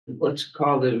Let's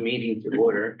call the meeting to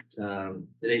order.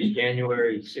 Today's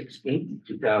January 16th,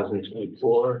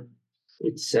 2024.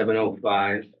 It's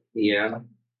 7:05 p.m.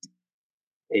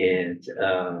 And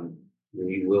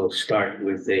we will start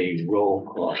with a roll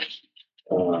call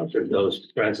for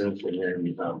those present,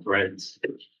 and then Brent,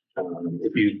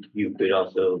 if you could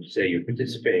also say you're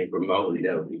participating remotely,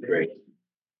 that would be great.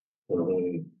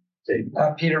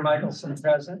 Peter Michelson,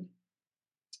 present.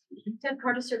 Deb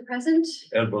Carter, present.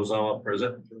 Ed Bozella,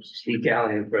 present. Steve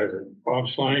Callahan, present. Bob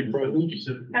Slaney,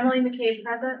 present. Emily McCabe,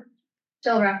 present.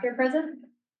 Jill Rafter, present.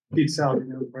 Pete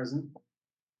Salvino, present.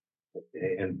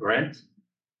 Okay, and Brent?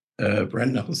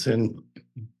 Brent Nicholson,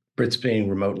 participating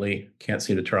remotely. Can't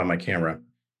seem to turn on my camera.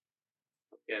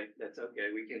 Okay, that's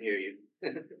okay. We can hear you.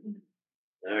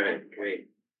 All right, great.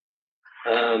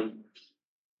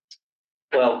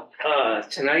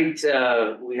 Tonight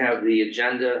we have the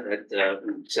agenda that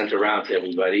we sent around to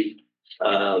everybody.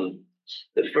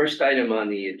 The first item on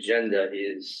the agenda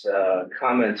is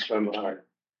comments from our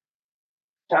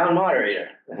town moderator,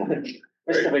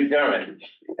 Mr. McDermott.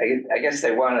 I guess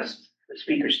they want us, the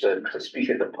speakers, to speak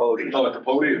at the podium. Oh, at the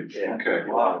podium? Yeah. Okay.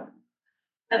 Wow.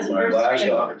 That's the My first last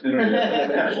item. opportunity.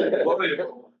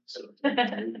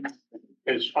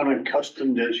 As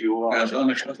unaccustomed as you are. As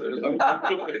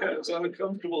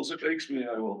uncomfortable as it makes me,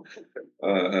 I will.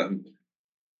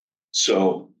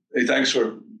 So, hey, thanks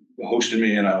for hosting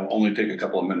me, and I'll only take a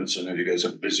couple of minutes. I know you guys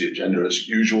have a busy agenda as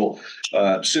usual.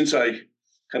 Since I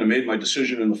kind of made my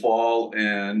decision in the fall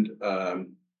and,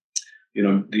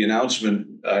 the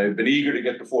announcement, I've been eager to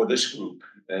get before this group,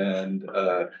 and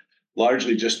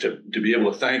largely just to be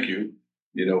able to thank you,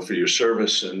 for your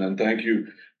service, and then thank you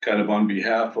kind of on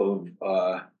behalf of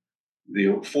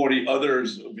the 40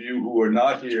 others of you who are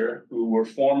not here, who were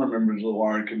former members of the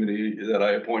Warrant Committee that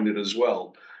I appointed as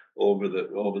well over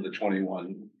the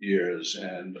 21 years.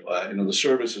 And the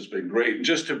service has been great. And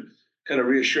just to kind of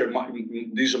reassure,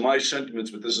 these are my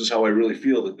sentiments, but this is how I really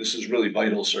feel, that this is really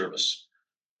vital service,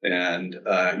 and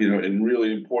and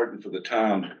really important for the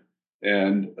town.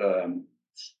 And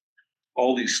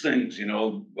all these things,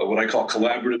 what I call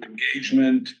collaborative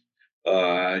engagement,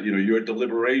 your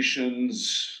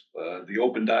deliberations, the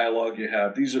open dialogue you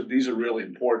have, these are really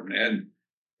important.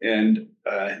 And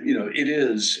it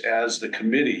is, as the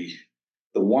committee,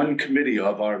 the one committee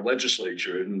of our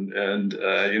legislature. And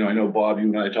I know, Bob, you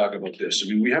and I talk about this. I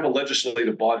mean, we have a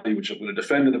legislative body, which I'm going to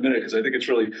defend in a minute, because I think it's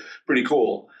really pretty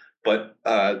cool. But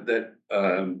that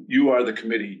you are the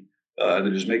committee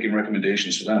that is making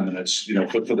recommendations to them. And it's,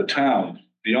 for the town,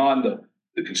 beyond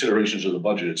the considerations of the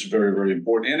budget, it's very, very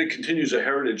important. And it continues a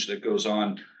heritage that goes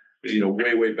on,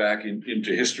 way back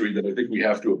into history that I think we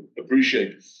have to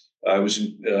appreciate. I was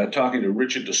talking to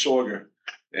Richard DeSorger,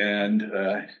 and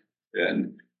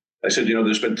I said,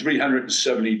 there's been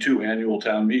 372 annual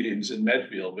town meetings in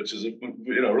Medfield, which is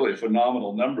really a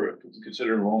phenomenal number,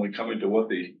 considering we're only coming to what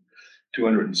the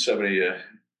 270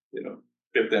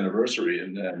 fifth anniversary,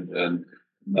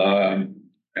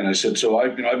 and I said, so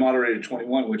I moderated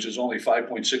 21, which is only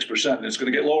 5.6%, and it's going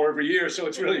to get lower every year. So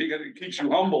it's really, it keeps you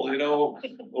humble,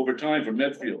 over time for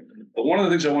Medfield. But one of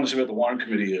the things I want to say about the Warrant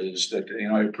Committee is that,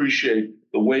 I appreciate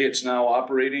the way it's now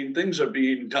operating. Things are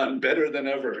being done better than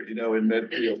ever, in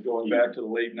Medfield, going back to the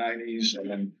late 90s. And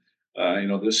then,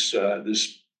 this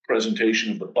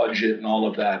presentation of the budget and all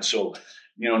of that. So,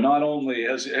 not only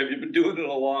have you been doing it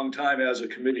a long time as a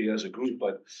committee, as a group,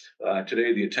 but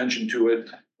today the attention to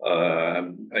it,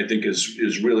 I think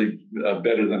is really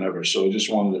better than ever. So I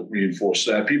just wanted to reinforce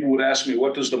that. People would ask me,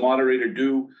 what does the moderator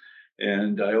do?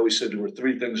 And I always said there were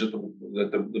three things that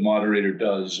the moderator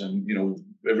does. And,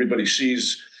 everybody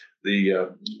sees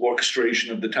the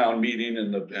orchestration of the town meeting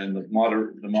and the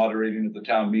moderating of the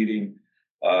town meeting.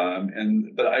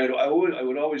 But I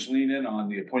would always lean in on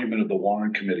the appointment of the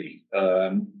Warrant Committee,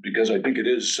 because I think it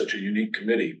is such a unique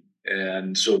committee.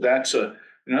 And so that's a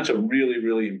really,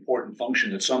 really important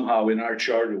function that somehow in our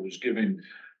charter was given,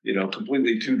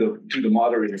 completely to the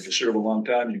moderator to serve a long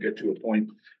time. You get to appoint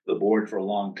the board for a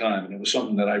long time. And it was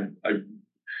something that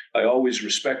I always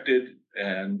respected,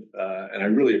 and I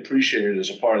really appreciated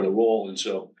as a part of the role. And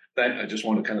so I just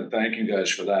want to kind of thank you guys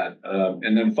for that.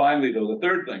 And then finally, though, the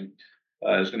third thing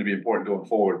is going to be important going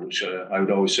forward, which I would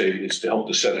always say is to help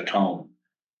to set a tone.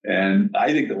 And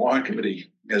I think the Warrant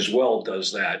Committee as well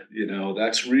does that.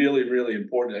 That's really, really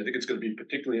important. I think it's going to be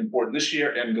particularly important this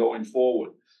year and going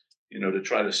forward, to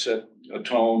try to set a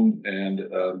tone, and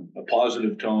a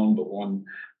positive tone, but one,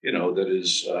 that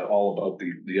is all about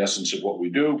the essence of what we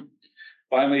do.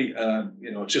 Finally, I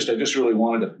just really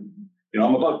wanted to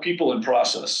I'm about people and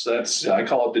process. I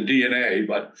call it the DNA,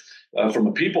 but from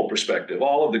a people perspective,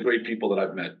 all of the great people that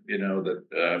I've met,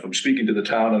 that from speaking to the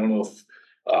town, I don't know if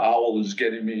Owl is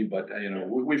getting me, but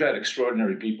we've had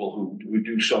extraordinary people who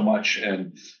do so much.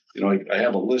 And, I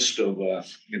have a list of,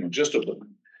 just of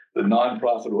the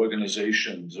nonprofit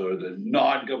organizations or the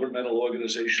non-governmental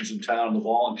organizations in town, the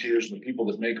volunteers and the people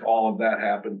that make all of that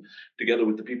happen, together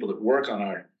with the people that work on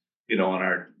our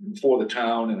for the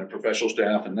town and our professional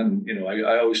staff. And then,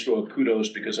 I always throw kudos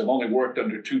because I've only worked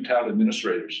under 2 town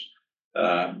administrators,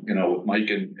 with Mike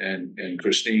and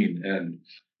Christine. And,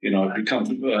 I've become,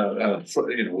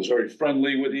 was very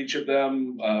friendly with each of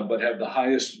them, but have the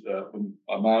highest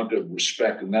amount of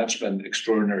respect. And that's been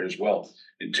extraordinary as well.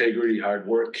 Integrity, hard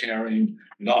work, caring,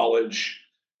 knowledge,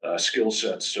 skill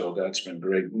sets. So that's been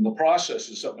great. And the process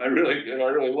is something I really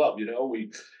love.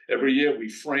 Every year we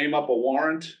frame up a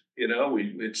warrant.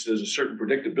 There's a certain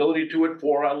predictability to it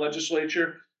for our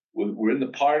legislature. We're in the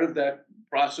part of that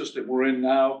process that we're in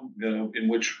now, in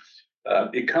which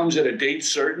it comes at a date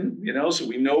certain, so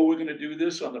we know we're going to do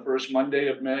this on the first Monday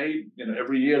of May.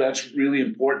 Every year that's really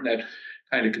important. That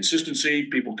kind of consistency,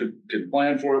 people can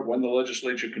plan for it when the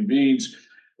legislature convenes.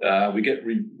 We get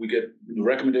the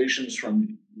recommendations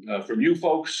from you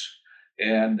folks.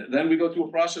 And then we go through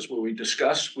a process where we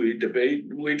discuss, we debate,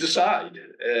 and we decide.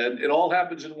 And it all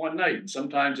happens in one night.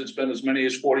 Sometimes it's been as many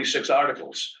as 46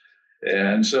 articles.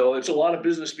 And so it's a lot of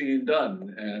business being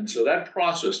done. And so that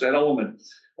process, that element,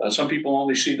 some people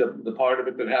only see the part of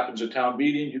it that happens at town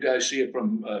meeting. You guys see it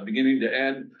from beginning to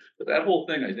end. But that whole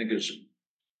thing, I think, is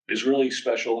really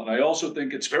special. And I also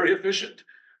think it's very efficient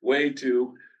way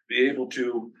to be able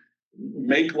to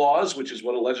make laws, which is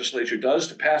what a legislature does,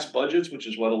 to pass budgets, which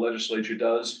is what a legislature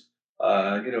does.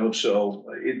 That's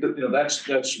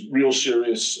real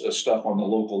serious stuff on the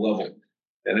local level.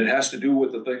 And it has to do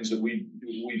with the things that we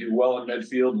do well in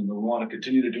Medfield and we want to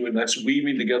continue to do. And that's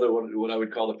weaving together what I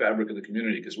would call the fabric of the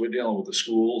community, because we're dealing with the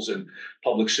schools and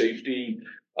public safety,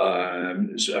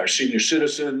 our senior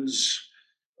citizens,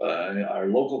 our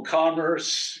local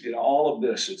commerce, all of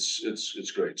this.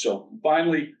 It's great. So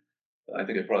finally, I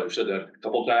think I probably said that a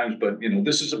couple of times, but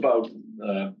this is about,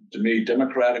 to me,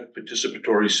 democratic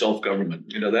participatory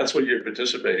self-government. That's what you're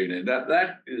participating in.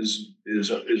 That is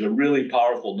a really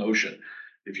powerful notion.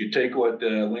 If you take what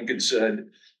Lincoln said,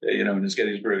 in his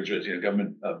Gettysburg Address,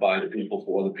 government by the people,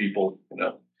 for the people.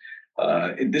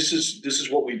 And this is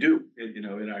what we do,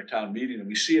 in our town meeting, and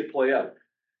we see it play out.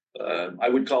 I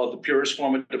would call it the purest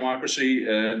form of democracy,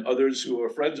 and others who are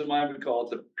friends of mine would call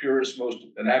it the purest, most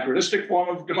anachronistic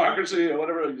form of democracy, or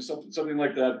whatever, something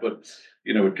like that. But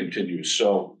it continues.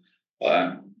 So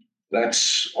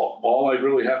that's all I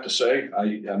really have to say.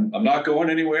 I'm not going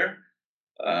anywhere.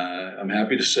 I'm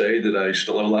happy to say that I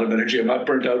still have a lot of energy. I'm not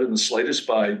burnt out in the slightest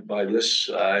by this.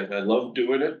 I love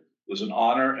doing it. It was an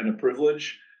honor and a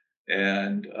privilege,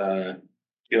 and.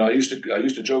 I used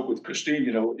to joke with Christine.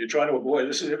 You're trying to avoid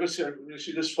this. You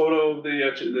see this photo of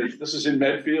this is in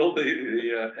Medfield.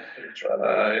 And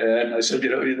I said,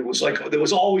 it was like there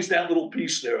was always that little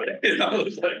piece there. It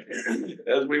was like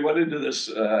as we went into this,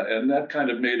 and that kind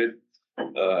of made it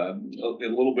a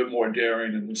little bit more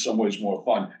daring and in some ways more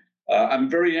fun. I'm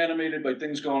very animated by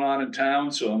things going on in town,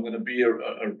 so I'm going to be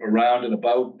around and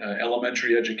about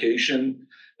elementary education.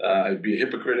 I'd be a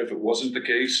hypocrite if it wasn't the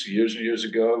case. Years and years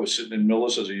ago, I was sitting in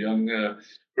Millis as a young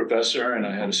professor, and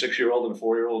I had a 6-year-old and a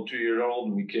 4-year-old, 2-year-old,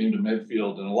 and we came to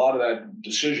Medfield. And a lot of that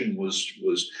decision was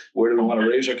where do we want to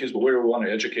raise our kids, but where do we want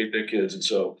to educate their kids? And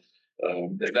so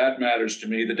that matters to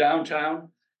me. The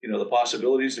downtown, the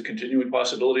possibilities, the continuing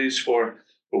possibilities for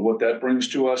what that brings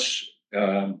to us.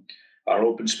 Our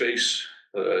open space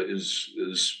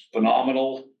is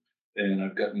phenomenal. And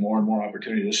I've got more and more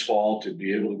opportunity this fall to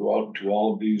be able to go out to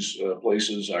all of these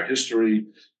places. Our history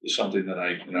is something that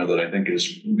I think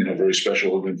is very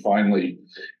special. And then finally,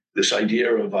 this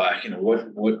idea of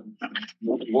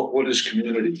what is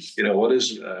community? What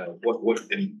is what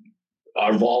in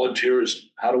our volunteers?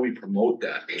 How do we promote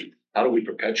that? How do we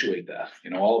perpetuate that?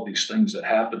 All of these things that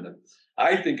happen. That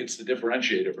I think it's the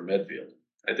differentiator for Medfield.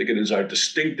 I think it is our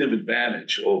distinctive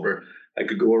advantage over. I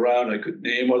could go around, I could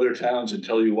name other towns and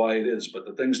tell you why it is, but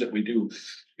the things that we do,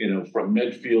 from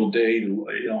Medfield Day to,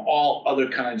 all other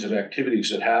kinds of activities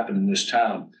that happen in this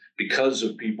town because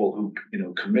of people who,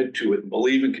 commit to it and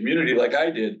believe in community like I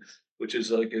did, which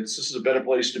is like, this is a better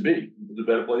place to be. It's a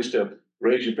better place to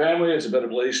raise your family. It's a better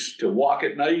place to walk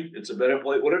at night. It's a better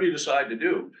place, whatever you decide to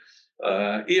do.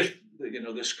 If,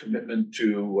 this commitment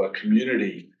to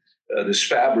community, this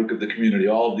fabric of the community,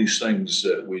 all of these things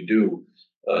that we do,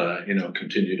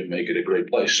 continue to make it a great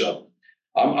place. So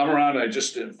I'm around. I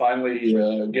just finally,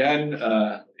 again,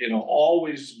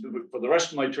 always for the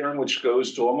rest of my term, which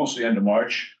goes to almost the end of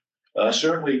March.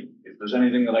 Certainly, if there's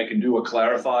anything that I can do or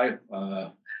clarify,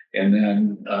 and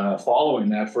then following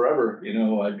that forever,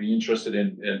 I'd be interested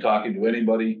in talking to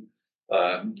anybody,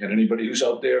 and anybody who's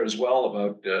out there as well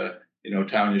about,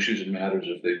 town issues and matters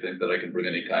if they think that I can bring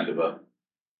any kind of a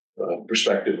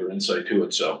perspective or insight to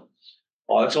it. So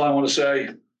that's all I want to say.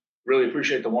 Really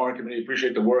appreciate the Warrant Committee,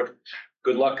 appreciate the work.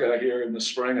 Good luck here in the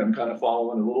spring. I'm kind of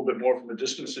following a little bit more from a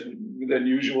distance than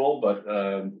usual, but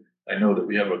I know that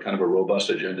we have a kind of a robust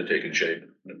agenda taking shape,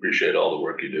 and appreciate all the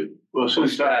work you do. Well,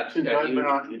 since I've been on,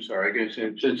 I'm sorry, I guess,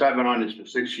 since I've been on this for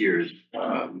 6 years,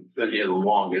 been here the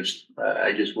longest,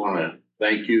 I just want to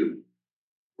thank you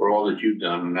for all that you've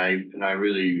done. And I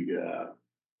really,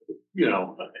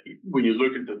 when you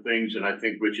look at the things, and I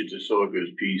think Richard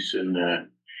DeSorga's piece, and,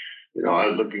 I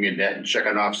was looking at that and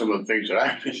checking off some of the things that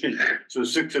I've been, so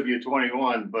 6 of you,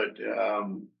 21, but,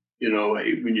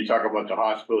 when you talk about the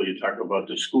hospital, you talk about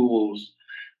the schools,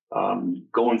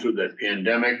 going through that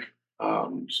pandemic.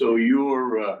 So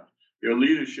your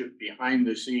leadership behind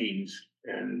the scenes,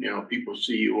 and, people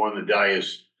see you on the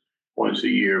dais once a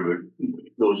year, but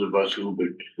those of us who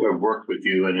have worked with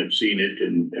you and have seen it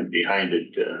and behind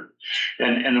it,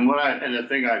 and the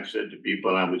thing I've said to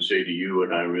people, and I would say to you,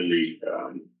 and I really,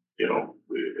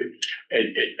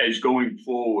 as going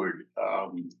forward,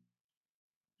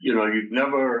 you've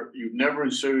never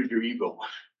inserted your ego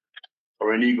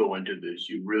or an ego into this.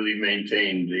 You really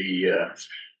maintained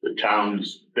the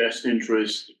town's best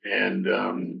interest and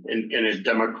in a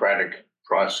democratic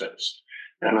process.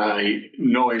 And I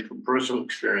know from personal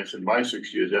experience in my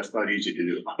 6 years, that's not easy to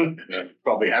do.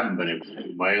 Probably haven't been able to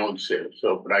do my own self.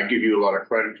 So, but I give you a lot of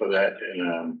credit for that.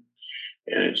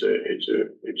 And it's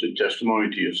a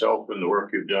testimony to yourself and the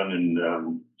work you've done. And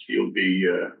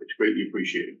it's greatly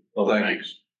appreciated. Well,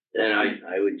 thanks. And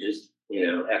I would just,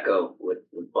 echo what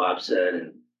Bob said,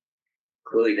 and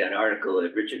clearly that article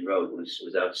that Richard wrote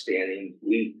was outstanding.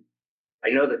 I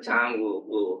know the town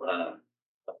will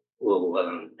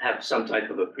have some type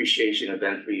of appreciation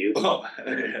event for you. Oh.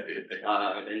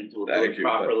 And we'll do it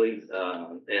properly.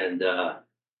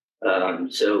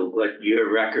 So, but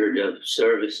your record of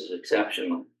service is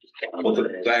exceptional. Well,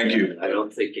 thank you. I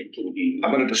don't think it can be.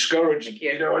 I'm going to discourage,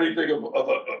 anything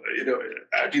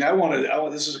I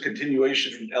want this is a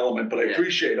continuation element, but I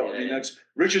appreciate it. I mean, that's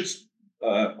Richard's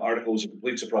article was a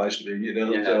complete surprise to me,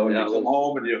 so you come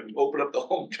home and you open up the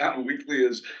Hometown Weekly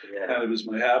as kind of is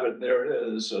my habit. And there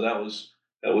it is. So that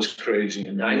was crazy.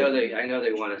 And I know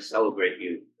they want to celebrate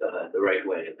you the right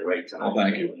way at the right time. Oh,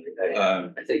 thank you.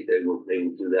 I think they will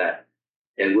do that,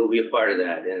 and we'll be a part of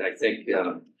that. And I think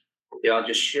I'll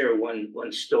just share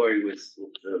one story with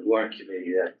the Warrant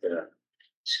Committee that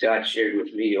Scott shared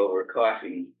with me over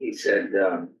coffee. He said,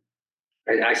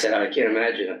 and I said, I can't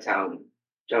imagine a town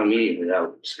meeting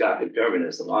without Scott McDermott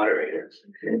as the moderator.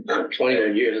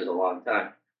 21 years is a long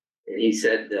time. And he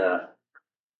said,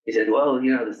 well,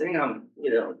 the thing I'm,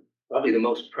 probably the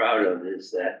most proud of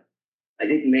is that I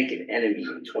didn't make an enemy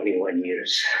in 21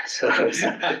 years. So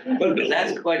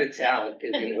that's quite a talent,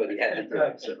 because he had to do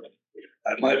it. So.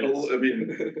 I might be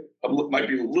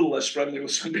a little less friendly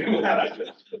with some people. But I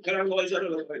was, I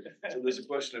don't know. So there's a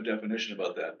question of definition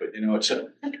about that. But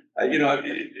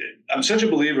I'm such a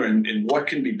believer in what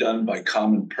can be done by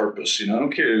common purpose. I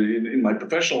don't care. In my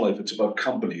professional life, it's about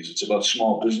companies, it's about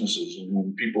small businesses, and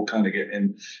when people kind of get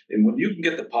and when you can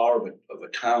get the power of a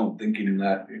town thinking in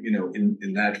that,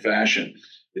 in that fashion.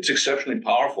 It's exceptionally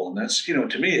powerful. And that's,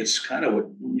 to me, it's kind of what,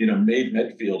 made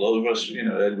Medfield. All of us,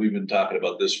 we've been talking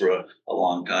about this for a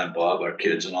long time, Bob, our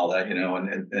kids and all that,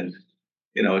 and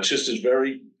it's just as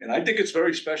very, and I think it's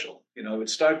very special. I would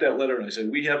start that letter and I said,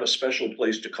 we have a special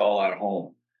place to call our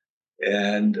home.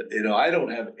 And, I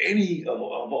don't have any of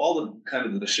all the kind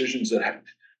of the decisions that I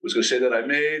was going to say that I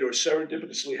made or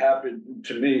serendipitously happened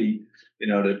to me,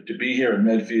 to be here in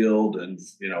Medfield and,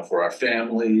 for our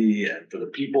family and for the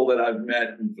people that I've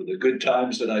met and for the good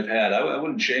times that I've had. I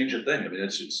wouldn't change a thing. I mean,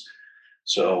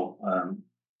 so,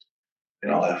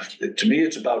 to me,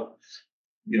 it's about,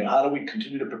 how do we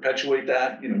continue to perpetuate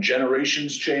that?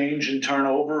 Generations change and turn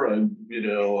over. And,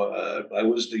 I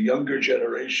was the younger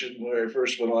generation where I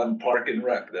first went on Park and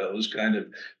Rec. That was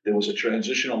there was a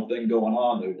transitional thing going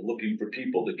on. They were looking for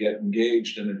people to get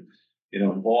engaged and,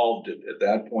 involved at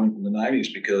that point in the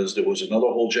 90s, because there was another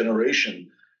whole generation,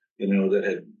 that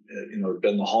had,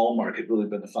 been the hallmark, had really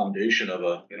been the foundation of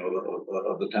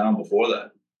of the town before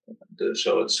that.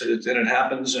 So it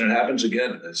happens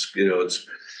again.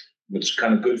 It's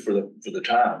kind of good for the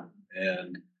town,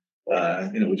 and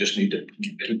we just need to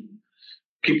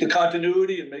keep the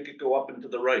continuity and make it go up and to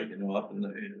the right, you know, up in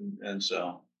the, and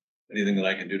so anything that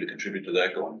I can do to contribute to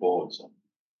that going forward, so.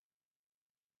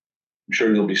 I'm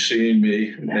sure you'll be seeing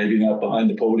me, maybe not behind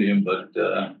the podium, but,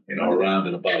 you know, around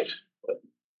and about. But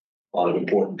a lot of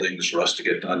important things for us to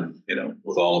get done, you know,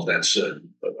 with all of that said,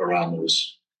 but around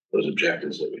those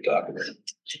objectives that we talked about.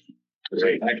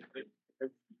 Great.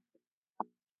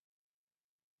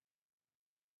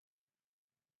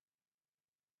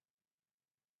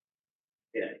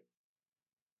 Yeah. I'm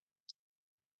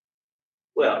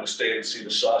Well, gonna stay and see the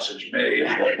sausage made.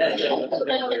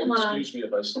 Come on. Excuse me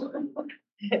if I start.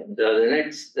 so the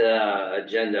next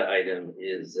agenda item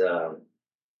is the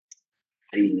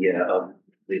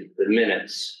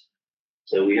minutes.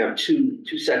 So we have two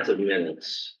sets of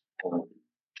minutes.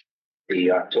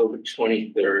 The October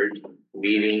 23rd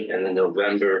meeting and the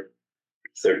November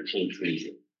 13th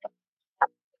meeting.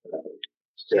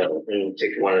 So we'll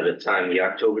take one at a time. The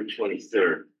October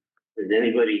 23rd. Does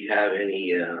anybody have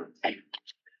any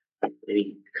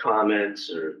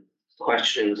comments or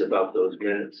questions about those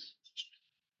minutes?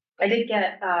 I did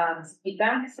get some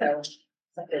feedback, so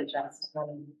I could adjust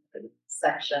one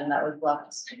section that was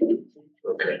left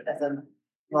Okay. as a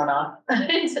runoff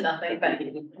into nothing, but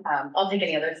I'll take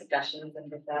any other suggestions and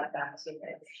get that back to you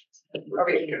guys. Or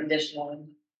we can conditional.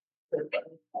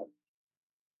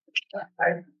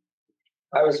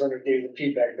 I was wondering, gave the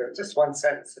feedback, there was just one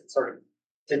sentence that sort of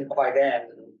didn't quite end.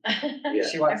 Yeah.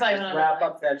 She wants to I just probably wrap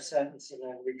up that sentence and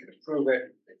then we could approve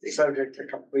it, subject to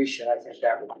completion, I think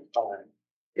that would be fine.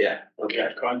 Yeah, okay. Yeah,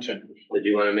 content. Do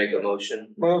you want to make a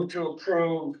motion? Move to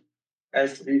approve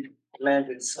as to be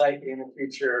amended slightly in the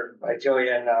future by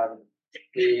Jillian,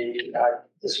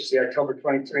 this was the October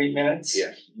 23 minutes.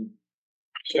 Yes.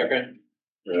 Second.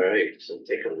 All right, so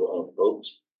take a vote.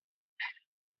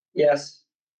 Yes,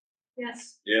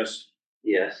 Yes. Yes.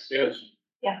 Yes. Yes.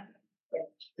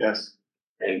 Yes.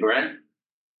 And Brent?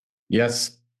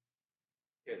 Yes.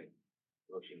 Okay.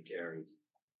 Motion carries.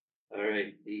 All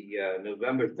right, the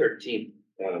November 13th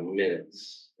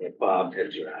minutes that Bob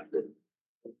had drafted.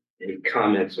 Any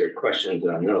comments or questions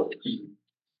on those?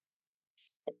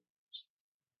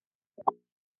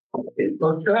 It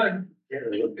looked good. Yeah,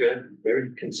 they look good.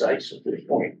 Very concise at this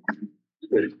point.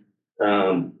 Good.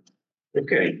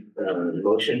 Okay,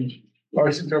 motion.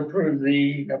 motion to approve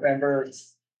the November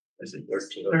Is it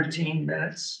 13? 13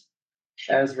 minutes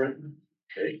as written.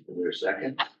 Okay, is there a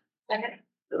second? Second.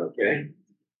 Okay,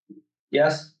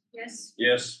 Yes? Yes.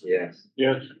 Yes. yes.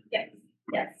 Yes. Yes.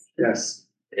 Yes. Yes.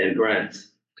 And Brent?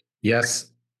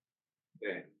 Yes.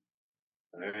 Okay.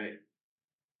 All right.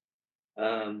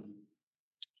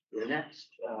 The next,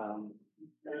 I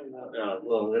don't know,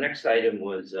 well, the next item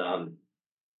was,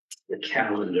 the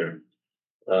calendar.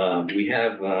 We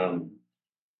have, I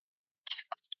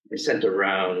sent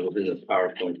around within the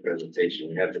PowerPoint presentation,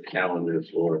 we have the calendar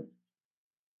for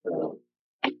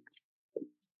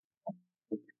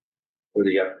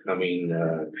the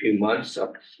upcoming, few months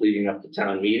leading up to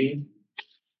town meeting.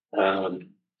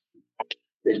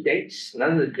 The dates,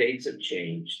 none of the dates have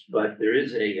changed, but there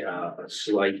is a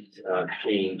slight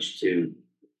change to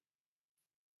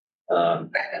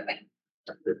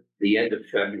the end of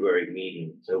February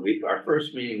meeting. So our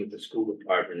first meeting with the school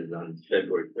department is on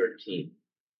February 13th.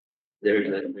 There's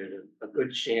a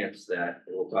good chance that,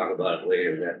 and we'll talk about it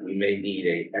later, that we may need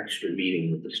an extra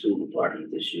meeting with the school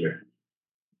department this year.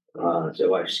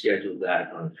 So I've scheduled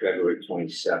that on February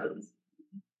 27th.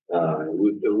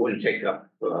 It wouldn't take up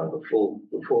the full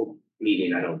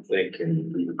meeting, I don't think,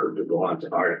 and we could go on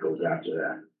to articles after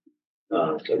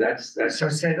that. So that's So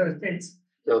say those dates.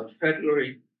 so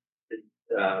February.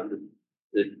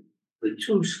 The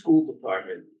two school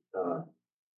department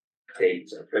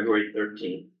dates are February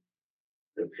 13th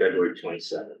and February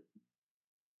 27th.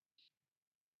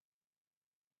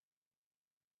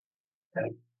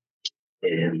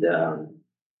 And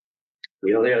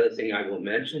the only other thing I will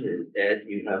mention is, Ed,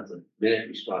 you have the minute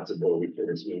responsibility for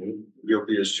this meeting.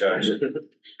 Guilty as charged.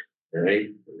 All right,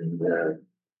 and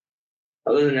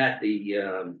other than that,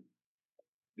 the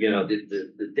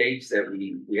dates that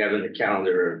we have in the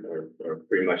calendar are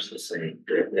pretty much the same.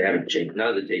 They haven't changed. None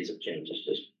of the dates have changed. It's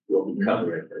just what we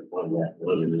cover it at one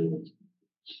of the meetings.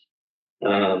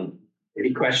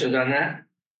 Any questions on that?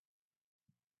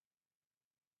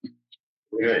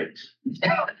 All right.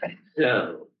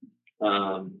 So,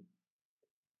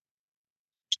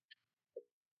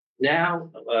 now,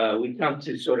 we come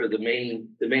to sort of the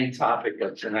main topic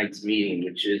of tonight's meeting,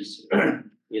 which is,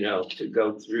 to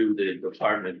go through the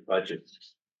department budget.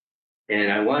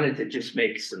 And I wanted to just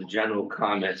make some general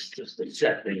comments just to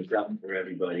set things up for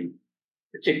everybody,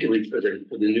 particularly for the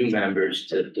new members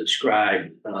to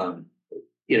describe,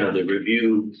 the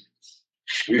review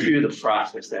the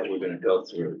process that we're gonna go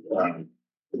through.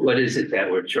 What is it that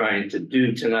we're trying to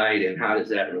do tonight, and how does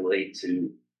that relate to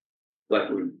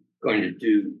what we're going to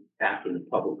do after the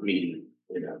public meeting,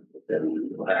 that we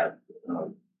will have,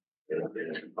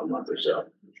 in a month or so.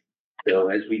 So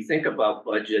as we think about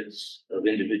budgets of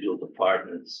individual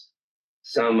departments,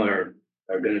 some are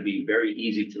going to be very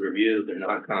easy to review. They're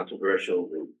non-controversial.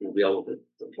 We'll be able to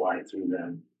fly through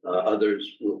them.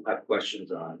 Others will have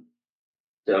questions on.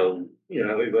 So,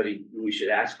 everybody, we should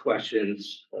ask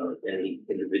questions of any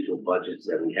individual budgets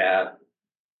that we have.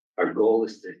 Our goal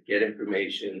is to get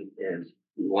information, and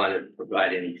we want to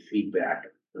provide any feedback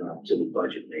to the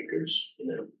budget makers,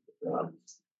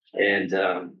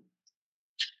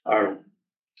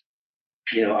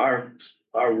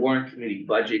 our warrant committee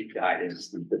budget guidance,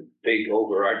 the big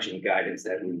overarching guidance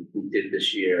that we did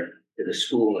this year to the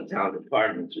school and town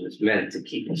departments, was meant to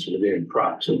keep us within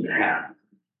Prop 2.5,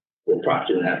 the Prop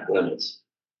 2.5 limits.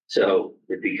 So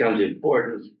it becomes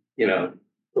important,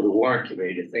 for the warrant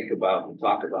committee to think about and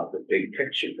talk about the big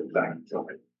picture from time to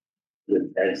time.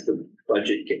 As the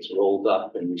budget gets rolled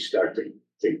up and we start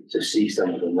to see some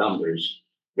of the numbers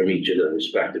from each of the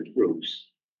respective groups.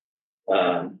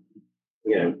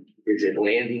 Is it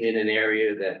landing in an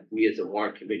area that we as a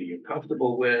warrant committee are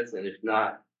comfortable with? And if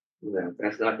not, if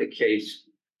that's not the case,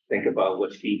 think about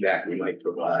what feedback we might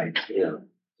provide, to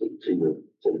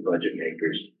the budget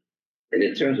makers. And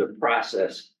in terms of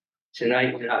process,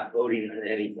 tonight we're not voting on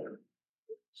anything.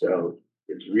 So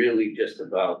it's really just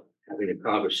about having a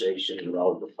conversation with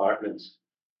all the departments,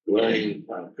 learning,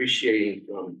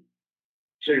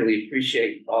 certainly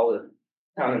appreciate all the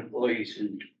town employees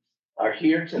who are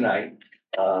here tonight,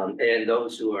 and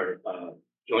those who are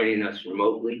joining us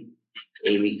remotely: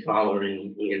 Amy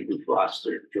Colleran, Andrew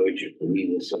Foster, Georgia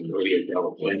Polinas, and Maria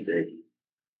Della Fuente.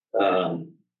 So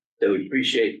we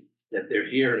appreciate that they're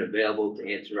here and available to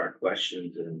answer our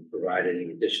questions and provide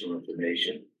any additional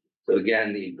information. So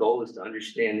again, the goal is to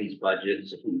understand these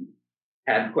budgets. If we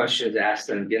have questions, ask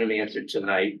them, get them answered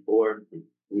tonight, or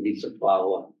we need some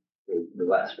follow-up.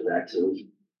 We'll ask for that too.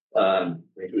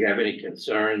 If you have any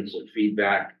concerns or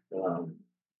feedback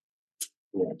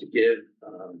to give,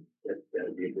 that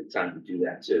would be a good time to do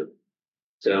that too.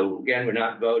 So again, we're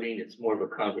not voting. It's more of a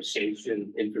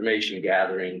conversation, information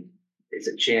gathering. It's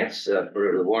a chance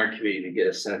for the warrant committee to get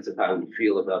a sense of how we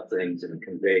feel about things and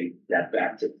convey that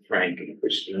back to Frank and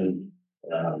Christine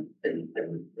and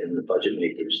the budget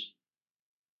makers.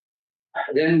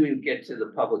 Then we get to the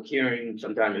public hearing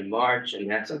sometime in March, and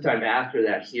that sometime after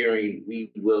that hearing,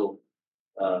 we will,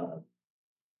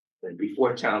 and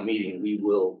before town meeting, we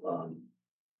will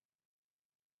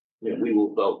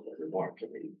vote as a warrant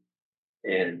committee.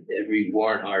 And every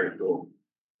warrant article,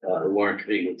 the warrant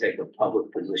committee will take a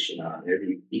public position on.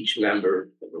 Each member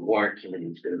of the warrant committee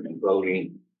is going to be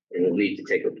voting, and will need to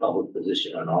take a public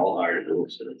position on all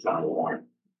articles in the town warrant.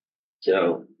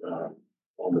 So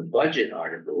on the budget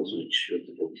articles, which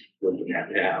we're looking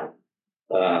at now,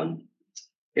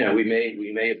 we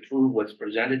may approve what's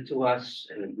presented to us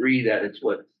and agree that it's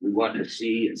what we want to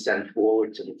see and send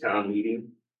forward to the town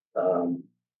meeting.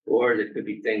 Or there could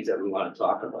be things that we want to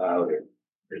talk about or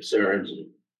concerns, and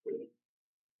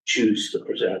choose to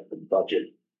present the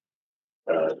budget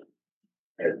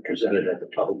as presented at the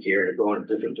public hearing, or go in a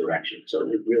different direction. So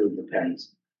it really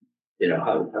depends,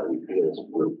 how we feel as a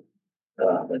group.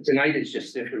 But tonight is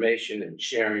just information and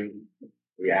sharing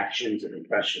reactions and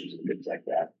impressions and things like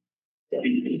that.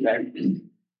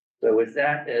 So with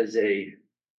that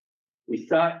we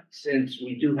thought, since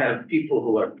we do have people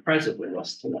who are present with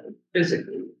us tonight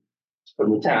physically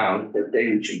from the town, that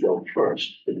they should go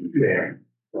first, to be fair.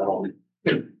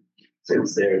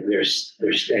 Since they're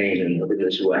staying in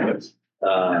this way.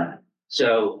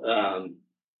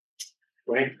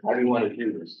 Frank, how do you want to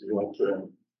do this? Do you want to?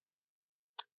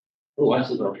 Who wants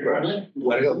to go first? You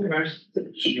want to go first?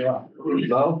 Sure.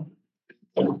 Bo?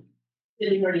 Oh,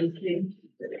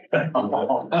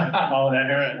 that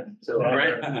hurt. So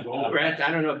Brent,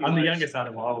 I don't know if I'm the youngest out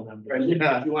of all of them. Brent,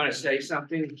 if you want to say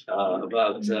something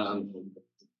about the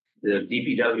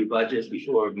DPW budget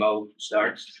before Mo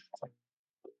starts.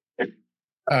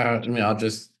 I'll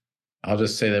just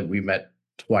say that we met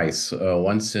twice,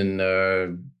 once in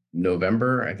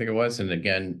November, I think it was, and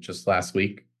again just last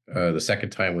week. The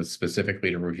second time was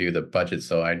specifically to review the budget.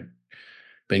 So I'd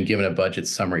been given a budget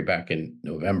summary back in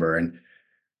November, and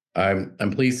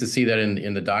I'm pleased to see that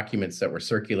in the documents that were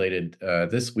circulated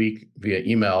this week via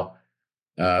email.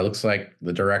 Looks like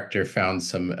the director found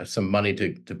some money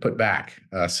to put back.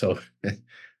 So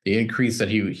the increase that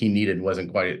he needed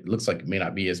wasn't quite. It looks like it may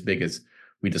not be as big as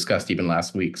we discussed even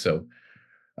last week. So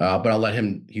But I'll let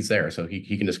him, he's there, so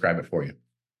he can describe it for you.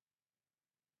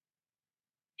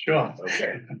 Sure.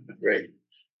 Okay, great.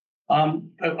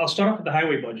 I'll start off with the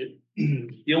highway budget.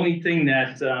 The only thing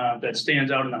that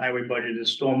stands out in the highway budget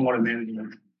is stormwater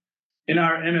management. In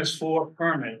our MS4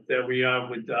 permit that we have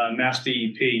with Mass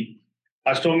DEP,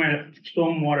 our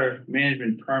stormwater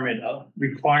management permit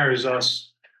requires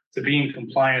us to be in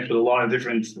compliance with a lot of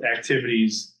different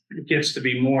activities. It gets to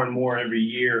be more and more every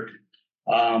year.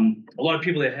 A lot of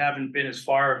people that haven't been as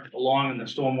far along in the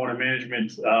stormwater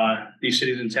management, these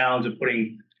cities and towns are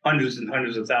putting hundreds and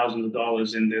hundreds of thousands of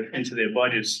dollars into their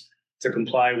budgets to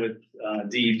comply with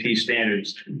DEP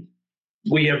standards.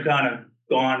 We have kind of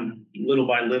gone little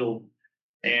by little,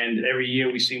 and every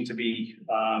year we seem to be,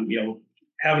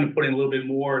 having to put in a little bit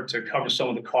more to cover some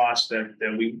of the costs that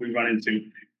we run into.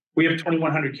 We have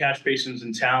 2,100 catch basins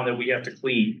in town that we have to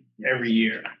clean every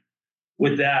year.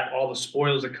 With that, all the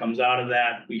spoils that comes out of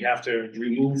that, we have to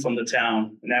remove from the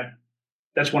town, and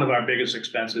that's one of our biggest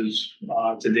expenses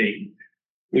to date.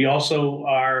 We also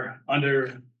are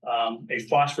under a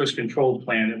phosphorus control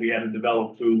plan that we had to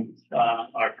develop through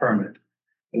our permit.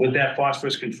 And with that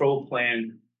phosphorus control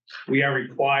plan, we are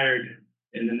required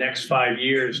in the next 5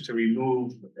 years to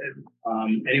remove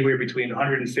anywhere between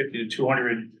 150 to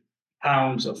 200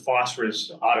 pounds of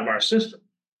phosphorus out of our system.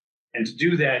 And to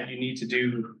do that, you need to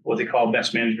do what they call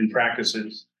best management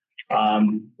practices.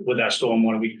 With our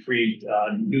stormwater, we create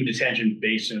new detention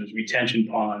basins, retention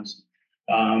ponds.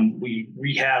 We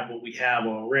rehab what we have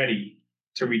already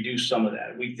to reduce some of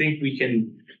that. We think we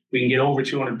can get over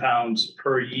 200 pounds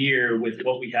per year with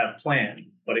what we have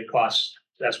planned, but it costs.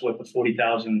 That's what the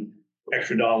 $40,000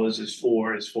 extra dollars is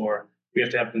for. We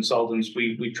have to have consultants.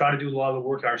 We try to do a lot of the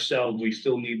work ourselves. We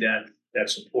still need that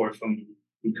support from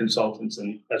consultants,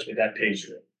 and that's what that pays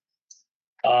for.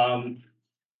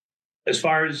 As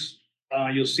far as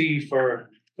you'll see for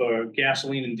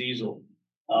gasoline and diesel,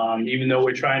 even though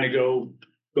we're trying to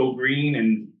go green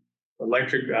and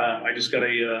electric, I just got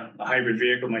a hybrid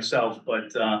vehicle myself,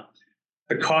 but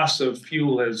the cost of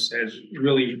fuel has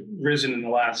really risen in the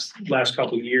last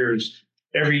couple of years.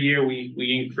 Every year we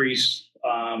increase.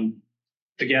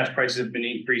 The gas prices have been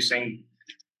increasing,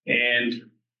 and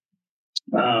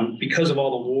because of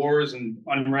all the wars and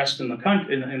unrest in the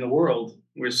country, in the world,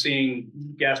 we're seeing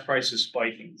gas prices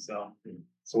spiking. So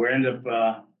we end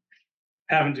up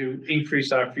having to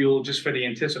increase our fuel just for the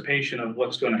anticipation of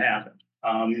what's going to happen.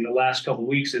 In the last couple of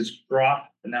weeks, it's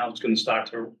dropped, and now it's going to start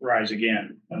to rise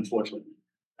again. Unfortunately,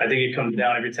 I think it comes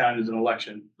down every time there's an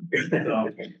election. So,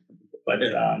 but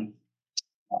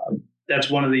that's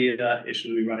one of the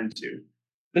issues we run into.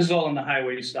 This is all on the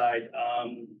highway side.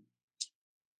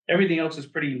 Everything else is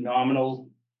pretty nominal.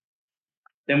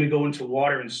 Then we go into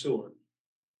water and sewer.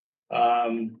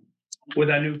 With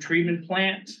our new treatment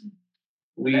plant,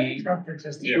 Sure.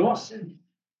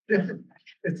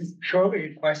 This is purely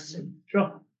a question.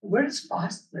 Sure. Where does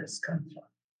phosphorus come from?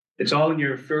 It's all in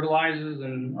your fertilizers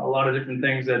and a lot of different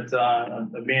things that are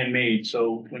man-made.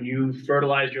 So when you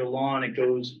fertilize your lawn,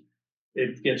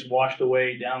 it gets washed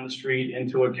away down the street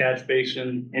into a catch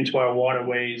basin, into our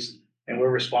waterways, and we're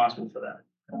responsible for that.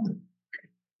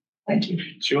 Thank you.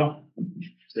 Sure.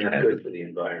 It's not good for the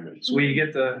environment. So we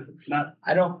get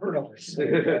I don't fertilize.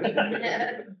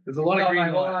 there's a lot of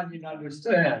green. You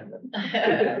understand.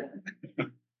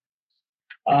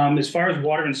 As far as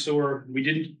water and sewer, we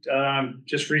did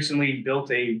just recently built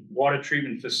a water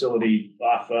treatment facility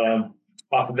off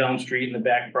of Elm Street in the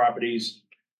back properties.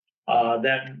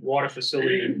 That water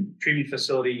facility, treatment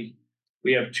facility,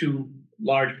 we have 2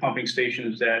 large pumping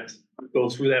stations that go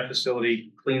through that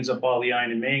facility, cleans up all the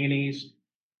iron and manganese,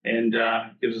 and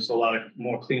gives us a lot of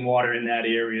more clean water in that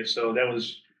area. So that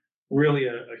was really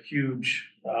a huge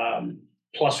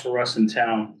plus for us in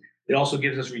town. It also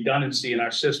gives us redundancy in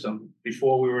our system.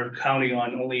 Before, we were counting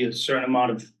on only a certain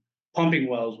amount of pumping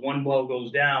wells. One well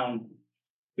goes down,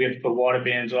 we have to put water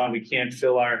bans on. We can't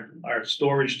fill our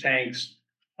storage tanks.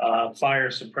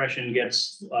 Fire suppression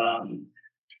gets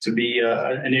to be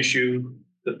an issue.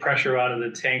 The pressure out of the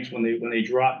tanks when they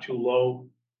drop too low,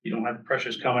 you don't have the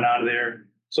pressures coming out of there.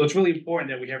 So it's really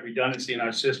important that we have redundancy in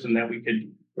our system, that we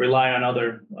could rely on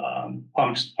other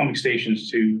pumping stations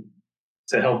to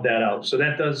help that out. So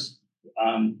that does,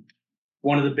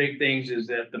 one of the big things is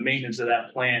that the maintenance of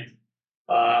that plant,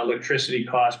 electricity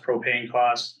costs, propane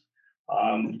costs,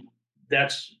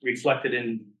 that's reflected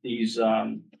in these,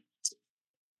 in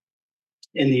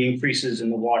the increases in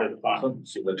the water department.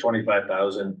 So the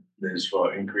 25,000 is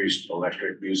for increased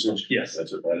electric usage? Yes.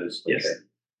 That's what that is? Yes. Okay.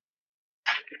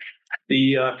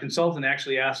 The consultant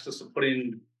actually asked us to put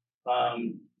in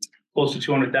close to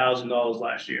 $200,000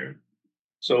 last year.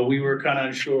 So we were kind of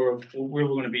unsure of where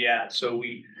we're gonna be at, so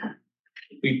we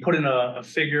put in a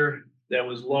figure that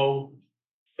was low,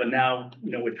 but now,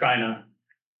 we're trying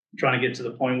to get to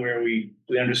the point where we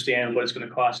understand what it's gonna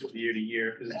cost us year to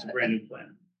year, because it's a brand new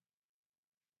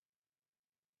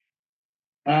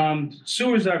plan.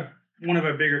 Sewers are one of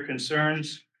our bigger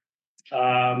concerns.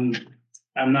 I'm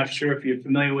not sure if you're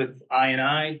familiar with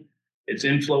I&I. It's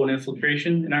inflow and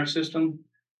infiltration in our system.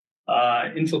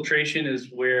 Infiltration is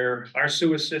where our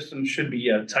sewer system should be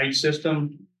a tight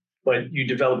system, but you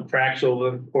develop cracks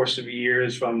over the course of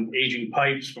years from aging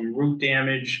pipes, from root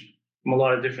damage, from a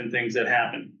lot of different things that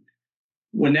happen.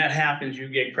 When that happens, you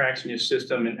get cracks in your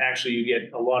system, and actually you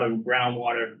get a lot of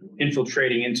groundwater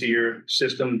infiltrating into your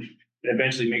system and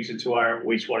eventually makes it to our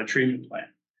wastewater treatment plant.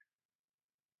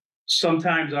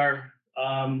 Sometimes our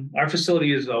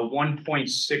facility is a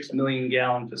 1.6 million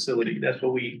gallon facility. That's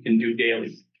what we can do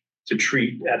daily to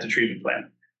treat at the treatment plant.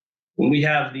 When we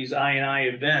have these I&I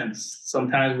events,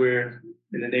 sometimes we're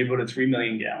in the neighborhood of 3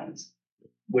 million gallons,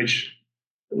 which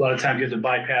a lot of times you have to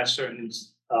bypass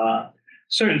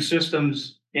certain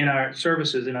systems in our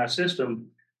services in our system.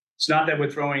 It's not that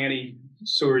we're throwing any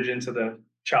sewage into the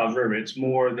Charles River. It's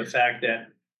more the fact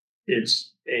that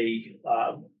it's a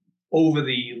over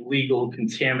the legal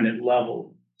contaminant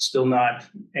level. Still not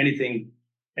anything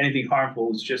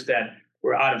harmful. It's just that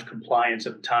we're out of compliance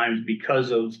at times because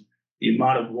of the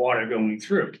amount of water going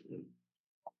through.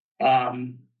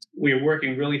 We are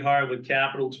working really hard with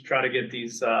capital to try to get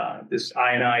this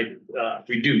I&I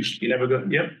reduced. You never go,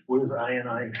 yep. What is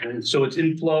I&I? So it's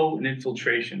inflow and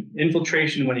infiltration.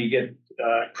 Infiltration, when you get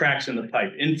cracks in the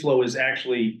pipe. Inflow is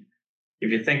actually,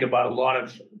 if you think about a lot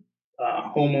of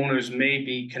homeowners may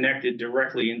be connected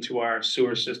directly into our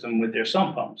sewer system with their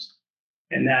sump pumps.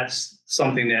 And that's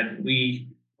something that we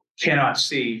cannot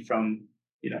see from,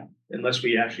 unless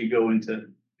we actually go into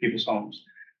people's homes.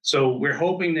 So we're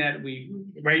hoping that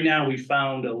right now we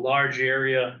found a large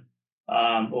area,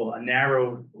 or a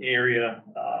narrow area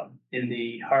in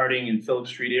the Harding and Phillip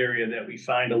Street area that we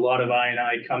find a lot of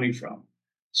I&I coming from.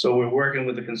 So we're working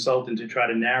with the consultant to try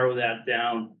to narrow that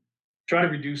down, try to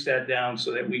reduce that down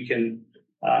so that we can,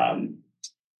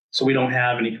 so we don't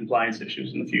have any compliance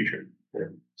issues in the future. Yeah.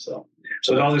 So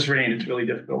with all this rain, it's really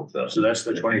difficult. So that's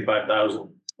the 25,000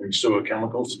 in sewer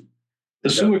chemicals? The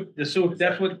sewer,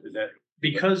 that's what, Is that?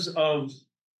 because of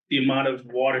the amount of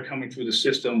water coming through the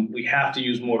system, we have to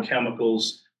use more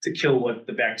chemicals to kill what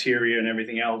the bacteria and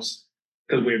everything else,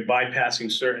 because we're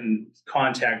bypassing certain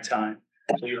contact time.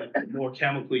 So the more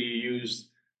chemical you use,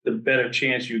 the better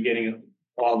chance you're getting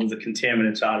all of the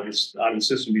contaminants out of the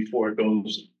system before it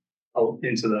goes out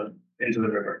into the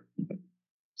river.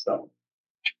 So.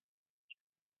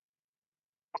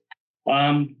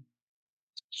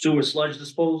 Sewer sludge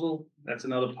disposal, that's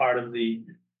another part of the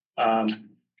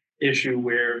issue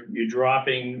where you're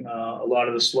dropping a lot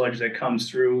of the sludge that comes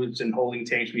through. It's in holding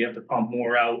tanks. We have to pump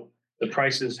more out. The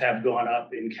prices have gone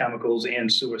up in chemicals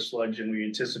and sewer sludge, and we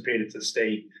anticipate it to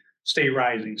stay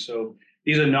rising. So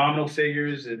these are nominal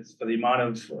figures. It's for the amount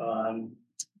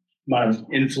of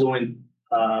influent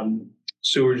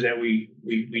sewage that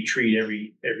we treat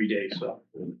every day. So,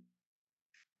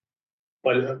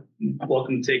 but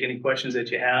welcome to take any questions that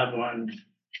you have on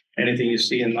anything you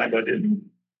see in my budget.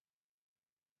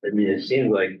 I mean, it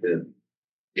seemed like the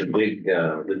big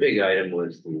item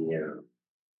was the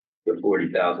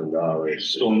 $40,000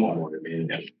 Stormwater.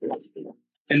 management.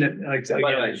 And then, like, But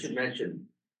I again, should mention,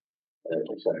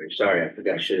 sorry, I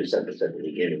forgot, I should have said this at the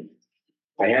beginning.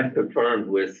 I have confirmed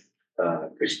with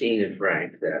Christine and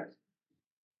Frank that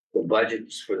the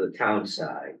budgets for the town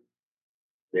side,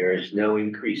 there is no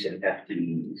increase in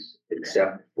FTEs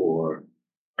except for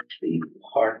the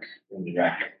park and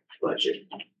rec budget,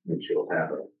 which will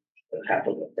have a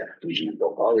capital FTE.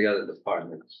 All the other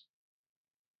departments,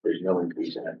 there's no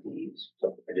increase in FTEs.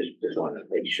 So I just want to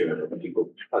make sure that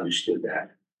people understood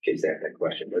that, in case they had that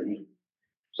question. But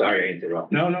sorry, I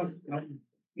interrupted. no.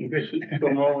 I'm good. So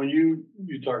Mo, when you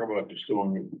talk about the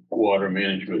storm water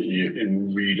management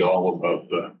and read all about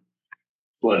the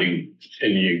flooding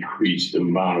and the increased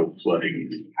amount of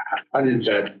flooding, how did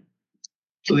that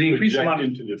So the increased project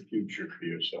amount into the future for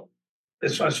yourself?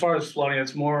 as far as flooding,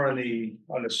 it's more on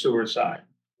the sewer side.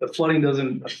 The flooding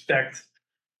doesn't affect,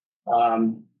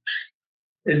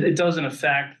 it doesn't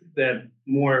affect that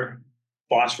more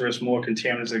phosphorus, more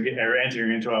contaminants are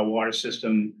entering into our water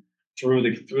system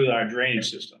through our drainage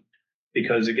system,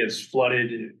 because it gets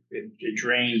flooded, it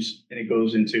drains, and it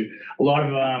goes into a lot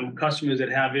of customers that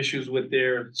have issues with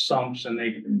their sumps and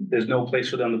there's no place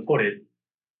for them to put it.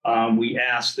 we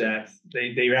asked that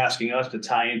they're asking us to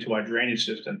tie into our drainage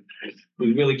system.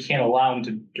 We really can't allow them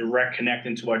to direct connect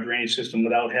into our drainage system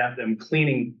without having them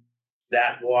cleaning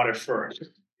that water first.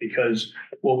 Because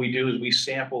what we do is we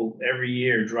sample every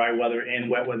year, dry weather and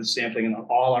wet weather sampling in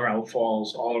all our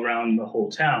outfalls all around the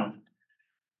whole town.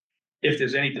 If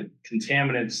there's any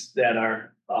contaminants that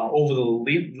are over the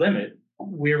limit,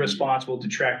 we're responsible to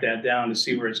track that down to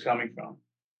see where it's coming from.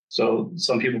 So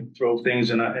some people throw things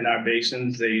in our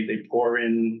basins, they pour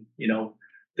in,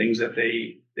 things that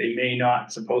they may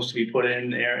not supposed to be put in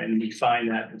there, and we find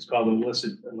that it's called an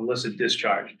illicit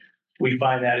discharge. We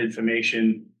find that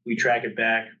information, we track it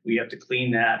back, we have to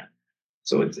clean that.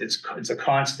 So it's a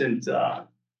constant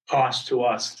cost to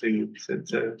us to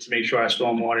make sure our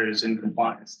stormwater is in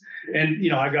compliance. And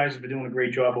our guys have been doing a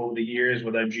great job over the years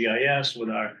with our GIS, with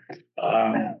our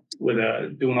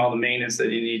doing all the maintenance that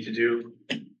you need to do.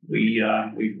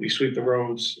 We sweep the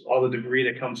roads. All the debris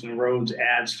that comes from the roads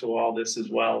adds to all this as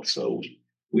well. So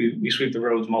we sweep the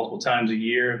roads multiple times a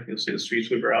year. You'll see the street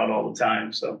sweeper out all the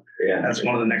time. So Yeah, that's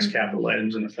one of the next capital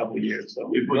items in a couple of years. So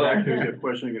It was actually a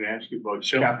question I'm gonna ask you about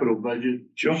Sure. capital budget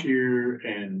Sure. this year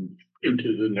and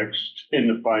into the next, in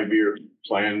the 5-year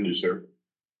plan, is there?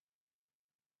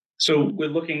 So we're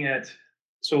looking at,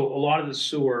 so a lot of the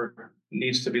sewer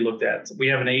needs to be looked at. We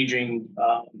have an aging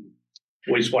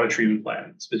wastewater treatment plant.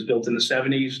 It was built in the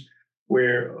 70s,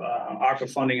 where ARPA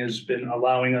funding has been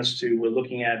allowing us to, we're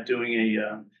looking at doing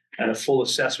a full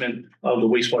assessment of the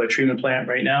wastewater treatment plant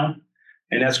right now.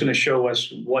 And that's going to show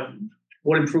us what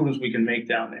improvements we can make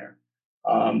down there.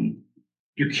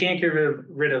 You can't get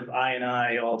rid of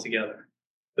I&I altogether.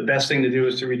 The best thing to do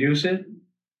is to reduce it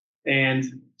and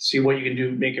see what you can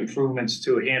do, make improvements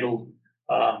to handle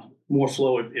more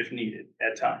flow if needed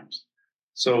at times.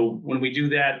 So when we do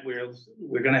that,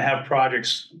 we're going to have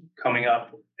projects coming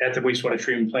up at the wastewater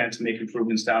treatment plant to make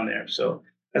improvements down there. So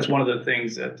that's one of the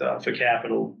things that for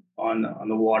capital on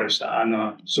the water side, on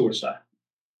the sewer side.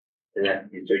 and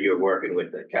so you're working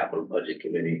with the capital budget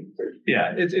committee.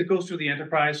 Yeah, it goes through the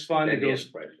enterprise fund. It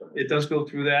does go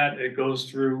through that. It goes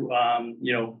through,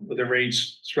 with the rate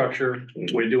structure.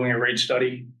 We're doing a rate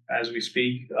study as we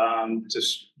speak, to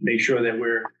make sure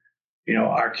that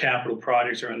our capital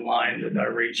projects are in line with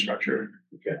our rate structure.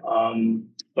 Okay.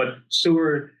 But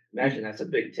sewer, Imagine that's a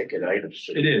big ticket item.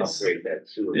 It is. Upgrade that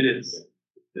sewer. it is.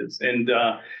 And,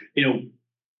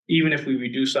 even if we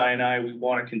reduce I&I, we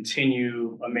want to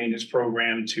continue a maintenance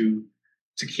program to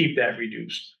keep that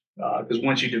reduced. Because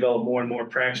once you develop more and more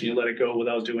cracks and you let it go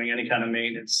without doing any kind of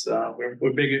maintenance, we're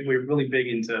really big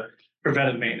into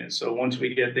preventive maintenance. So once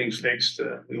we get things fixed,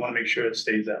 we want to make sure it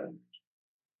stays that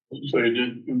way. So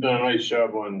you've done a nice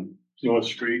job on North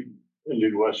Street and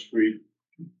did West Street.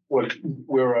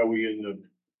 Where are we in the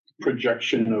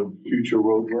projection of future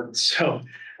road work? So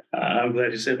I'm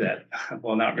glad you said that.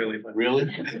 Well, not really, but. Really?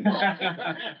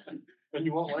 And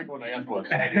you won't like when I ask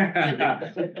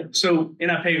one. So in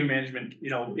our pavement management,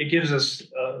 it gives us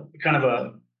kind of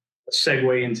a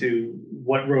segue into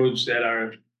what roads that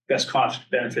are best cost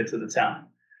benefit to the town.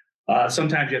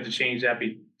 Sometimes you have to change that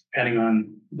depending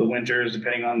on the winters,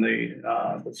 depending on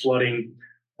the flooding.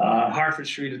 Hartford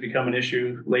Street has become an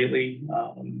issue lately.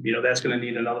 That's going to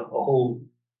need a whole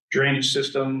drainage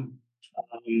system,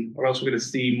 or else we're going to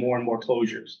see more and more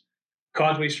closures.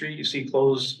 Causeway Street, you see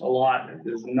closed a lot.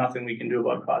 There's nothing we can do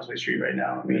about Causeway Street right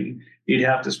now. I mean, you'd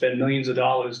have to spend millions of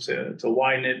dollars to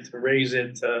widen it, to raise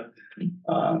it, to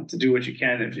do what you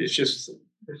can. It's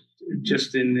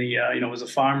just in the, it was a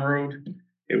farm road.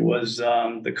 It was,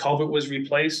 the culvert was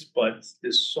replaced, but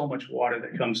there's so much water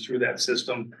that comes through that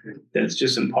system that it's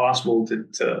just impossible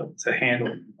to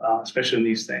handle, especially in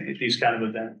these kind of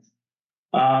events.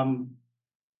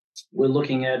 We're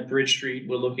looking at Bridge Street.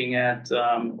 We're looking at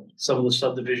some of the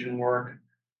subdivision work.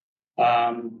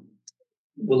 We're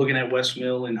looking at West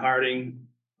Mill and Harding,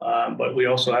 but we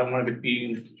also want to be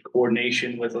in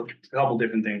coordination with a couple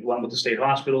different things. One with the state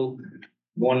hospital,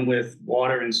 one with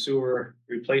water and sewer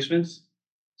replacements.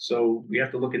 So we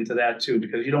have to look into that too,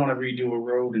 because you don't want to redo a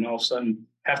road and all of a sudden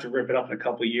have to rip it up in a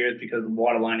couple of years because the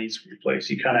water line needs to be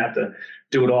replaced. You kind of have to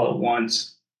do it all at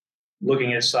once.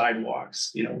 Looking at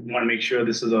sidewalks, we want to make sure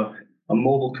this is a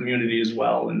mobile community as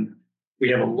well. And we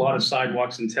have a lot of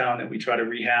sidewalks in town that we try to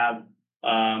rehab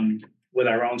with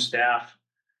our own staff.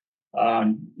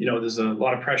 There's a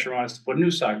lot of pressure on us to put new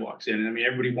sidewalks in. I mean,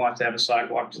 everybody wants to have a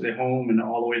sidewalk to their home and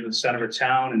all the way to the center of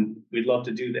town, and we'd love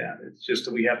to do that. It's just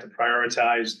that we have to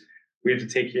prioritize. We have to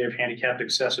take care of handicapped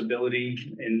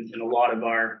accessibility in a lot of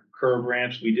our curb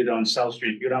ramps. We did it on South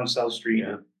Street. If you go down South Street.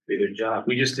 Yeah, good job.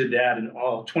 We just did that, and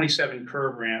all 27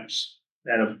 curb ramps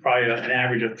at a probably an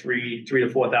average of $3,000 to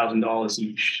 $4,000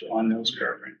 each on those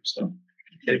curb ramps. So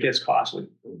it gets costly.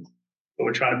 But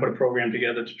we're trying to put a program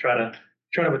together to try to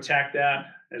attack that,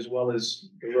 as well as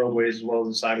the roadways, as well as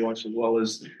the sidewalks, as well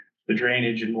as the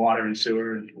drainage and water and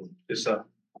sewer. And it's a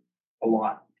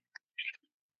lot.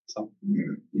 So.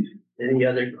 Any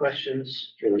other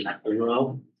questions for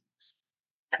Mo?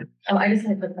 Oh, I just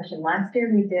had a quick question. Last year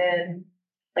we did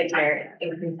like merit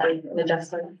increases and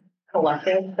adjustments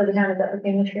collective for the town. Is that the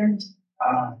same this year?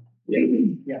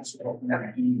 Yes, that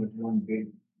with one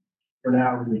big, for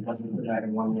now, we're talking about that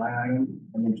in one line,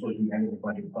 and then towards the end of the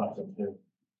budget process to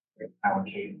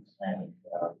allocate and,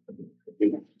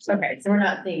 Okay, so we're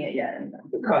not seeing it yet.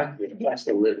 The cost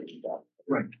of living stuff.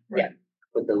 Right. Yeah.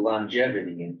 But the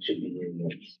longevity it should be in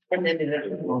there. And then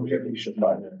longevity should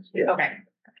find it. Yeah. okay,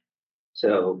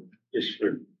 So just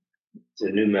for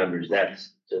the new members,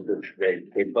 that's, so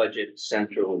they budget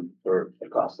centrally for the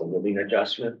cost of living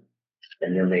adjustment.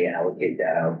 And then they allocate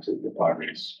that out to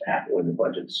departments after when the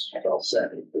budget's all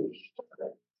set.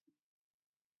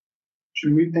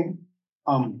 Should we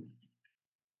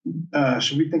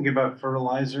think about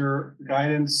fertilizer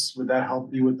guidance? Would that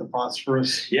help you with the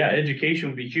phosphorus? Yeah, education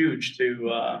would be huge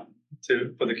to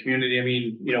for the community. I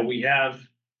mean, you know,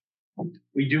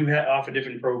 we do offer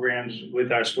different programs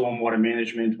with our stormwater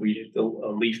management. We have the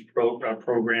LEAF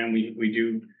program. We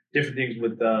do different things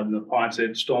with the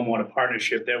Ponset Stormwater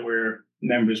Partnership that we're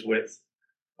members with.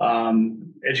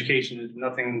 Education is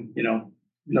nothing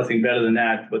better than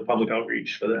that with public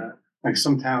outreach for that. Like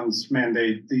some towns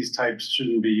mandate these types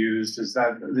shouldn't be used. Is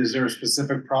there a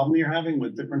specific problem you're having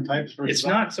with different types? It's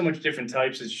not so much different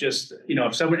types. It's just,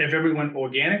 if everyone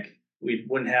organic, we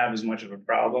wouldn't have as much of a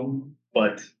problem,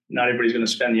 but not everybody's going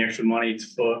to spend the extra money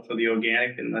for the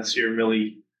organic unless you're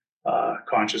really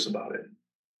conscious about it.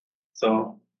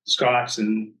 So Scott's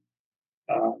and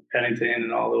Pennington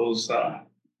and all those,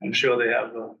 I'm sure they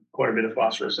have quite a bit of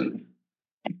phosphorus and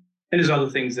there's other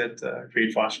things that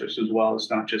create phosphorus as well. It's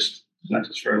not just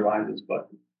fertilizers, but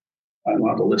I don't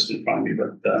have the list in front of me,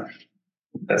 but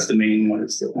that's the main one.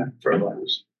 It's the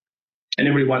fertilizers. And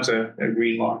everybody wants a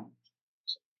green lawn.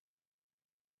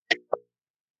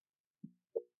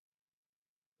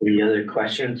 Any other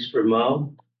questions for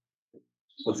Mo?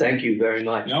 Well, thank you very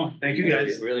much. No, thank you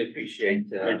guys. Really appreciate,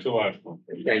 thank you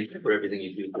for everything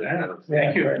you do. For the town.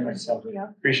 Thank you.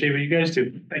 Appreciate what you guys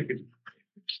do. Thank you.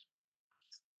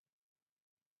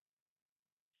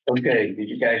 Okay, did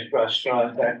you guys brush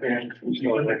straws back there? I need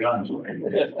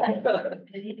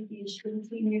to be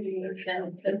extremely near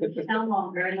the town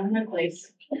longer and on my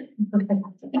place.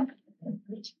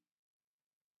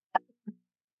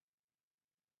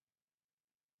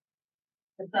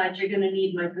 Besides, you're gonna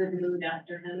need my good mood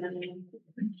after him.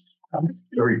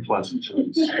 Very pleasant.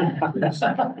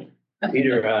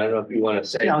 Peter, I don't know if you want to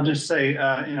say. Yeah, I'll just say,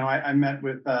 I met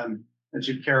with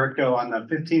Chief Carrico on the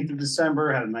 15th of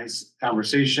December, had a nice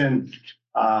conversation.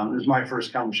 It was my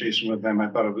first conversation with him. I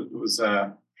thought it was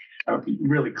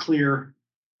really clear,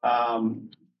 what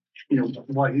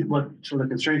sort of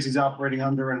constraints he's operating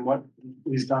under and what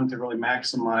he's done to really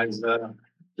maximize the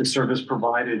service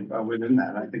provided within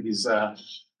that. I think he's got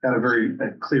a very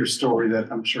clear story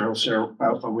that I'm sure he'll share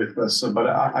with us. So, but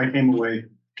I came away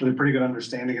with a pretty good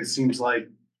understanding. It seems like,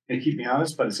 and keep me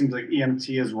honest, but it seems like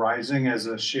EMT is rising as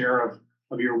a share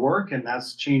of your work, and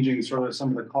that's changing sort of some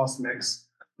of the cost mix,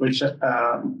 which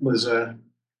was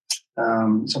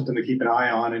something to keep an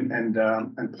eye on and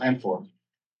plan for.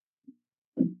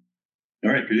 All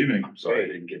right, good evening. Sorry, I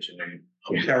didn't get your name.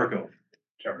 Carrico.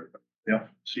 Yeah,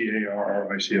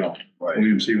 Carrico.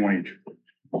 William C. Wayne.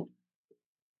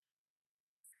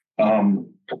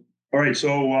 All right,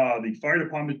 so the fire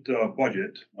department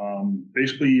budget,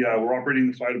 basically we're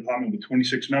operating the fire department with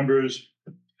 26 members,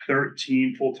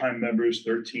 13 full-time members,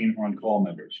 13 on-call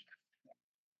members.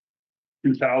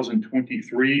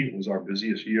 2023 was our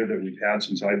busiest year that we've had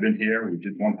since I've been here. We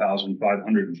did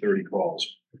 1,530 calls.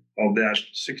 Of that,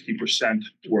 60%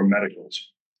 were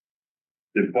medicals.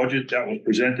 The budget that was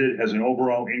presented has an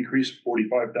overall increase of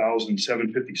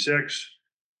 45,756.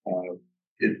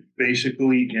 It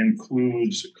basically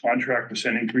includes contract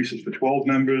percent increases for 12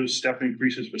 members, step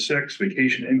increases for 6,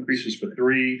 vacation increases for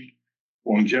 3,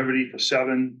 longevity for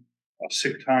 7, a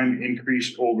sick time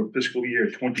increase over fiscal year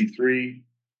 23,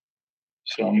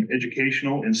 some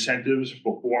educational incentives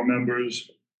for 4 members,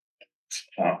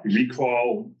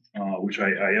 recall, which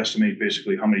I estimate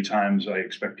basically how many times I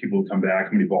expect people to come back,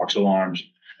 how many box alarms.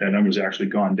 That number's actually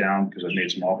gone down because I've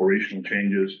made some operational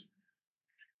changes.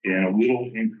 And a little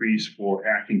increase for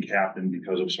acting captain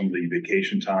because of some of the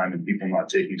vacation time and people not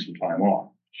taking some time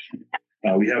off.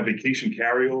 We have vacation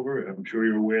carryover. I'm sure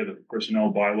you're aware that the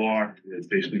personnel bylaw, it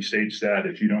basically states that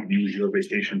if you don't use your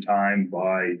vacation time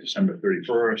by December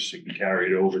 31st, you can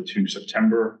carry it over to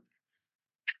September.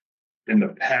 In the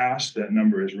past, that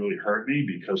number has really hurt me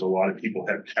because a lot of people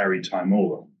have carried time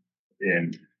over.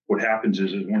 And what happens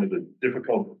is one of the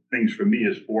difficult things for me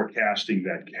is forecasting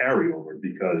that carryover,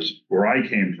 because where I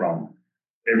came from,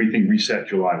 everything reset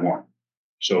July 1.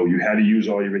 So you had to use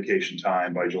all your vacation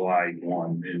time by July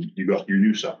 1, and you got your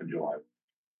new stuff in July.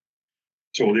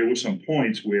 So there were some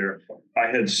points where I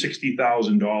had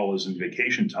 $60,000 in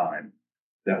vacation time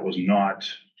that was not,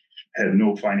 had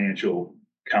no financial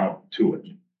count to it.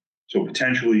 So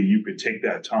potentially you could take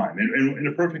that time. And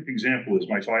a perfect example is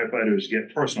my firefighters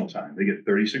get personal time. They get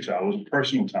 36 hours of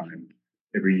personal time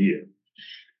every year.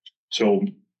 So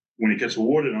when it gets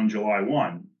awarded on July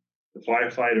 1, the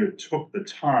firefighter took the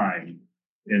time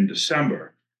in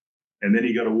December, and then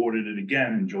he got awarded it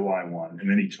again in July 1, and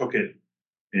then he took it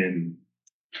in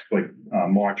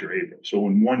March or April. So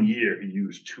in 1 year, he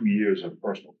used 2 years of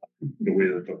personal time, the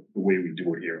way we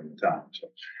do it here in the town. So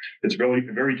it's very,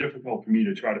 very difficult for me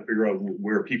to try to figure out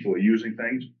where people are using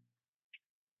things.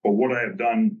 But what I have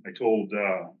done, I told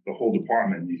the whole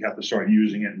department, you have to start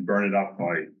using it and burn it up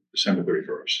by December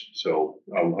 31st. So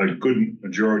a good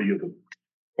majority of the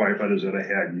firefighters that I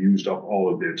had used up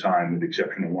all of their time, with the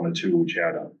exception of 1 or 2, which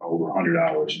had over 100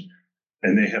 hours.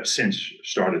 And they have since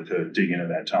started to dig into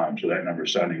that time. So that number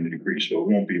is starting to decrease. So it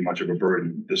won't be much of a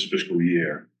burden this fiscal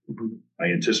year. I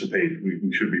anticipate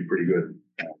we should be pretty good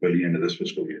by the end of this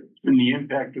fiscal year. And the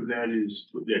impact of that is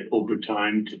that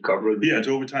overtime to cover. Yeah, it's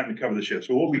overtime to cover the shift.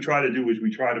 So what we try to do is we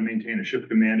try to maintain a shift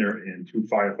commander and 2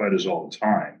 firefighters all the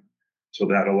time. So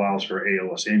that allows for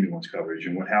ALS ambulance coverage.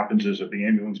 And what happens is if the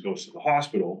ambulance goes to the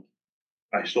hospital,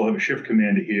 I still have a shift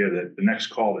commander here that the next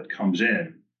call that comes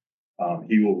in,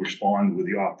 he will respond with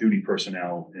the off-duty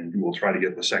personnel, and he will try to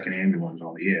get the second ambulance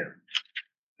on the air.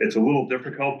 It's a little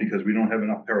difficult because we don't have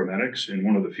enough paramedics, and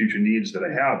one of the future needs that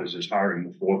I have is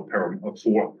hiring a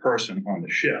fourth person on the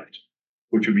shift,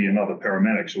 which would be another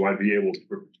paramedic. So I'd be able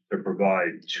to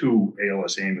provide 2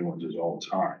 ALS ambulances all the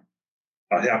time.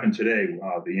 It happened today.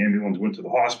 The ambulance went to the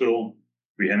hospital.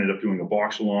 We ended up doing a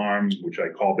box alarm, which I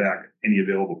call back any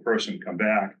available person to come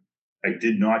back. I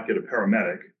did not get a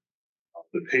paramedic.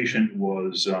 The patient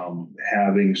was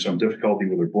having some difficulty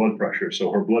with her blood pressure.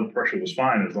 So her blood pressure was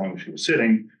fine as long as she was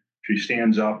sitting. She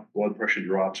stands up, blood pressure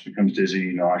drops, becomes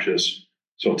dizzy, nauseous.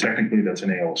 So technically that's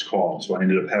an ALS call. So I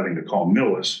ended up having to call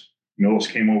Millis. Millis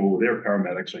came over with their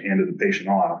paramedics. I handed the patient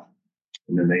off,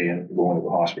 and then they ended up going to the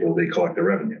hospital. They collect the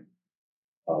revenue.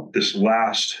 This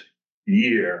last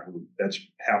year, that's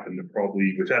happened to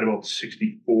we've had about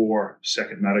 64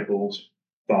 second medicals,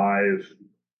 5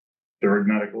 third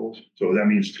medicals. So that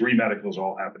means 3 medicals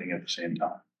all happening at the same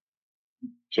time.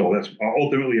 So that's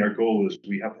ultimately our goal is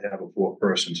we have to have a 4th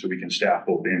person so we can staff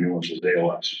both ambulances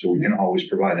ALS. So we can always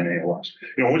provide an ALS.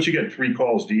 Once you get 3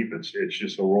 calls deep, it's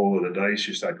just a roll of the dice.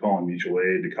 You start calling mutual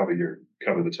aid to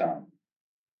cover the town.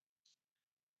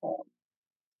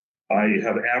 I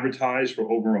have advertised for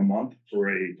over a month for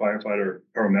a firefighter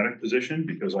paramedic position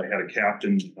because I had a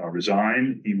captain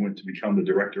resign. He went to become the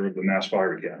director of the Mass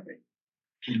Fire Academy.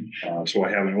 So I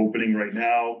have an opening right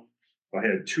now. I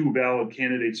had 2 valid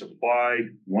candidates apply.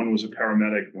 One was a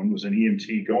paramedic, one was an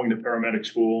EMT going to paramedic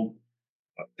school.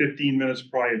 15 minutes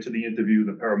prior to the interview,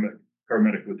 the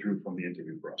paramedic withdrew from the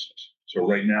interview process. So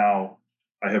right now,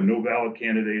 I have no valid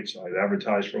candidates. I've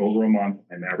advertised for over a month.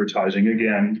 I'm advertising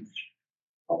again.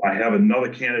 I have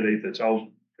another candidate that's out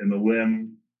in the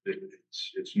limb.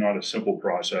 It's not a simple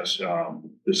process.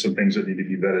 There's some things that need to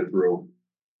be vetted through.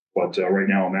 But right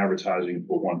now I'm advertising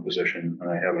for 1 position, and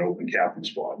I have an open captain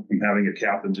spot. I'm having a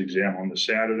captain's exam on this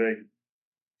Saturday.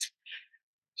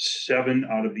 7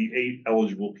 out of the 8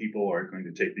 eligible people are going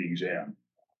to take the exam.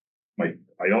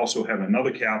 I also have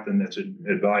another captain that's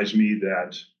advised me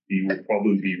that he will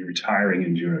probably be retiring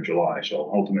in June or July.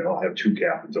 So ultimately I'll have 2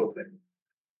 captains open.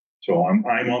 So I'm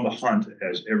on the hunt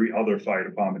as every other fire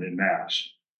department in Mass.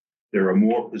 There are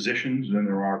more positions than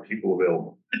there are people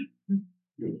available.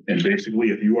 And basically,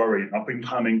 if you are an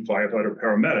up-and-coming firefighter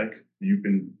paramedic, you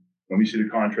can, let me see the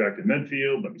contract in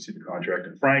Medfield, let me see the contract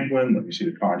in Franklin, let me see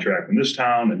the contract in this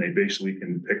town, and they basically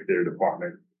can pick their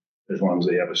department as long as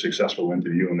they have a successful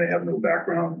interview and they have no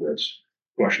background that's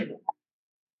questionable.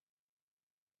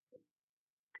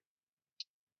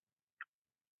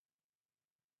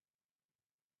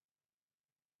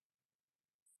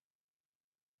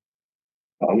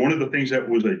 One of the things that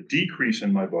was a decrease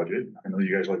in my budget, I know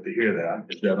you guys like to hear that,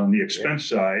 is that on the expense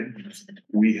side,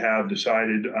 we have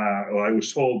decided, I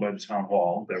was told by the town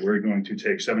hall that we're going to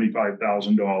take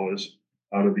 $75,000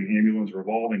 out of the ambulance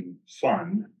revolving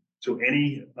fund. So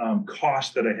any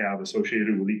cost that I have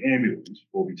associated with the ambulance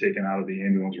will be taken out of the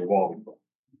ambulance revolving fund.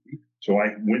 So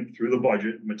I went through the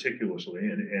budget meticulously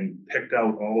and picked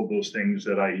out all of those things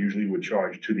that I usually would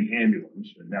charge to the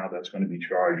ambulance. And now that's going to be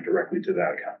charged directly to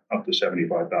that account, up to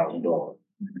 $75,000.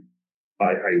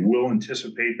 I will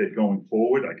anticipate that going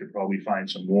forward, I could probably find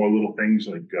some more little things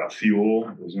like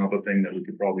fuel. There's another thing that we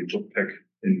could probably pick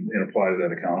and apply to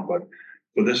that account. But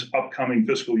for this upcoming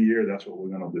fiscal year, that's what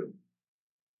we're going to do.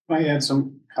 I add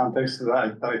some context to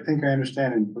that. I think I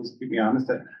understand, and please keep me honest,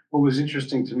 that what was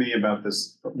interesting to me about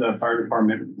this, the fire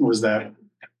department, was that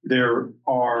there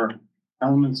are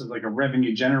elements of like a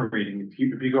revenue generating. If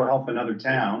you go help another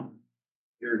town,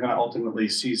 you're gonna ultimately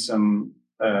see some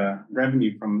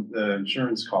revenue from the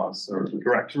insurance costs or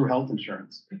Correct. through health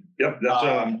insurance. Yep, that's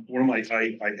one of my,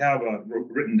 I have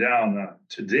written down,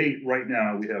 to date, right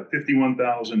now, we have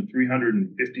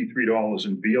 $51,353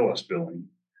 in BLS billing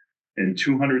and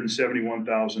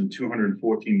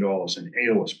 $271,214 in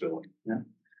ALS billing. Yeah.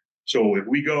 So if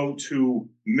we go to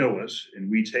Millis and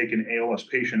we take an ALS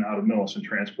patient out of Millis and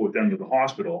transport them to the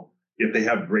hospital, if they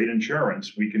have great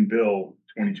insurance, we can bill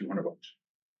 $2,200.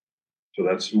 So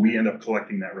we end up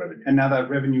collecting that revenue. And now that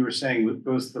revenue we're saying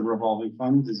goes to the revolving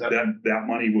funds, is that? That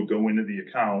money will go into the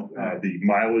account. The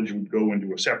mileage would go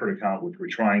into a separate account, which we're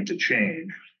trying to change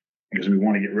because we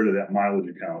want to get rid of that mileage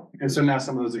account. And so now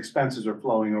some of those expenses are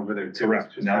flowing over there too.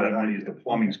 Correct. Now that money, the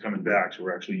plumbing's coming back, so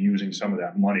we're actually using some of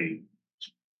that money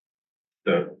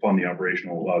to fund the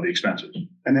operational, the expenses.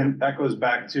 And then that goes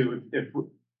back to if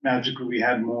magically we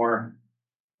had more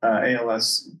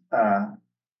ALS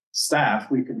staff,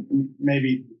 we could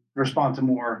maybe respond to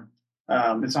more.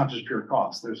 It's not just pure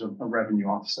cost. There's a revenue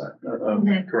offset.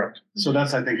 Correct. So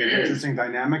that's, I think, an interesting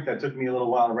dynamic that took me a little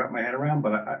while to wrap my head around,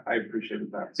 but I appreciated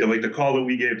that. Yeah, like the call that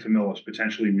we gave to Millis,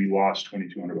 potentially we lost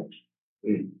 $2,200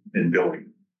 in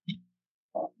billing.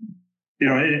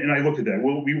 And I look at that.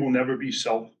 We will never be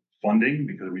self-funding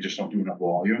because we just don't do enough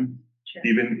volume. Sure.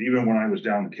 Even when I was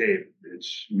down the Cape,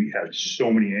 we had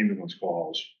so many ambulance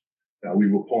calls.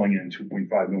 We were pulling in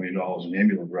 $2.5 million in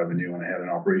ambulance revenue, and I had an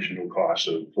operational cost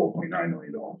of $4.9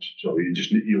 million. So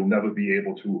you'll never be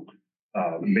able to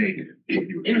make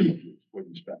what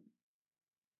you spend.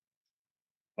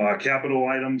 Capital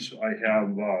items, I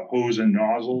have hose and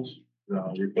nozzles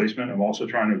replacement. I'm also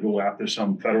trying to go after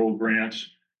some federal grants.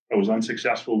 I was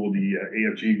unsuccessful with the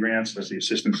AFG grants. That's the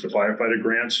Assistance to Firefighter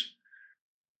grants.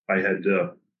 I had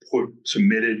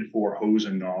submitted for hose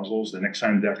and nozzles. The next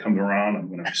time that comes around, I'm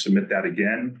going to submit that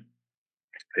again.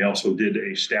 I also did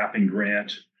a staffing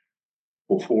grant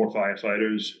for 4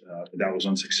 firefighters. That was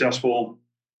unsuccessful.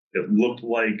 It looked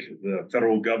like the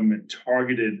federal government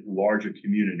targeted larger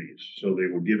communities. So they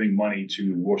were giving money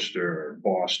to Worcester,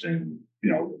 Boston,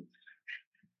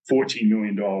 $14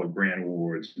 million grant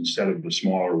awards instead of the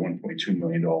smaller $1.2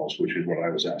 million, which is what I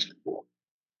was asking for.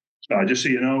 Just so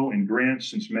you know, in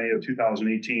grants since May of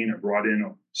 2018, I brought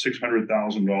in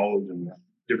 $600,000 in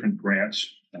different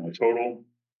grants total.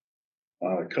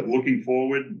 Looking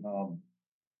forward,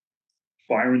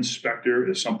 fire inspector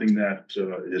is something that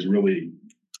is really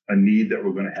a need that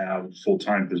we're going to have for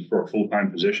a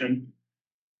full-time position.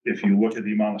 If you look at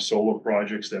the amount of solar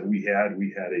projects that we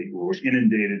were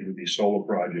inundated with these solar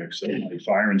projects. And the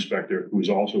fire inspector, who is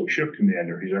also a shift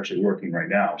commander, he's actually working right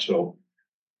now. So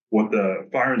what the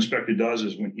fire inspector does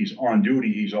is when he's on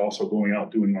duty, he's also going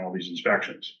out doing all these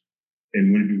inspections.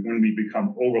 And when we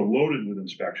become overloaded with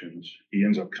inspections, he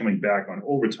ends up coming back on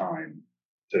overtime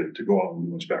to go out and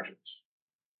do inspections.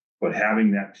 But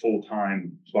having that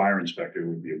full-time fire inspector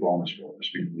would be a bonus for us.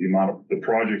 The amount of the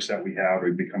projects that we have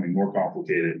are becoming more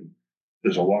complicated.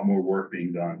 There's a lot more work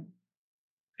being done.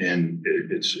 And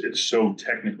it's so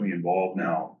technically involved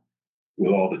now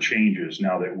with all the changes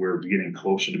now that we're getting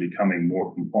closer to becoming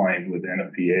more compliant with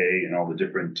NFPA and all the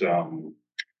different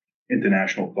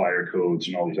international fire codes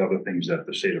and all these other things that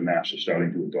the state of Mass is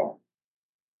starting to adopt.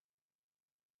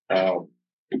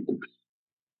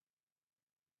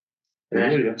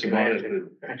 Really, that's about it.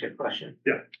 That's a question.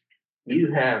 Yeah.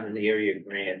 You have in the area of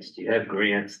grants, do you have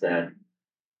grants that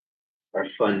are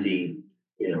funding,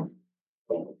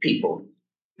 people?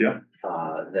 Yeah.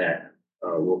 That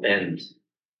will end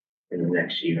in the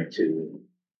next year or two?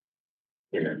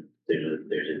 There's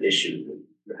an issue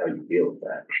with how you deal with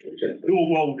that.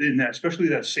 Well, in that, especially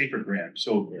that SAFER grant.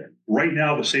 So right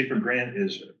now, the SAFER grant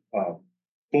is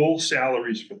full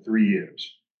salaries for 3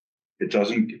 years. It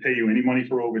doesn't pay you any money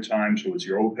for overtime, so it's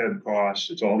your OPEB costs.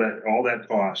 It's all that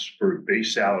costs for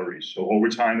base salaries. So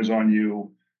overtime is on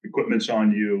you, equipment's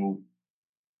on you,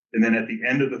 and then at the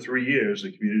end of the 3 years,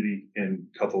 the community can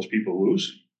cut those people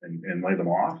loose and lay them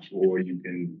off, or you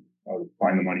can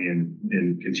find the money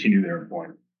and continue their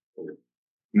employment.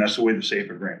 And that's the way the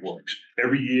Safer Grant works.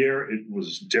 Every year it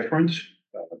was different.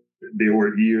 There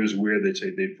were years where they'd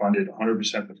say they funded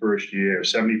 100% the first year,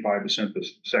 75% the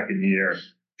second year,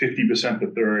 50% the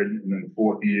third, and then the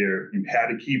fourth year, you had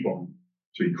to keep them.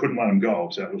 So you couldn't let them go.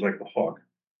 So that was like the hook.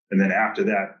 And then after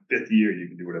that, fifth year, you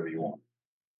can do whatever you want.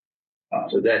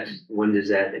 So when does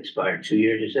that expire? 2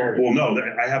 years, you said? Well, no,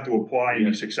 I have to apply and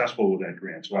be successful with that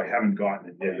grant. So I haven't gotten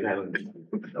it You yet. haven't-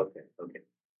 Okay.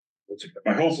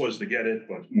 My hope was to get it,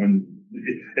 but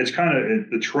it's kind of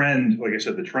the trend, like I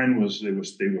said, the trend was they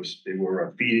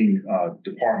were feeding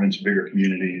departments, bigger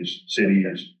communities,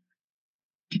 cities.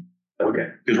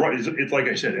 Okay. Because it's like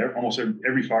I said, almost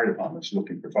every fire department's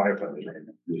looking for firefighters right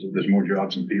now. There's more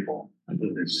jobs than people. I've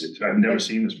never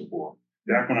seen this before.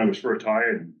 Back when I was first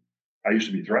hired, I used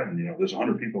to be threatened, there's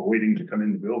 100 people waiting to come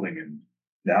in the building, and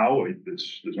now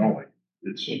there's no way.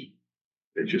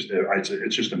 It's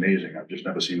just amazing. I've just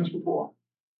never seen this before.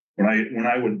 When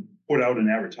I would put out an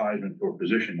advertisement for a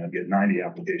position, I'd get 90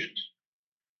 applications.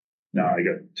 Now I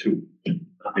got 2.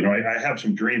 I have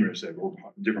some dreamers that go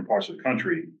different parts of the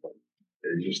country, but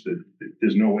it's just that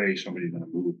there's no way somebody's going to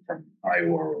move from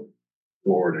Iowa or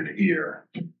Florida to here,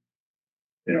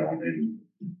 and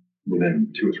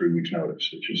within 2 or 3 weeks notice.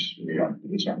 It's just,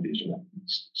 it's not feasible.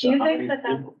 Do you think that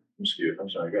that's, I'm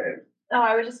sorry, go ahead. oh,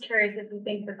 I was just curious if you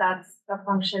think that that's a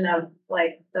function of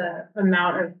like the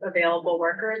amount of available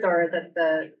workers, or that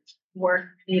the work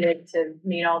needed to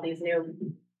meet all these new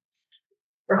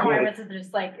requirements have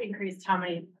just like increased how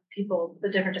many people the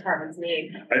different departments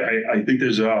need? I think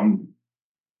there's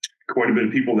quite a bit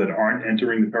of people that aren't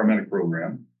entering the paramedic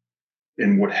program.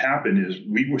 And what happened is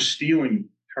we were stealing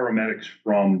paramedics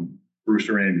from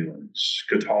Brewster Ambulance,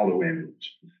 Cataldo Ambulance.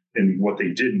 And what they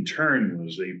did in turn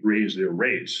was they raised their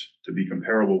rates to be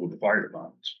comparable with the fire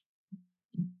departments,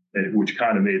 which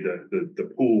kind of made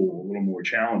the pool a little more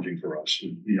challenging for us.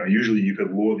 Usually you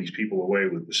could lure these people away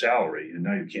with the salary, and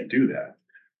now you can't do that.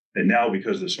 And now,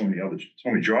 because there's so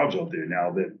many jobs out there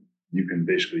now, that you can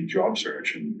basically job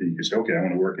search, and you can say, okay, I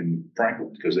want to work in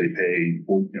Franklin because they pay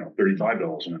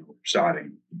 $35 an hour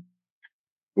starting.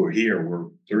 We're here, we're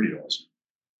 $30.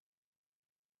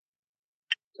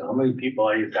 So how many people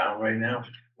are you down right now?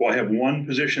 Well, I have one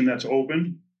position that's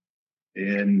open,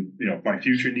 and my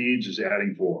future needs is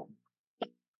adding 4.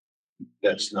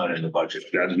 That's not in the budget.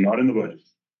 That is not in the budget.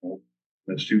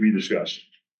 That's to be discussed.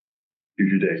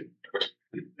 Future date.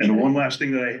 And the one last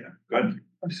thing that go ahead.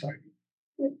 I'm sorry.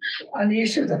 On the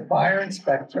issue of the fire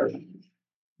inspector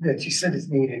that you said is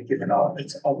needed, given all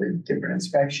the different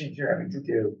inspections you're having to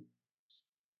do.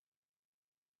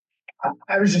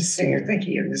 I was just sitting here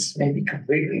thinking, and this may be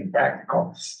completely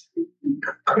impractical.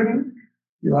 Couldn't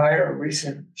you hire a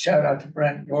recent shout out to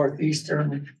Brent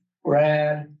Northeastern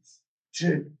grad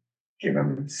to give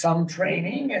him some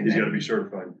training? And He's got to be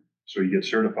certified. So you get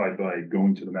certified by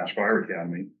going to the Mass Fire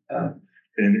Academy.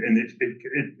 And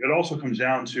it also comes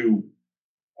down to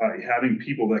having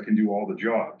people that can do all the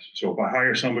jobs. So if I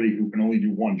hire somebody who can only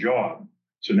do one job,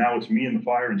 so now it's me and the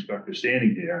fire inspector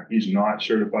standing here. He's not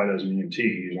certified as an EMT.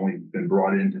 He's only been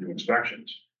brought in to do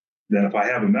inspections. Then if I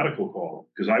have a medical call,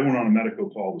 because I went on a medical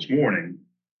call this morning,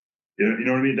 you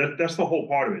know what I mean? That's the whole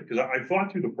part of it. Because I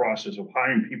thought through the process of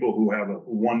hiring people who have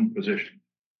one position.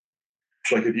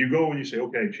 Like if you go and you say,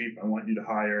 okay, chief, I want you to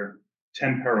hire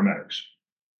 10 paramedics.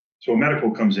 So a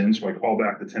medical comes in, so I call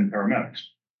back the 10 paramedics.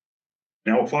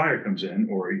 Now a fire comes in,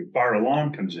 or a fire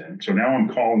alarm comes in. So now I'm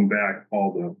calling back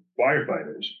all the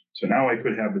firefighters. So now I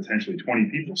could have potentially 20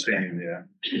 people standing there,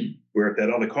 where if that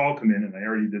other call come in and I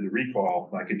already did the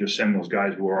recall, I could just send those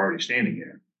guys who are already standing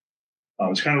here.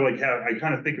 It's kind of like, I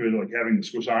kind of think of it like having the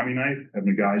Swiss Army knife,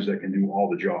 having the guys that can do all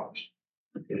the jobs.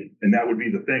 And that would be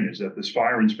the thing, is that this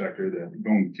fire inspector that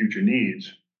going future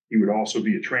needs, he would also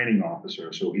be a training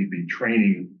officer. So he'd be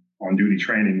training on duty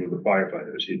training with the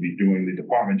firefighters. He'd be doing the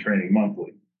department training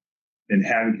monthly, and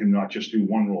having him not just do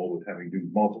one role, but having to do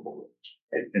multiple roles.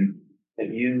 And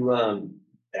have you,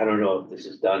 I don't know if this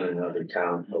is done in other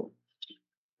towns, but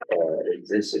is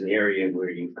this an area where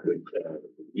you could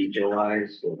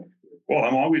regionalize? Well,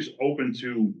 I'm always open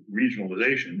to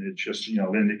regionalization. It's just,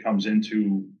 then it comes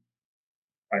into,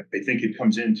 I think it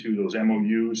comes into those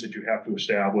MOUs that you have to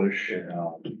establish.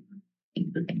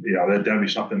 That'd be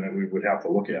something that we would have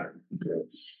to look at.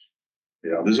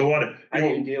 Yeah, there's a lot of. How do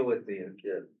you deal with the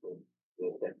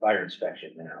fire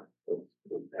inspection now?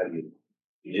 Have you?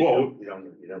 You don't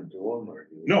do them, or?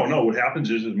 No. What happens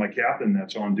is my captain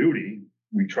that's on duty,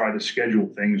 we try to schedule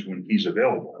things when he's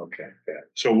available. Okay.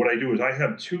 So what I do is I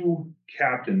have 2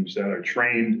 captains that are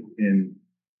trained in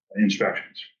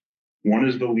inspections. One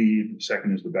is the lead, the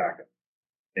second is the backup.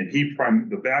 And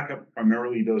the backup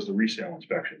primarily does the resale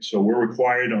inspection. So we're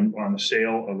required on the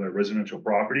sale of a residential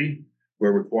property,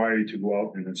 we're required to go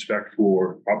out and inspect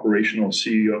for operational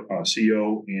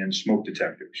CO and smoke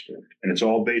detectors. And it's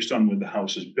all based on when the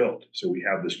house is built. So we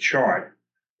have this chart.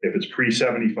 If it's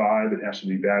pre-75, it has to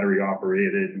be battery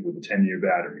operated with a 10-year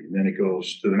battery. And then it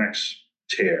goes to the next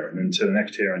tier, and then to the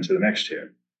next tier, and to the next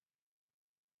tier.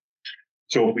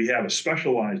 So if we have a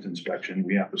specialized inspection,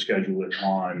 we have to schedule it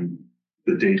on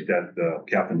the date that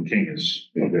Captain King is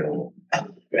available.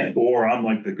 Or I'm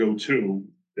like the go-to,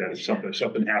 that if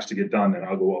something has to get done, then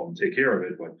I'll go out and take care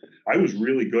of it. But I was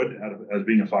really good as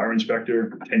being a fire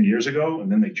inspector 10 years ago,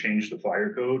 and then they changed the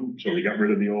fire code. So they got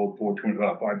rid of the old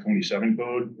 527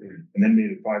 code, and then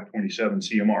made it 527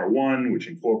 CMR1, which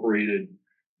incorporated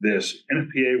this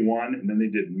NFPA 1, and then they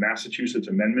did Massachusetts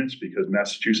amendments because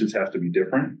Massachusetts has to be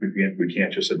different. We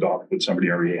can't just adopt what somebody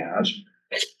already has.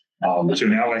 So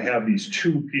now I have these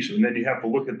two pieces, and then you have to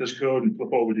look at this code and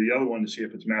flip over to the other one to see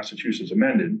if it's Massachusetts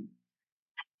amended.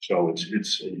 So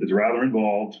it's rather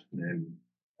involved, and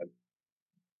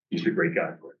he's a great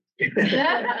guy for it.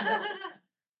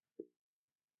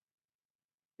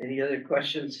 Any other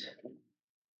questions?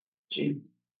 Chief?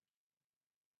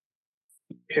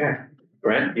 Okay,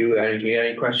 Brent, you got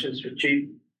any questions for Chief?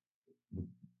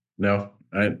 No,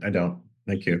 I don't.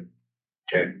 Thank you.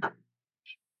 Okay.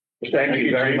 Thank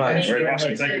you very much. Very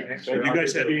awesome. Thank you. So if you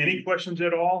guys have any questions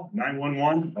at all,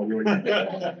 911, I'll really. Thank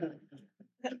you.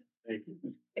 Thank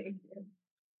you.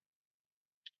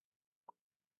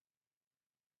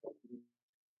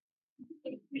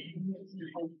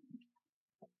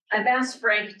 I've asked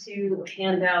Frank to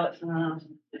hand out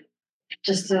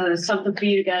just something for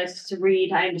you guys to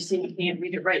read. I understand you can't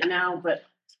read it right now, but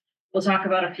we'll talk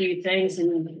about a few things,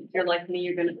 and if you're like me,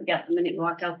 you're gonna forget the minute you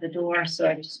walk out the door, so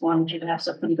I just wanted you to have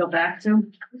something to go back to.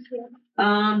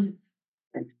 Thank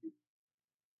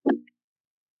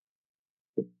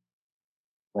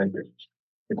you.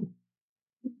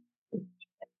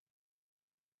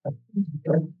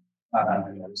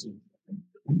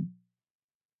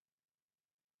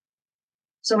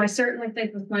 So I certainly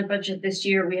think with my budget this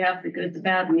year, we have the good, the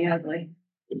bad, and the ugly.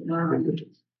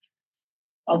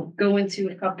 I'll go into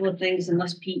a couple of things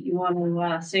unless Pete, you want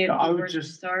to say it. I would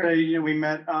just say, we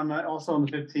met on also on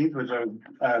the 15th, which I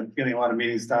was getting a lot of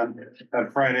meetings done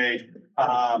that Friday.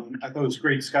 I thought it was a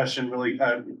great discussion, really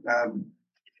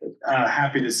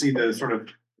happy to see the sort of,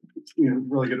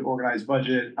 really good organized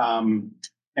budget.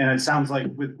 And it sounds like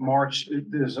with March,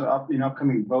 there's an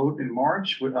upcoming vote in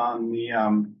March on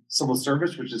the civil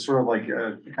service, which is sort of like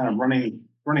a kind of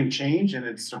running change, and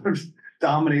it sort of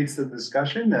dominates the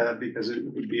discussion because it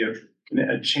would be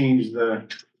a change the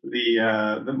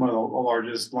one of the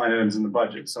largest line items in the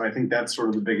budget. So I think that's sort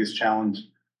of the biggest challenge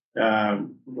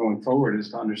going forward, is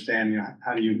to understand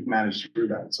how do you manage to do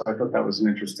that. So I thought that was an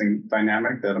interesting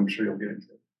dynamic that I'm sure you'll get into.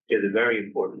 Yeah, the very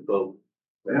important vote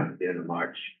at the end of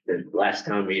March. The last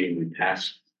town meeting, we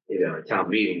passed, a town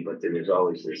meeting, but there was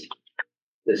always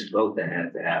this vote that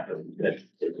had to happen. That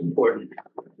is important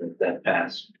that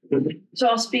passed. So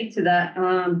I'll speak to that.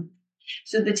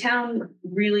 So the town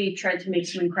really tried to make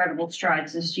some incredible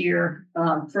strides this year.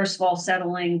 First of all,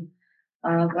 settling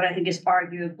what I think is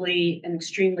arguably an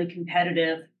extremely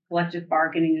competitive collective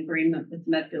bargaining agreement with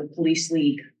the Medfield Police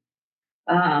League.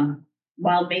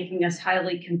 While making us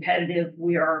highly competitive,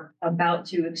 we are about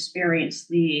to experience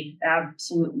the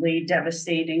absolutely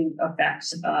devastating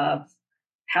effects of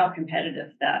how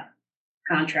competitive that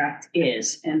contract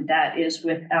is. And that is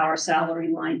with our salary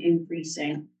line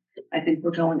increasing. I think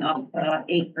we're going up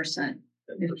 8%,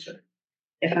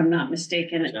 if I'm not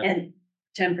mistaken, and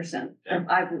 10%,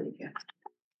 I believe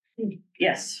you.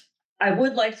 Yes, I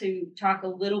would like to talk a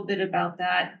little bit about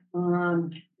that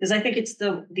because I think it's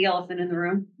the elephant in the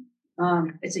room.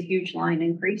 It's a huge line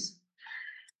increase.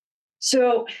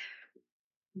 So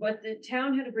what the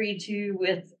town had agreed to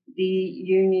with the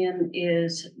union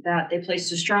is that they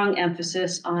placed a strong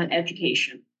emphasis on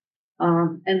education.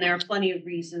 And there are plenty of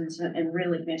reasons and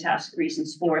really fantastic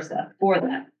reasons for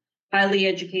that. Highly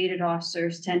educated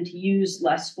officers tend to use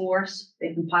less force.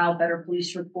 They compile better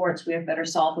police reports. We have better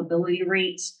solvability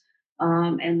rates.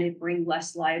 And they bring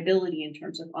less liability in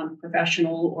terms of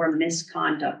unprofessional or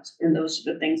misconduct. And those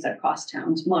are the things that cost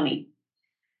towns money.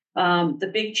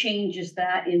 The big change is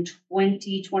that in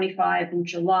 2025 in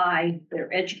July,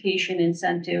 their education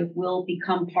incentive will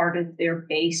become part of their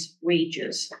base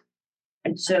wages.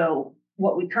 And so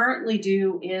what we currently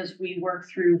do is we work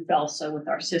through FELSA with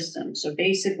our system. So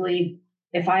basically,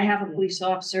 if I have a police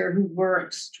officer who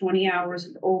works 20 hours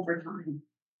of overtime,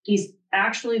 He's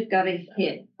actually got to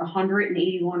hit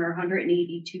 181 or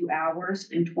 182 hours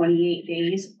in 28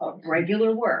 days of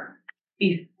regular work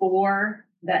before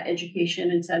that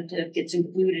education incentive gets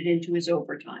included into his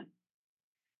overtime.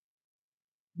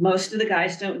 Most of the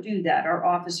guys don't do that. Our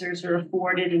officers are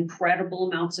afforded incredible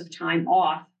amounts of time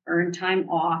off, earned time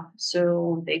off.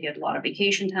 So they get a lot of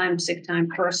vacation time, sick time,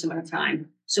 personal time.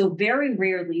 So very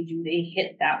rarely do they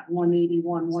hit that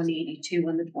 181, 182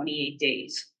 in the 28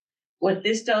 days. What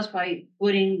this does by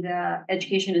putting the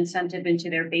education incentive into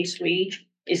their base wage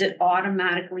is it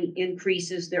automatically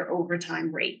increases their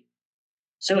overtime rate.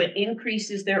 So it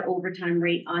increases their overtime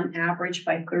rate on average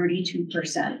by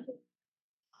 32%.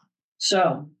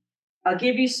 So I'll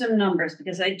give you some numbers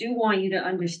because I do want you to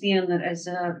understand that as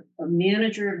a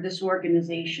manager of this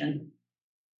organization,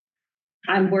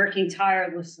 I'm working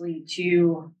tirelessly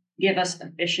to give us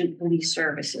efficient police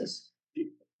services.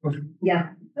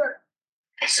 Yeah.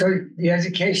 So the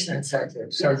education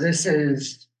incentive, so this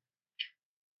is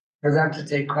for them to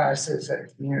take classes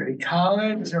at community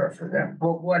college or for them,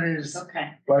 what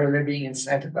are they being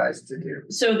incentivized to do?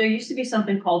 So there used to be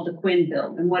something called the Quinn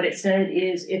Bill, and what it said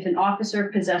is if an officer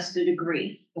possessed a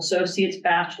degree, associate's,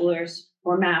 bachelor's,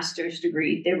 or master's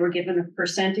degree, they were given a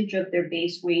percentage of their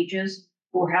base wages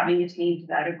for having attained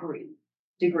that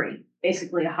degree.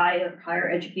 Basically, a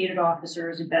higher educated officer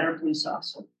is a better police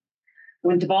officer.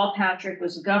 When Deval Patrick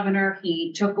was governor,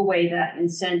 he took away that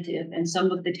incentive and some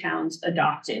of the towns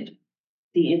adopted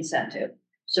the incentive.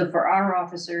 So for our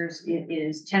officers, it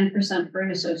is 10% for an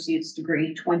associate's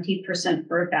degree, 20%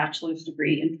 for a bachelor's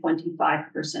degree, and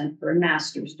 25% for a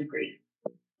master's degree.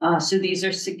 So these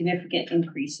are significant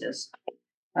increases.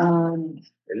 And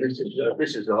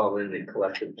this is all in the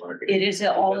collective bargaining. It is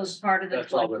all as part of the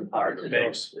That's all been collective part of the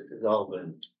bargaining. base. This has all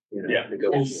been, Yeah.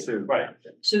 negotiated. Right.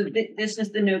 So this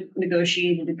is the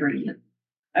negotiated agreement.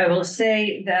 I will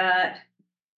say that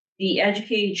the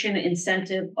education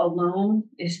incentive alone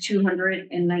is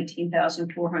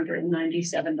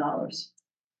 $219,497.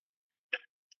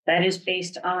 That is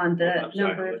based on the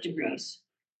number of degrees.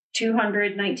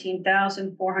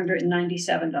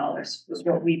 $219,497 is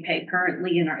what we pay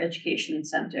currently in our education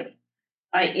incentive.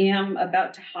 I am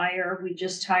about to we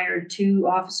just hired 2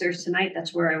 officers tonight.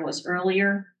 That's where I was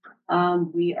earlier.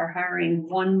 We are hiring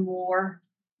 1 more,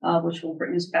 which will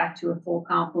bring us back to a full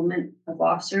complement of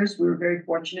officers. We were very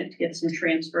fortunate to get some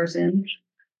transfers in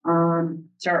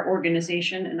to our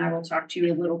organization, and I will talk to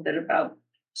you a little bit about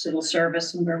civil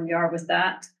service and where we are with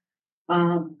that.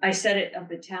 I said it at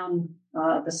the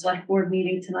select board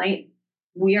meeting tonight.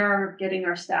 We are getting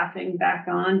our staffing back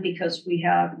on because we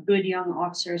have good young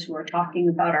officers who are talking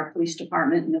about our police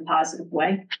department in a positive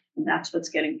way, and that's what's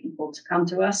getting people to come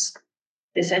to us.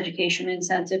 This education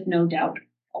incentive, no doubt,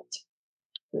 helped.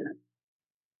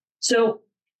 So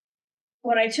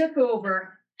when I took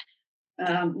over,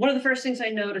 one of the first things I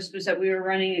noticed was that we were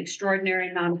running an extraordinary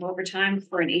amount of overtime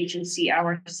for an agency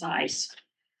our size.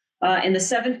 In the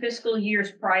 7 fiscal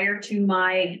years prior to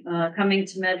my coming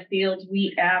to Medfield,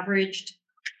 we averaged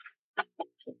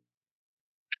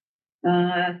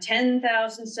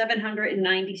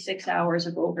 10,796 hours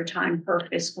of overtime per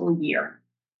fiscal year.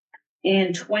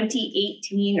 In fiscal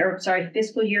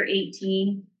year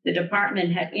 18, the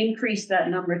department had increased that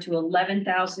number to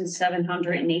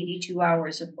 11,782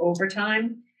 hours of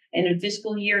overtime. And in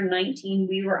fiscal year 19,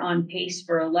 we were on pace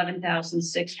for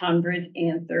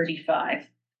 11,635.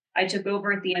 I took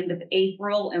over at the end of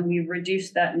April and we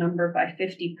reduced that number by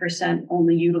 50%,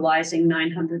 only utilizing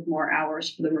 900 more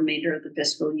hours for the remainder of the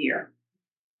fiscal year.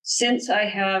 Since I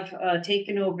have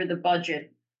taken over the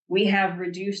budget, we have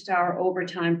reduced our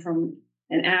overtime from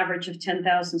an average of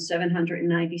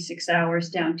 10,796 hours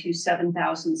down to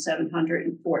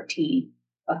 7,714,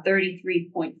 a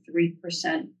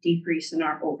 33.3% decrease in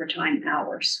our overtime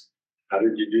hours. How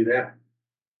did you do that?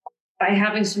 By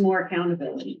having some more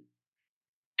accountability.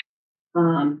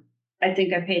 I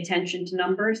think I pay attention to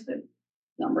numbers. The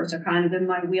numbers are kind of in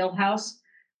my wheelhouse.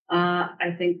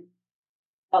 I think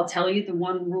I'll tell you the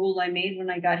one rule I made when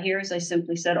I got here is I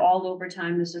simply said all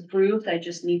overtime is approved. I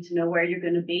just need to know where you're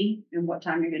going to be and what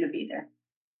time you're going to be there.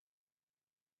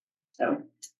 So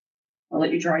I'll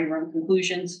let you draw your own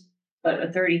conclusions, but a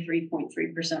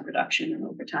 33.3% reduction in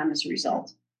overtime as a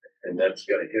result. And that's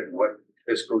gonna hit what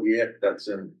fiscal year? That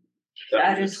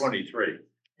was 23.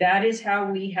 That is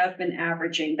how we have been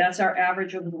averaging. That's our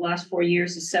average over the last 4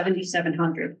 years is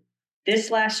 7,700. This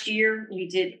last year, we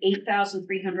did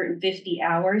 8,350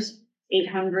 hours,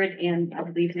 800 and I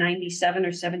believe 97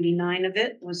 or 79 of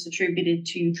it was attributed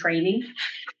to training.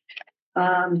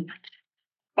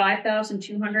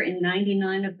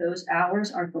 5,299 of those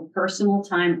hours are for personal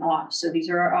time off. So these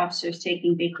are our officers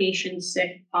taking vacations,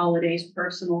 sick, holidays,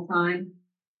 personal time.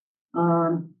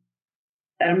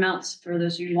 That amounts, for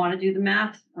those of you who want to do the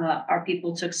math, our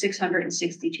people took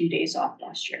 662 days off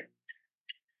last year.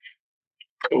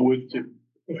 So with the,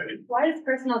 Why is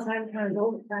personal time count as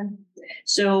overtime?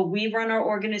 So we run our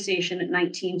organization at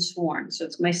 19 sworn. So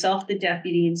it's myself, the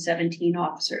deputy, and 17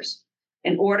 officers.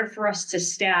 In order for us to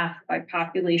staff by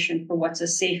population for what's a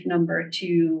safe number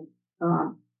to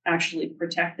actually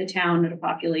protect the town at a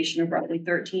population of roughly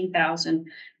 13,000,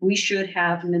 we should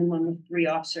have a minimum of 3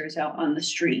 officers out on the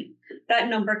street. That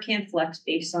number can flex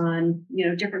based on,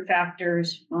 different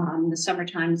factors. The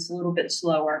summertime is a little bit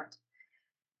slower.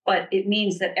 But it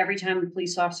means that every time a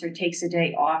police officer takes a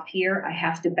day off here, I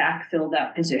have to backfill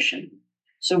that position.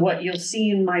 So what you'll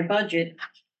see in my budget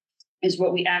is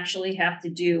what we actually have to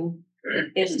do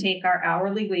is take our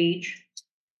hourly wage.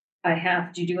 I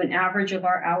have to do an average of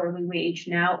our hourly wage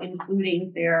now,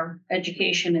 including their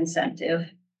education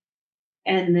incentive.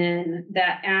 And then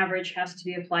that average has to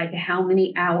be applied to how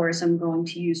many hours I'm going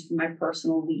to use for my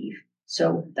personal leave.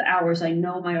 So the hours I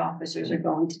know my officers are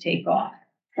going to take off.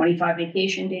 25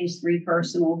 vacation days, 3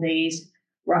 personal days.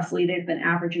 Roughly, they've been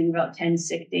averaging about 10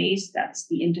 sick days. That's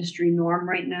the industry norm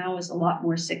right now, is a lot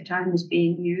more sick time is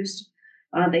being used.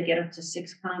 They get up to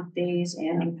 6 comp days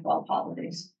and 12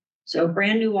 holidays. So a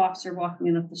brand new officer walking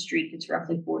in off the street gets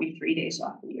roughly 43 days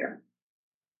off a year.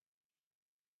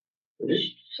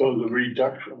 so the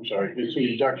reduction, I'm sorry, this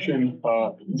reduction,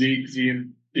 the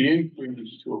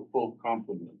increase to a full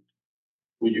complement.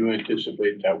 Would you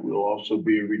anticipate that will also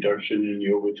be a reduction in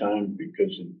the overtime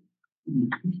because of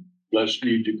less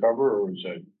need to cover, or is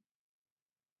that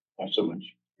not so much?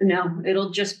 No, it'll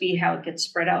just be how it gets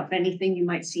spread out. If anything, you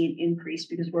might see an increase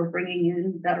because we're bringing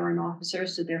in veteran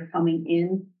officers, so they're coming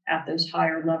in at those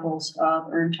higher levels of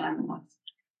earned time off.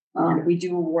 We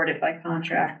do award it by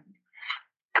contract.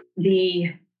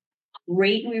 The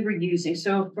rate we were using,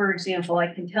 so for example,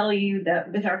 I can tell you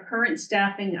that with our current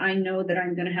staffing, I know that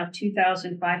I'm going to have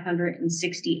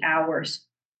 2,560 hours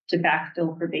to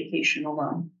backfill for vacation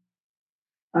alone.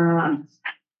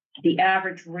 The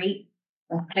average rate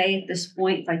of pay at this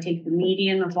point, if I take the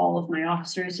median of all of my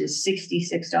officers, is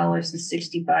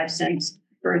 $66.65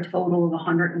 for a total of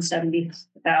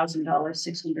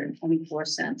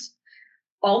 $170,624.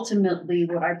 Ultimately,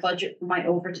 what I budget for my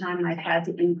overtime, I've had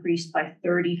to increase by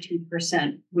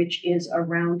 32%, which is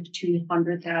around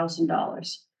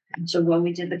 $200,000. So when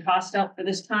we did the cost out for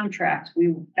this contract,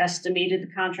 we estimated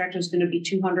the contract was going to be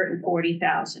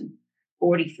 $240,000.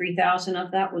 43,000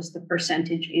 of that was the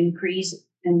percentage increase,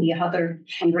 and the other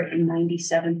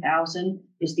 197,000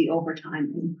 is the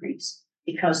overtime increase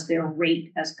because their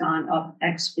rate has gone up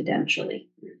exponentially.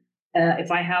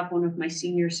 If I have one of my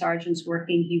senior sergeants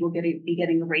working, he will be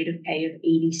getting a rate of pay of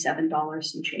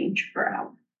 $87 and change per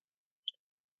hour.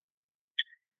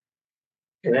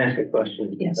 Can I ask a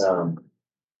question? Yes. So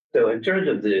in terms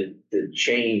of the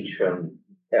change from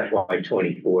FY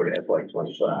 24 to FY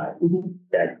 25,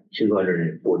 that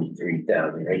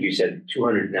 243,000, like you said,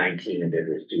 219 of it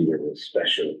was due to the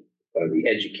special or the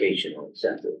educational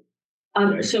incentive.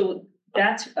 Right? So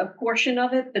that's a portion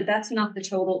of it, but that's not the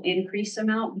total increase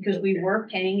amount because we were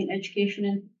paying an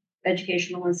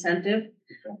educational incentive.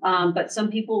 But some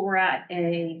people were at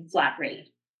a flat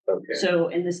rate. Okay. So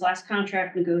in this last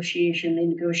contract negotiation, they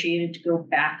negotiated to go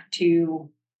back to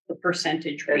the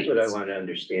percentage rates. That's what I want to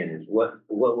understand is what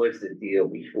was the deal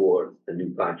before the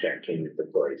new contract came into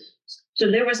place? So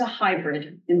there was a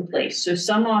hybrid in place. So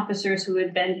some officers who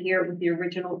had been here with the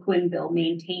original Quinn bill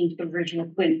maintained the original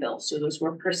Quinn bill. So those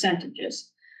were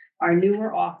percentages. Our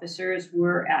newer officers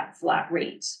were at flat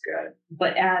rates. Got it.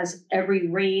 But as every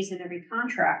raise and every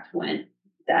contract went,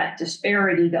 that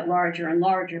disparity got larger and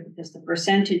larger because the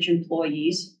percentage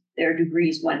employees, their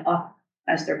degrees went up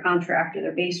as their contract or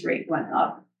their base rate went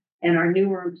up. And our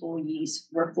newer employees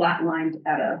were flatlined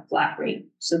at a flat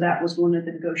rate. So that was one of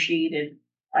the negotiated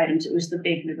items. It was the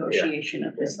big negotiation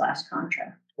of this last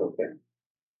contract. Okay.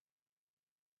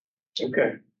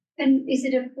 Okay. And is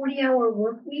it a 40-hour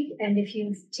work week? And if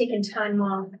you've taken time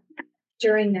off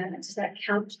during that, does that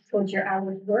count towards your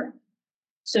hours work?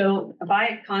 So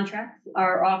by contract,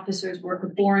 our officers work a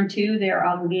 4 and 2. They're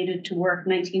obligated to work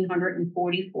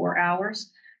 1,944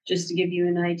 hours. Just to give you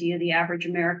an idea, the average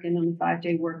American on a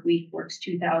 5-day work week works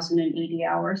 2,080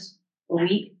 hours a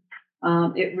week.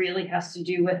 It really has to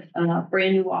do with a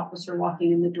brand new officer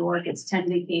walking in the door gets 10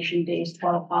 vacation days,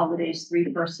 12 holidays,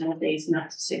 3 personal days, and up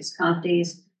to 6 comp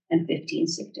days, and 15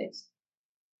 sick days.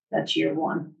 That's year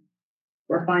 1.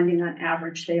 we're finding on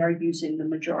average, they are using the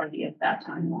majority of that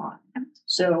time off.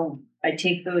 So I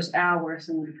take those hours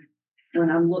and when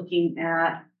I'm looking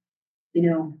at,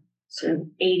 so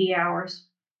 80 hours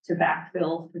to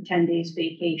backfill for 10 days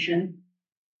vacation,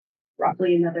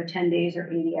 roughly another 10 days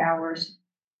or 80 hours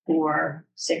for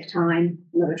sick time,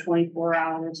 another 24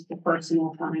 hours for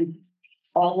personal time.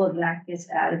 All of that gets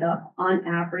added up. On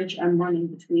average, I'm running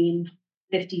between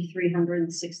 5,300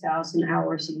 and 6,000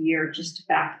 hours a year just to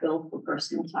backfill for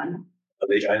personal time. Are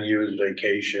they unused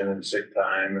vacation and sick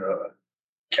time,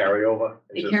 carryover?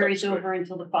 It carries over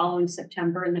until the following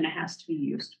September and then it has to be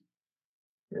used.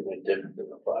 And then different than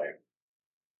the fire.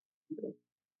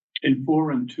 And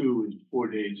 4 and 2 is 4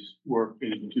 days work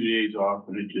and 2 days off,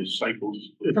 and it just cycles.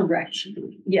 Correct.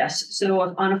 Yes,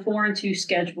 so on a 4 and 2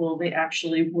 schedule, they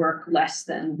actually work less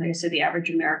than, like I said, the average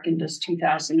American does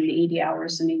 2,080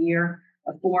 hours in a year.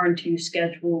 A 4 and 2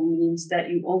 schedule means that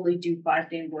you only do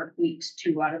 5-day work weeks,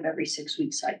 2 out of every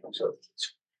 6-week cycle. So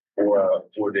it's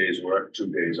 4 days work,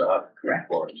 2 days off. Correct.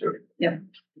 4 and 2. Yep,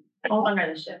 How long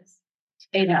are the shifts?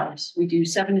 8 hours. We do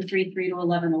 7 to 3, 3 to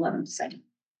 11, 11 to 7.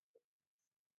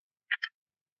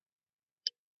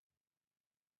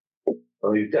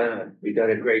 Well, you've done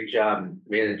a great job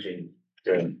managing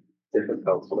the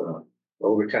difficult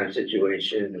overtime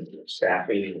situation and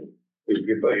staffing.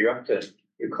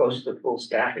 You're close to full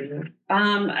staffing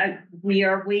now? We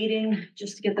are waiting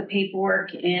just to get the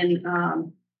paperwork in,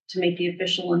 to make the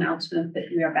official announcement that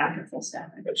we are back at full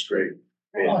staffing. That's great.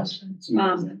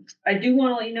 I do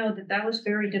want to let you know that that was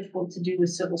very difficult to do with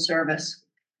civil service.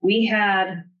 We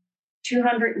had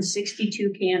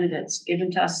 262 candidates given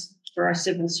to us for our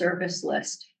civil service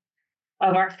list.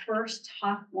 Of our first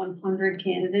top 100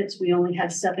 candidates, we only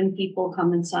had 7 people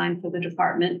come and sign for the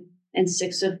department, and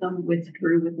 6 of them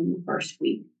withdrew within the first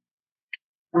week.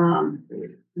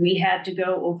 We had to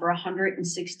go over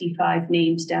 165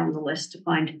 names down the list to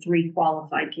find 3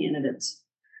 qualified candidates.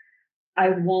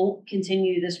 I won't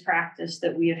continue this practice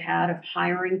that we have had of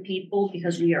hiring people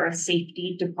because we are a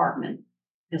safety department,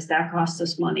 because that costs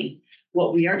us money.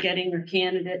 What we are getting are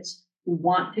candidates who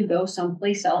want to go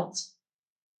someplace else,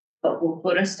 but will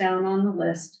put us down on the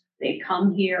list. They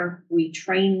come here, we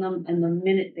train them, and the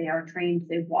minute they are trained,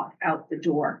 they walk out the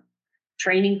door.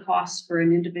 Training costs for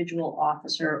an individual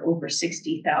officer over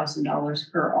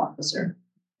 $60,000 per officer.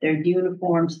 Their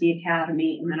uniforms, the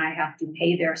academy, and then I have to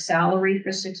pay their salary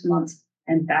for 6 months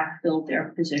and backfill their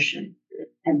position.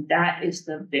 And that is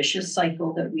the vicious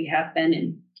cycle that we have been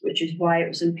in, which is why it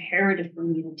was imperative for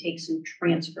me to take some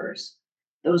transfers.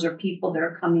 Those are people that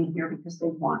are coming here because they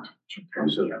want to come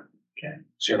here. Okay.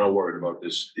 So you're not worried about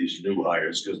these new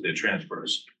hires because they're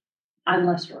transfers. I'm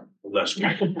less worried. Less.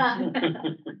 worried.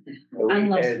 I'm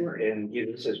less worried. And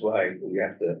this is why we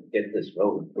have to get this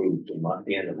vote approved at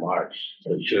the end of March.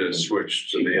 So Should have switched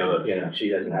to the other. she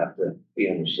doesn't have to be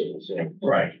on the civil service.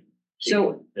 Right.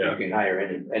 So You can hire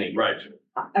any. Right.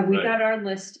 we Right. got our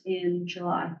list in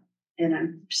July, and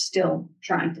I'm still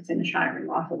trying to finish hiring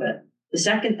off of it. The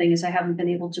second thing is I haven't been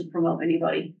able to promote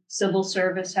anybody. Civil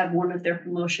service had one of their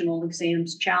promotional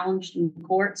exams challenged in the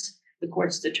courts. The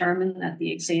courts determined that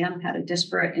the exam had a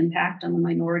disparate impact on the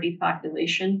minority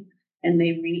population, and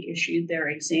they reissued their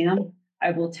exam.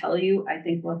 I will tell you, I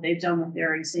think what they've done with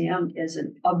their exam is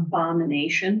an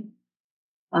abomination.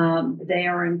 They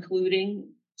are including,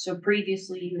 so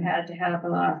previously you had to have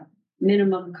a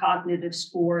minimum cognitive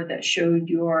score that showed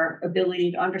your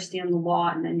ability to understand the law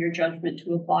and then your judgment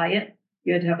to apply it.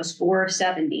 You had to have a score of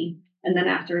 70. And then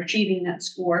after achieving that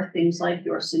score, things like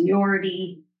your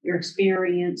seniority, your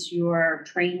experience, your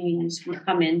trainings would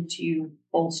come in to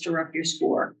bolster up your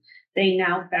score. They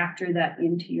now factor that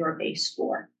into your base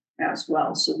score as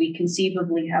well. So we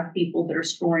conceivably have people that are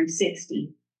scoring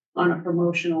 60 on a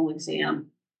promotional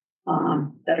exam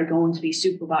that are going to be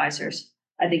supervisors.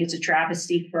 I think it's a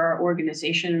travesty for our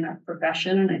organization and our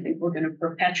profession, and I think we're going to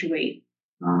perpetuate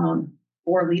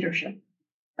poor leadership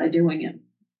by doing it.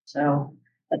 So,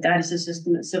 but that is the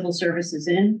system that civil service is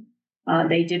in.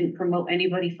 They didn't promote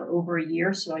anybody for over a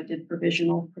year, so I did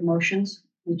provisional promotions,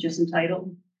 which is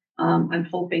entitled. I'm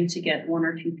hoping to get 1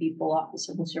 or 2 people off the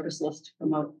civil service list to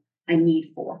promote. I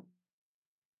need 4.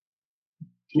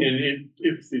 And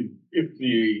if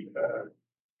the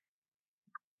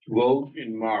vote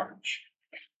in March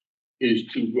is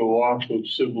to go off of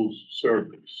civil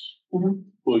service, Mhm.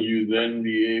 will you then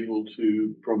be able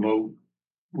to promote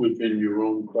within your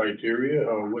own criteria,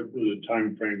 or what will the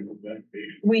timeframe of that be?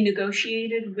 We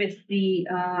negotiated with the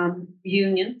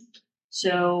union.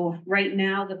 So right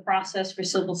now, the process for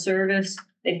civil service,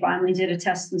 they finally did a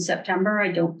test in September.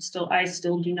 I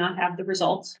still do not have the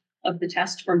results of the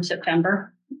test from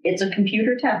September. It's a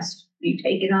computer test. you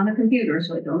take it on a computer,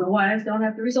 so I don't know why I don't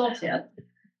have the results yet.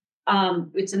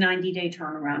 It's a 90-day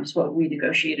turnaround is what we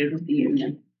negotiated with the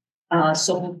union.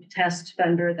 Sole test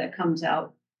vendor that comes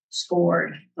out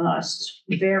scored,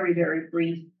 very, very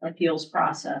brief appeals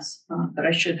process, but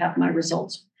I should have my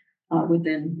results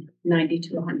within 90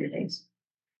 to 100 days.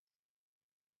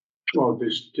 Well,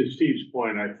 to Steve's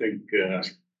point, I think,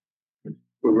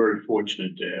 we're very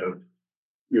fortunate to have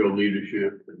your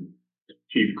leadership and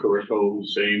Chief Carrico,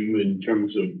 same in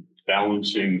terms of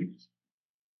balancing,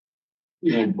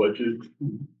 budget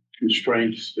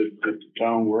constraints that the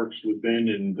town works within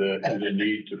and the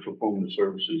need to perform the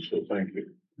services. So thank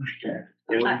you.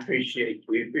 And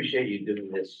we appreciate you doing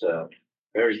this,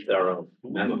 very thorough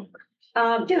memo.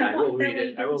 I will read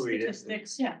it. I will read it.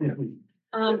 Statistics, yeah.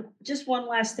 Just one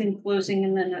last thing closing,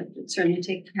 and then I'd certainly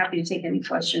happy to take any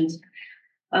questions.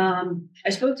 I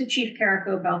spoke to Chief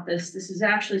Carrico about this. This is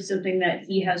actually something that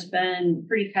he has been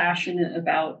pretty passionate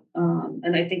about.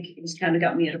 And I think he's kind of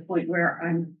got me at a point where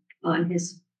I'm on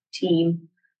his team.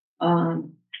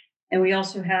 And we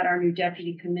also had our new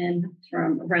deputy come in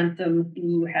from Rentham,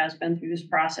 who has been through this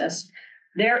process.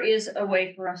 There is a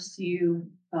way for us to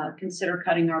consider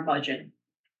cutting our budget.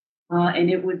 And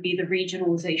it would be the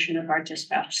regionalization of our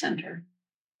dispatch center.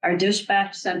 Our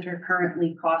dispatch center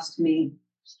currently costs me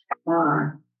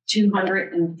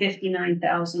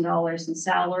 $259,000 in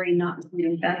salary, not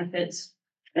including benefits,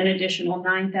 an additional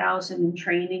 $9,000 in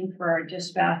training for our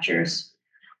dispatchers.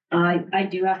 I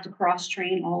do have to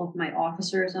cross-train all of my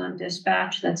officers on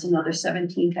dispatch. That's another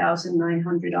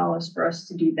 $17,900 for us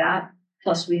to do that.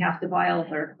 Plus, we have to buy all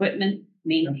of our equipment,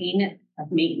 maintain it,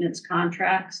 have maintenance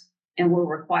contracts, and we're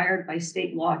required by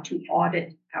state law to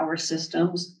audit our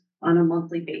systems on a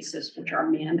monthly basis, which are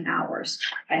man hours.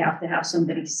 I have to have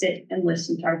somebody sit and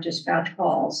listen to our dispatch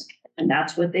calls, and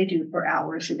that's what they do for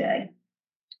hours a day.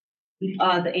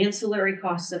 The ancillary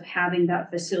costs of having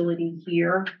that facility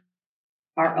here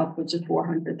are upwards of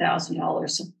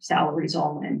 $400,000 salaries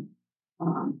all in.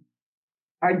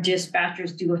 Our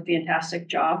dispatchers do a fantastic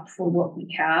job for what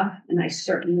we have, and I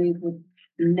certainly would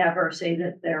never say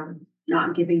that they're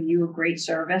not giving you a great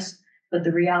service. But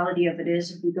the reality of it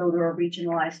is, if we go to a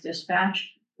regionalized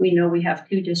dispatch, we know we have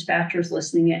 2 dispatchers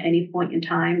listening at any point in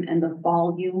time, and the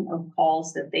volume of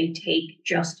calls that they take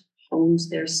just hones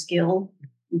their skill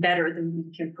better than we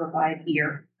can provide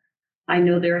here. I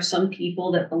know there are some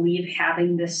people that believe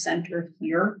having this center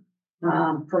here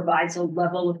provides a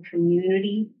level of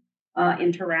community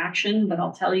interaction, but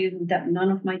I'll tell you that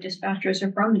none of my dispatchers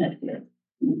are from Medfield.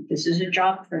 This is a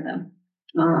job for them.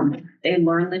 They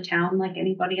learn the town like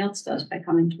anybody else does by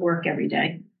coming to work every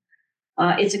day.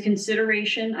 It's a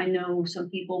consideration. I know some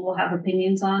people will have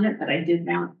opinions on it, but I did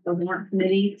want the Warrant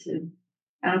Committee to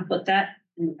kind of put that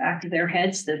in the back of their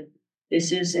heads that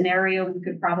this is an area we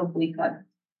could probably cut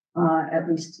at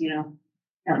least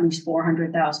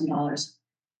 $400,000.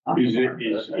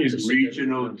 Is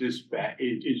regional dispatch,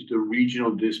 is the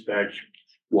regional dispatch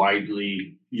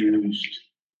widely used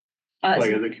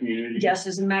by other communities? Yes,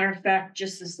 as a matter of fact,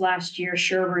 just this last year,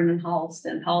 Sherburne and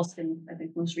Holliston, I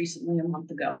think most recently a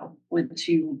month ago, went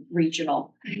to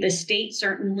regional. The state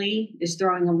certainly is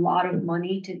throwing a lot of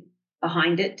money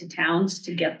behind it to towns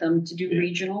to get them to do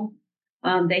regional.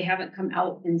 They haven't come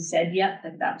out and said yet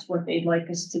that that's what they'd like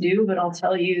us to do, but I'll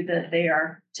tell you that they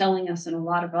are telling us in a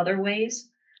lot of other ways.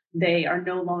 They are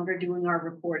no longer doing our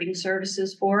recording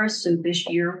services for us. So this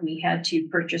year we had to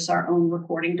purchase our own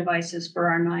recording devices for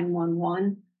our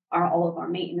 911, all of our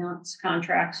maintenance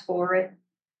contracts for it.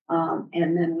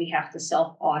 And then we have to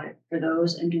self-audit for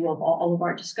those and do all of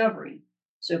our discovery.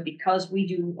 So because we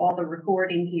do all the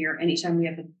recording here, anytime we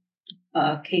have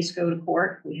a case go to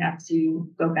court, we have to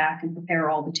go back and prepare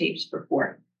all the tapes for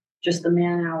court, just the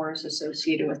man hours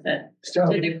associated with it. So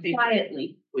they're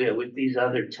quietly. Yeah, with these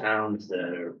other towns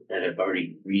that have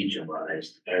already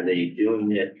regionalized, are they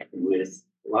doing it with,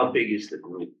 how big is the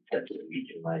group that they're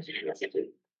regionalizing? Is it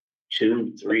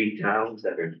 2, 3 towns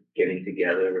that are getting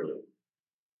together?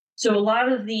 So a lot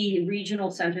of the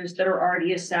regional centers that are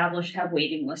already established have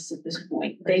waiting lists at this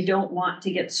point. They don't want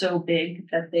to get so big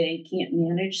that they can't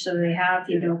manage. So they have,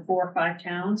 4 or 5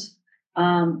 towns.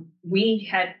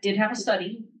 We did have a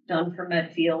study done for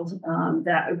Medfield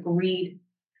that agreed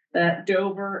that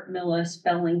Dover, Millis,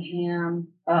 Bellingham,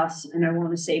 us, and I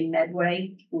want to say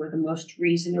Medway were the most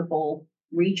reasonable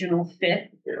regional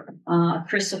fit.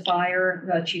 Chief Sapphire,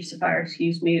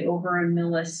 over in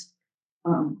Millis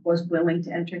was willing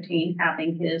to entertain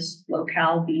having his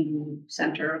locale be the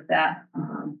center of that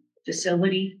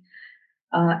facility.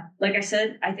 Like I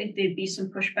said, I think there'd be some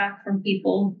pushback from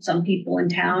some people in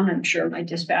town. I'm sure my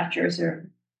dispatchers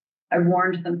I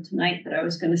warned them tonight that I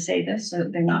was gonna say this, so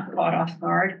they're not caught off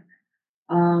guard.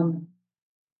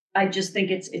 I just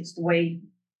think it's the way,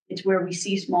 it's where we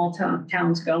see small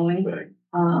towns going. Right.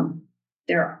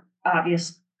 There are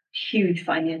obvious, huge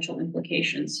financial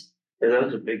implications. And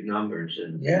those are big numbers,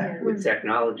 and Yeah. with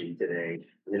technology today,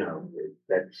 you know,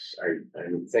 that's, I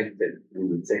would think that we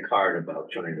would think hard about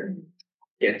trying to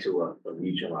get to a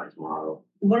regionalized model.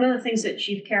 One of the things that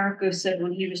Chief Carrico said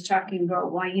when he was talking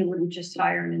about why he wouldn't just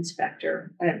hire an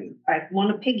inspector, and I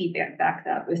want to piggyback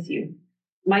that with you.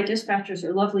 My dispatchers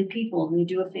are lovely people and they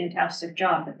do a fantastic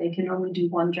job, but they can only do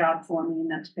one job for me, and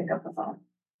that's pick up the phone.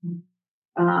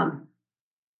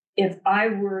 If I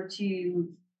were to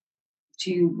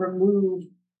remove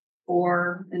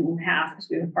 4.5, because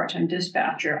we have a part-time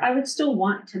dispatcher, I would still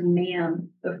want to man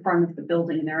the front of the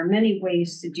building. There are many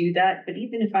ways to do that, but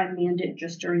even if I manned it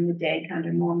just during the day, kind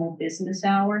of normal business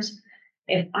hours,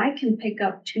 if I can pick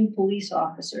up 2 police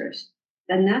officers,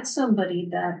 then that's somebody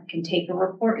that can take a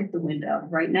report at the window.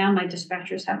 Right now, my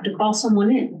dispatchers have to call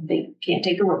someone in. They can't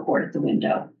take a report at the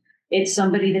window. It's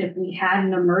somebody that if we had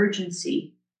an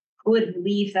emergency, could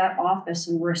leave that office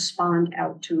and respond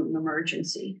out to an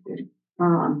emergency.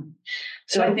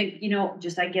 So I think,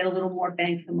 just I get a little more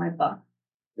bang for my buck.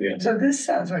 Yeah. So this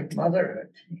sounds like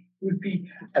motherhood to me. Would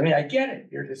be, I mean, I get it,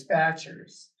 you're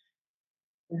dispatchers.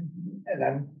 And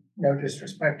I'm no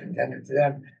disrespect intended to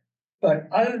them. But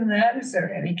other than that, is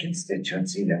there any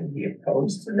constituency that would be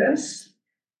opposed to this?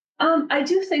 I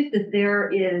do think that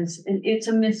there is, and it's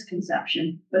a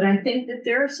misconception, but I think that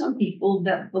there are some people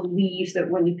that believe that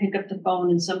when you pick up the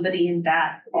phone and somebody in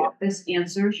that office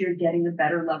answers, you're getting a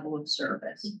better level of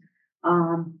service.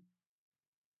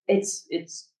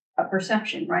 It's a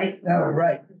perception, right? No,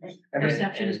 right. I mean,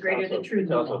 Perception is greater than truth.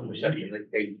 It's also perception,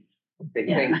 like they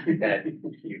think that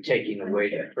you're taking away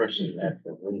that person at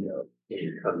the window and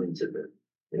you come into the.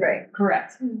 Right.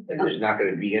 Correct. And there's not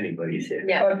gonna be anybody there.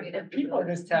 Yeah. but people in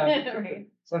this town, Right.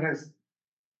 so there's.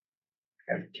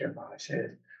 I gotta be careful how I say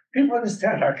it. People in this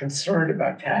town are concerned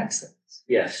about taxes.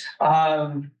 Yes,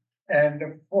 And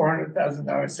the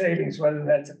 $400,000 savings, whether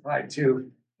that's applied to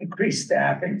increased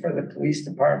staffing for the police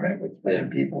department, with many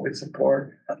people with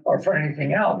support, or for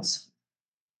anything else.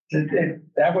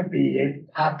 That would be a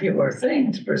popular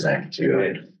thing to present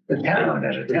to the town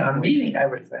at a town meeting, I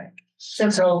would think.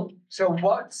 So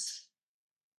what's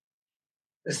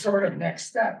the sort of next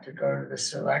step, to go to the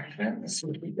selectmen, so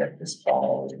we can get this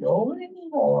ball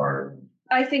rolling, or?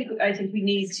 I think we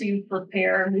need to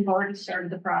prepare, we've already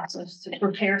started the process to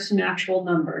prepare some actual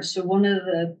numbers. So one of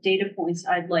the data points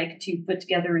I'd like to put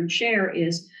together and share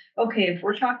is, okay, if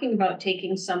we're talking about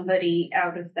taking somebody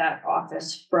out of that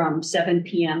office from 7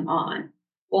 PM on,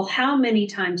 well, how many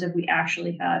times have we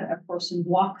actually had a person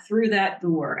walk through that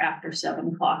door after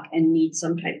 7 o'clock and need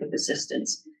some type of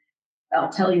assistance? I'll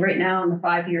tell you right now, in the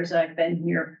 5 years I've been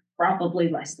here, probably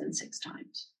less than 6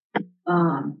 times.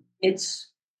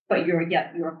 But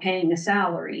you're paying a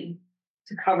salary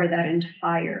to cover that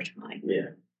entire time.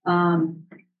 yeah.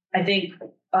 I think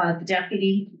the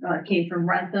deputy came from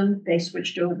Rentham. They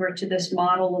switched over to this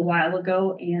model a while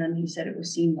ago, and he said it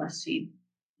was seamless.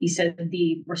 He said that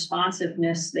the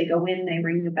responsiveness, they go in, they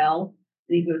ring the bell,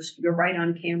 and he goes, you're right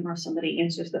on camera. Somebody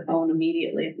answers the phone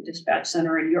immediately at the dispatch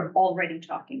center, and you're already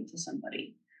talking to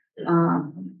somebody.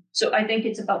 So I think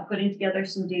it's about putting together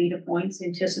some data points,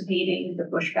 anticipating the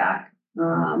pushback,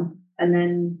 and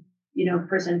then,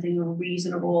 presenting a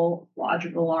reasonable,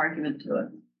 logical argument to it.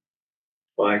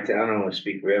 Well, I don't want to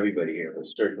speak for everybody here, but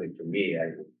certainly for me,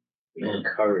 I would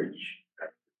encourage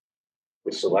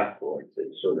the select board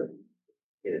to sort of,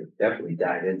 definitely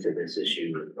dive into this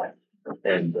issue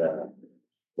and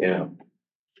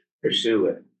pursue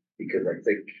it, because I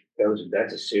think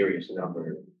that's a serious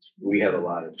number. We have a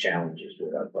lot of challenges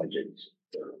with our budgets,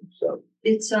 so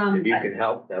It's, if you can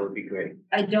help, that would be great.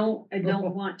 I don't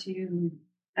want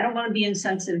to be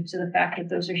insensitive to the fact that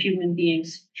those are human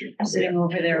beings sitting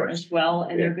over there as well,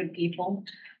 and they're good people.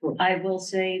 I will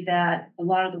say that a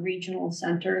lot of the regional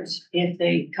centers, if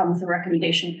they come with a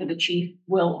recommendation for the chief,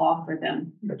 will offer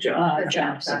them jobs.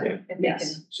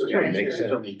 Yes. So there's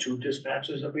only 2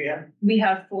 dispatches that we have? We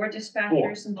have 4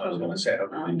 dispatchers in I was total, gonna say,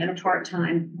 okay. and a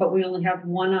part-time, but we only have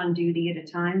 1 on duty at a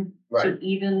time. So Right.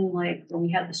 even like when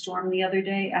we had the storm the other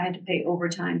day, I had to pay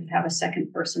overtime to have a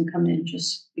second person come in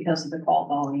just because of the call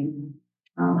volume.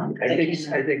 I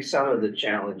think some of the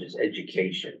challenge is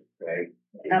education, right?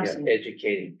 Absolutely.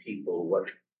 Educating people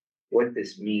what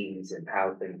this means and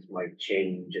how things might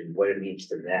change and what it means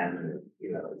to them,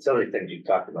 and some of the things you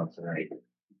talked about tonight.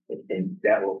 And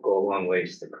that will go a long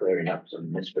ways to clearing up some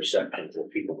misperceptions that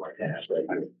people might have, right?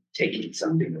 You're taking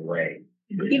something away.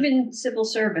 Even civil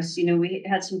service, we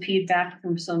had some feedback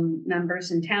from some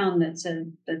members in town that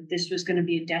said that this was going to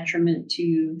be a detriment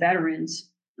to veterans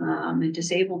and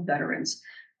disabled veterans.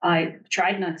 I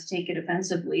tried not to take it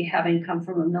offensively, having come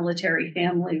from a military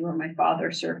family where my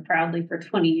father served proudly for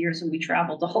 20 years and we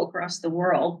traveled all across the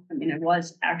world. I mean, I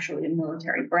was actually a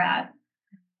military brat.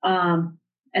 And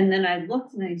then I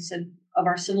looked and I said, of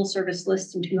our civil service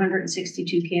list and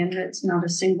 262 candidates, not a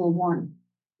single one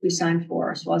who signed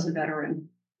for us was a veteran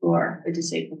or a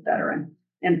disabled veteran.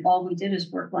 And all we did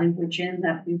is work language in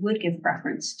that we would give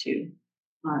preference to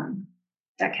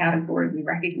that category. We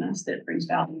recognize that it brings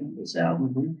value. So,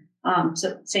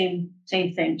 so same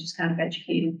thing, just kind of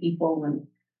educating people. And,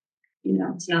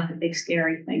 it's not the big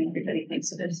scary thing everybody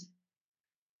thinks it is.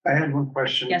 I had one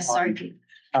question. Yes, on, sorry.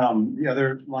 The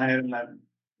other line item that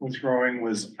was growing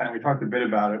was, and we talked a bit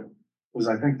about it, was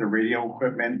I think the radio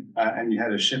equipment, and you had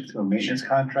to shift to a maintenance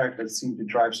contract that seemed to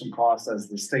drive some costs as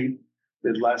the state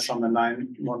did less on the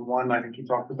 911, I think you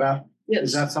talked about. Yes.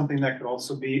 Is that something that could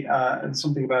also be,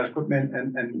 something about equipment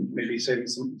and maybe saving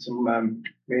some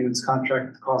maintenance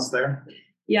contract costs there?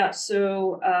 Yeah,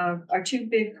 so our two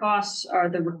big costs are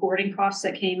the recording costs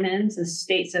that came in. The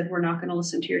state said, we're not going to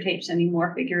listen to your tapes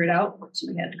anymore, figure it out. So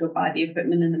we had to go buy the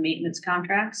equipment and the maintenance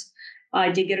contracts. I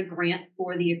did get a grant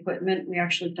for the equipment. We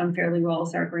actually have done fairly well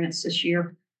with our grants this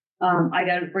year. I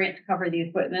got a grant to cover the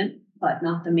equipment, but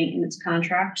not the maintenance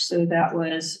contract. So that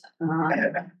was,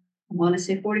 I want to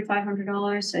say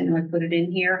 $4,500. I know I put it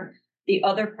in here. The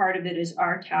other part of it is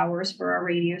our towers for our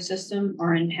radio system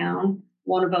are in town.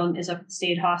 One of them is up at the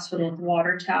state hospital, the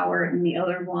water tower, and the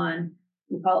other one,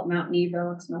 we call it Mount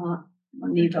Nebo. It's not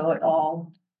Nebo at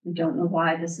all. I don't know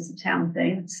why this is a town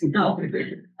thing. No.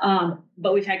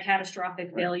 But we've had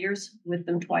catastrophic failures with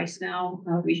them twice now.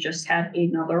 We just had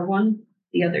another one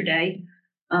the other day.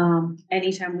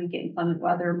 Anytime we get inclement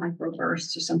weather,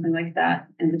 microbursts or something like that,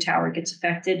 and the tower gets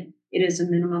affected, it is a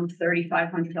minimum of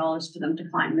 $3,500 for them to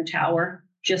climb the tower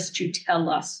just to tell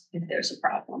us if there's a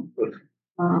problem.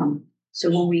 So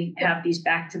when we have these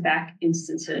back-to-back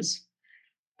instances,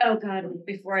 oh God,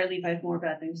 before I leave, I have more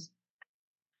bad news.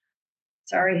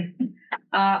 Sorry.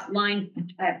 I'm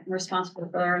responsible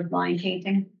for line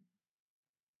painting.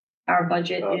 Our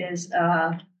budget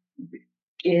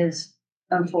is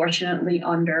unfortunately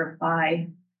under by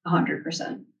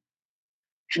 100%.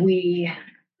 We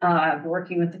are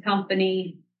working with the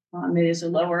company. It is a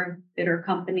lower bidder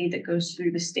company that goes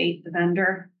through the state, the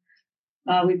vendor.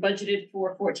 We budgeted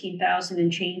for 14,000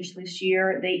 and change this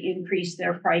year. They increased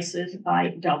their prices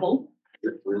by double.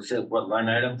 What line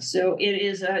item? So it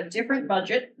is a different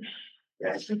budget.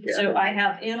 So I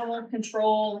have animal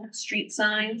control, street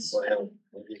signs,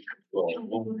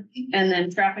 and then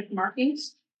traffic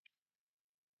markings.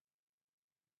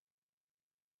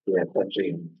 Yeah,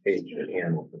 especially page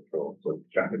animal control, so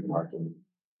traffic marking.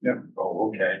 Yep. Oh,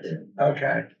 okay.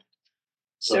 Okay.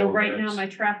 So right now, my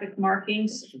traffic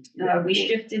markings, we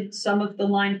shifted some of the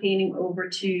line painting over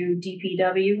to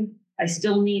DPW. I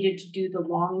still needed to do the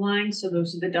long lines. So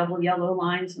those are the double yellow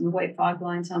lines and the white fog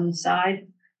lines on the side.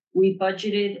 We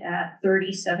budgeted at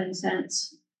 37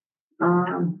 cents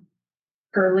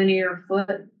per linear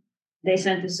foot. They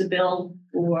sent us a bill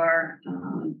for,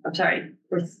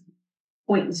 for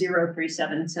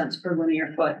 0.037 cents per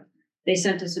linear foot. They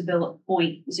sent us a bill at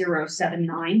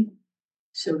 0.079.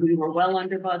 So we were well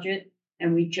under budget,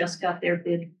 and we just got their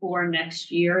bid for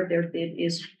next year. Their bid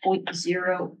is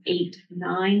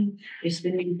 0.089 is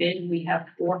the new bid. We have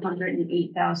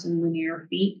 408,000 linear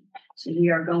feet. So we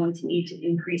are going to need to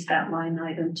increase that line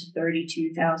item to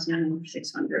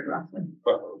 32,600 roughly.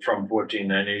 From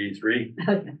 14,983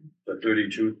 to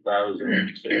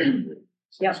 32,600.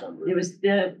 Yep,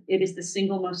 it is the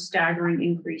single most staggering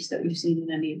increase that we've seen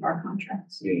in any of our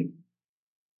contracts.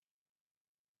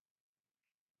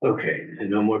 Okay,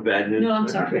 and no more bad news? No, I'm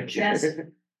sorry. Yes.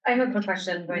 I have a quick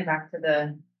question going back to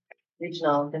the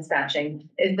regional dispatching.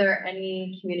 Is there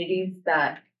any communities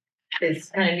that is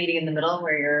kind of meeting in the middle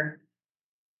where you're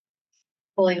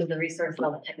pulling the resource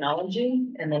of the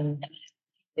technology and then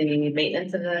the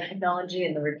maintenance of the technology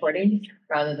and the reporting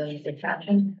rather than the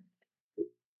dispatching?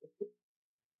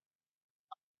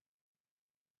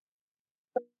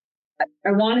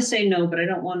 I want to say no, but I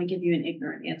don't want to give you an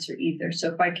ignorant answer either.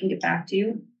 So if I can get back to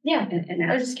you. Yeah, and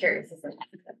I was ask. just curious as to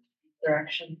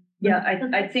direction. Yeah,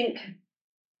 I think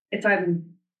if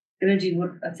I'm going to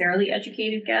do a fairly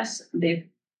educated guess, they've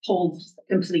pulled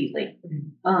completely.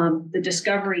 The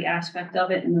discovery aspect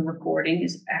of it and the recording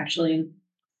is actually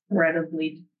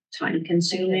incredibly time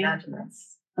consuming.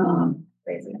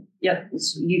 Crazy. Yep,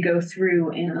 you go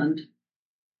through and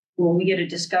when we get a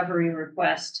discovery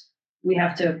request, we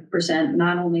have to present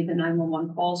not only the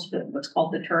 911 calls, but what's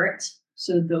called the turrets.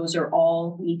 So those are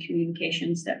all the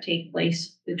communications that take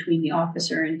place between the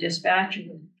officer and dispatch,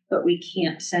 but we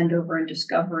can't send over in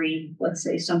discovery, let's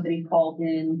say somebody called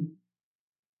in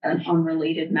an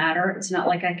unrelated matter. It's not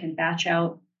like I can batch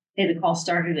out, hey, the call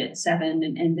started at 7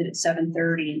 and ended at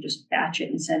 7:30 and just batch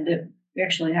it and send it. We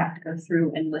actually have to go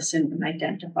through and listen and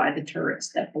identify the turrets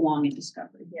that belong in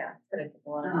discovery. Yeah.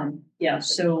 Yeah,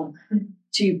 so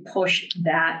to push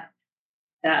that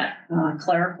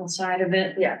clerical side of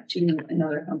it to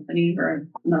another company or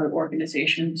another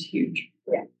organization is huge.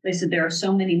 Yeah. They said there are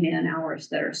so many man hours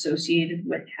that are associated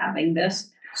with having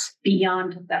this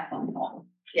beyond that phone call.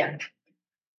 Yeah.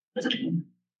 But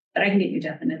I can get you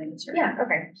definite answer. Yeah,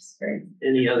 okay. Just very.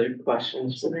 Any other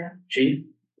questions for the chief?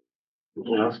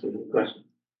 Anyone else with a question?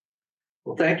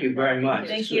 Well, thank you very much.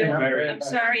 Thank you. Very- I'm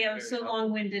sorry I was so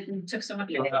long-winded and took so much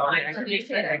of your Well, time. thank you.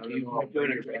 Thank you for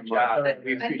doing a great job.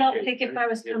 We I felt appreciate like if it. I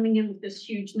was coming in with this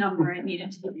huge number, I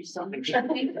needed to give you something.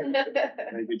 Thank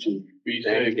you, Chief. Be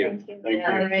Thank safe. you. Thank you.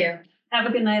 Thank you. Have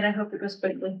a good night. I hope it goes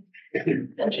quickly. Chief.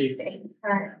 Alright.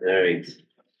 All right.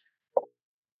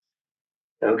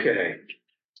 Okay.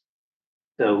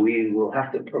 So we will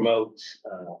have to promote,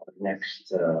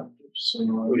 next,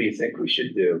 who do you think we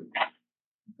should do?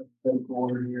 Go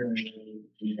over here and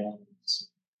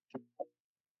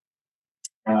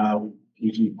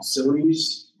PG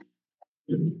facilities.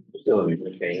 So,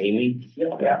 okay, Amy?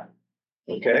 Yeah.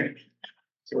 Okay.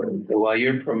 So while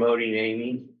you're promoting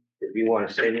Amy, if you want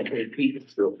to say anything,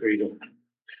 Pete, feel free to.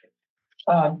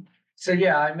 So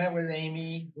yeah, I met with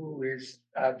Amy, who is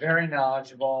very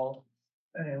knowledgeable,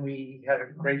 and we had a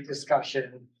great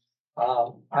discussion.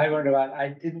 I learned about,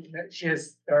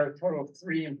 there are a total of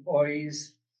 3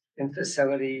 employees in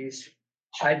facilities.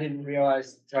 I didn't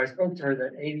realize, so I spoke to her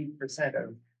that 80%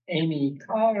 of Amy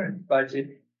Collins'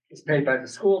 budget is paid by the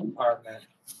school department.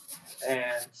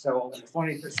 And so only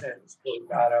 20% is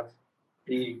paid out of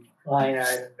the line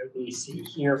item that we see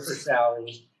here for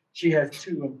salaries. She has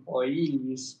 2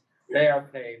 employees, they are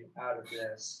paid out of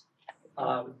this.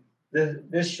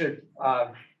 This should,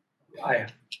 I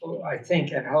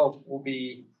think and hope will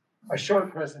be a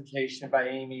short presentation by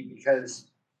Amy because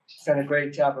she's done a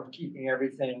great job of keeping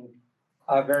everything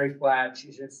very flat.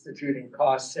 She's instituting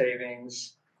cost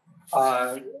savings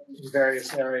in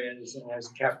various areas and has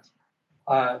kept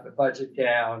the budget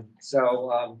down.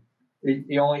 So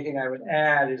the only thing I would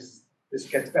add is, this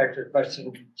gets back to the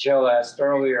question Jill asked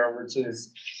earlier, which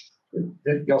is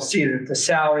that you'll see that the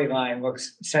salary line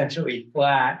looks essentially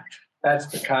flat. That's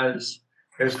because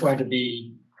there's going to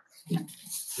be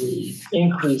the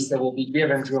increase that will be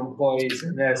given to employees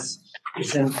in this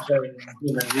is in the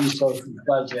human resources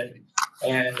budget.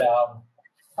 And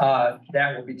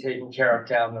that will be taken care of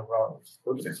down the road.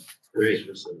 Okay, great.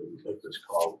 What's this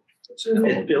called? It's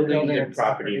buildings and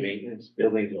property maintenance,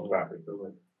 buildings and property.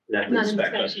 Not Not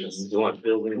inspections. You want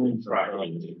buildings and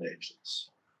property maintenance.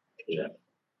 Yeah.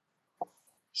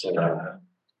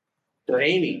 So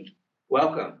Amy,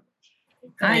 welcome.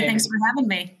 Hi, thanks for having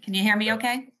me. Can you hear me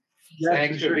okay?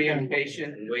 Thanks for being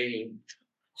patient and waiting.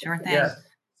 Sure thing. Yes.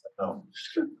 Oh,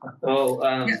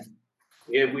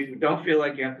 yeah, we don't feel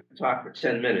like you have to talk for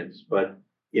 10 minutes, but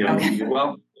you know, Okay. you're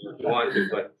welcome if you want to,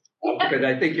 but because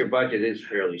I think your budget is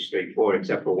fairly straightforward,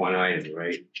 except for one item,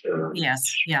 right? Yes,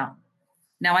 yeah.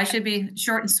 No, I should be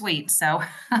short and sweet. So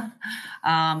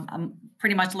I'm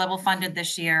pretty much level funded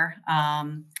this year.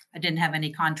 I didn't have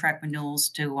any contract renewals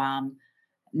to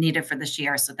needed for this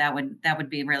year. So that would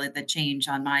be really the change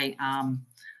on my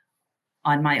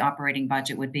operating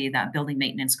budget would be that building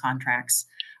maintenance contracts.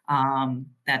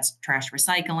 That's trash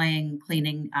recycling,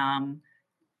 cleaning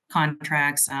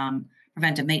contracts,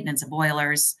 preventive maintenance of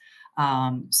boilers.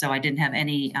 So I didn't have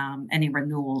any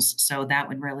renewals. So that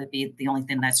would really be the only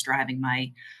thing that's driving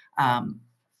my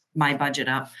my budget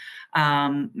up.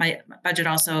 My budget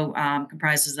also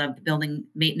comprises of the building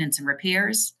maintenance and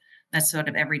repairs. That's sort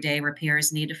of everyday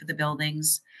repairs needed for the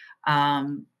buildings.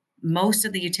 Most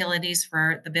of the utilities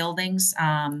for the buildings,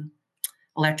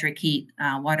 electric, heat,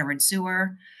 water, and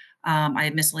sewer. I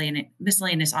have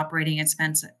miscellaneous operating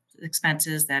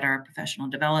expenses that are professional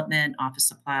development, office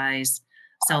supplies,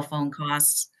 cell phone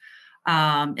costs,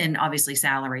 and obviously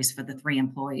salaries for the 3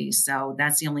 employees. So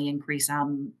that's the only increase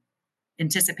I'm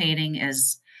anticipating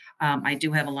is I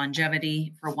do have a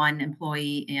longevity for 1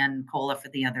 employee and COLA for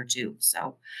the other 2.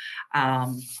 So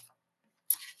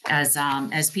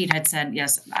as Pete had said,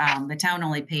 yes, the town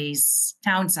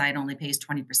side only pays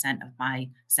 20% of my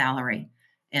salary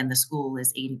and the school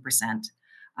is 80%.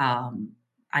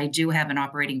 I do have an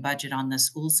operating budget on the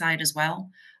school side as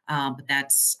well,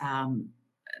 but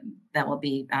that will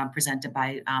be presented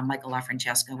by Michael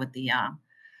LaFrancesca with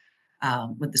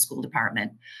the school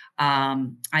department.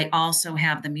 I also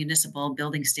have the Municipal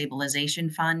Building Stabilization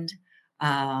Fund.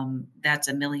 That's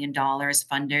 $1 million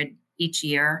funded each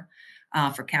year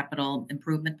for capital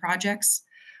improvement projects.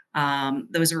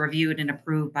 Those are reviewed and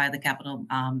approved by the Capital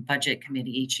Budget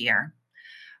Committee each year.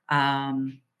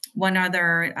 One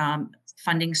other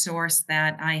funding source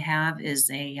that I have is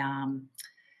the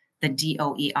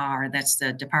DOER, that's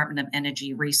the Department of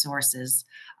Energy Resources.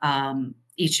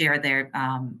 Each year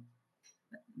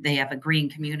they have a Green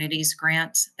Communities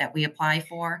grant that we apply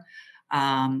for.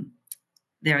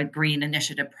 There are green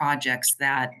initiative projects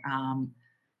that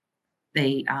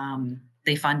they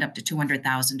fund up to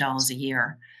 $200,000 a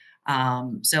year.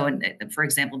 For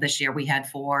example, this year we had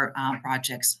 4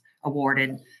 projects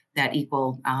awarded that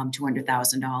equal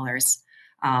 $200,000.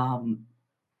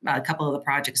 A couple of the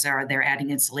projects they're adding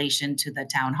insulation to the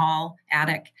town hall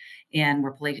attic, and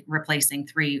replacing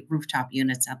 3 rooftop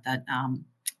units at the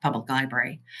public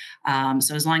library.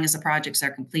 So as long as the projects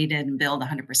are completed and billed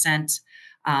 100%,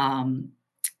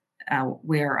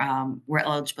 we're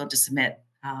eligible to submit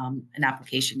an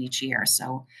application each year.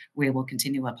 So we will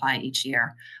continue to apply each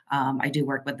year. I do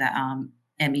work with the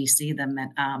MEC,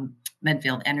 the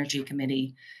Medfield Energy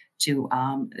Committee, to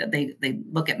they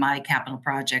look at my capital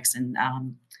projects and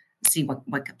see what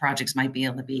projects might be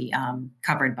able to be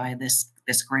covered by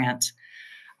this grant.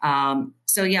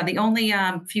 So yeah, the only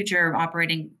future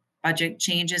operating budget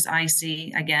changes I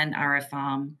see again are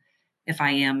if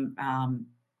I am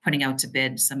putting out to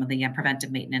bid some of the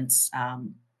preventive maintenance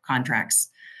contracts.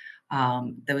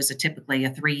 Those are typically a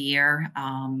 3-year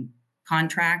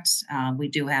contract. We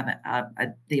do have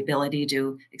the ability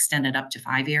to extend it up to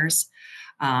 5 years.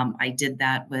 I did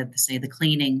that with, say, the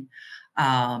cleaning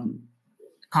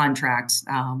contract,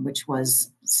 which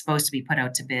was supposed to be put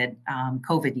out to bid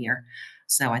COVID year.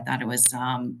 So I thought it was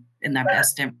in their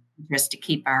best interest to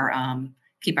keep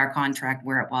our contract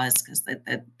where it was, because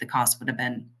the cost would have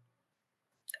been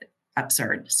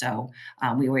absurd. So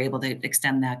we were able to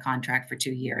extend that contract for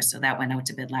 2 years. So that went out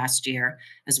to bid last year,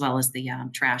 as well as the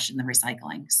trash and the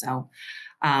recycling. So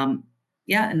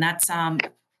yeah, and that's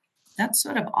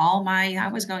sort of all I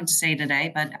was going to say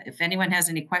today. But if anyone has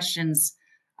any questions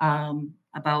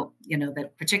about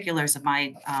the particulars of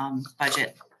my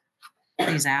budget,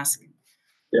 please ask.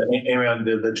 Yeah, Amy, on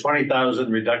the 20,000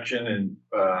 reduction in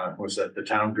was that the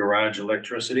town garage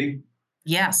electricity?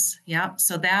 Yes, yeah.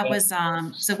 So that was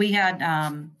so we had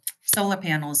solar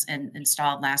panels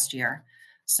installed last year.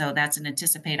 So that's an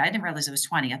anticipated. I didn't realize it was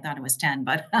 20. I thought it was 10,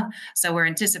 but so we're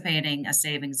anticipating a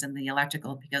savings in the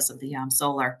electrical because of the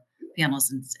solar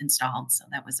panels installed. So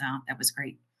that was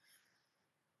great.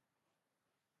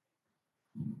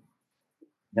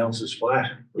 Nelson's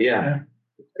flat. Yeah,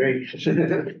 great.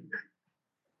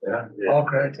 Yeah. All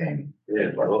correct, Amy.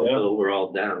 Yeah, well, we're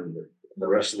all down. The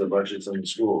rest of the budget's in the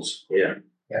schools. Yeah.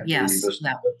 Yes.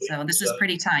 Yeah. So this is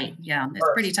pretty tight. Yeah, it's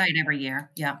pretty tight every year.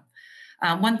 Yeah.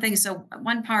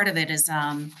 One part of it is,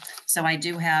 so I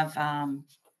do have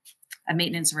a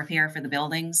maintenance repair for the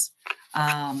buildings,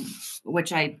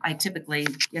 which I typically,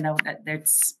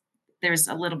 there's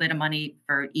a little bit of money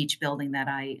for each building that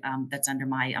that's under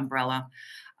my umbrella.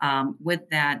 With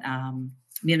that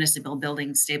Municipal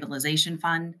Building Stabilization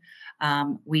Fund,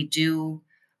 we do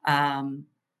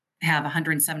have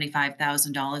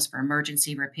 $175,000 for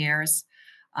emergency repairs.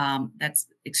 That's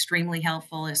extremely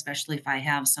helpful, especially if I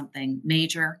have something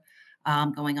major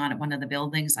going on at one of the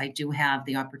buildings. I do have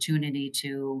the opportunity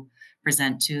to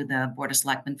present to the Board of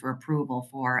Selectmen for approval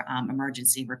for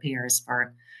emergency repairs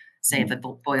for, say, if a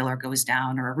boiler goes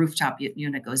down or a rooftop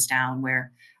unit goes down,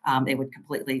 where they would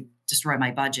completely destroy my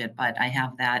budget, but I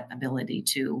have that ability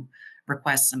to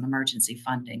request some emergency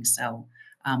funding. So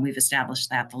we've established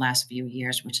that the last few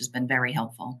years, which has been very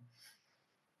helpful.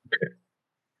 Okay.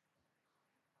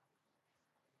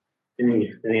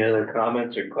 Any other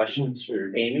comments or questions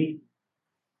for Amy?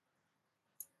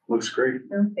 Looks great.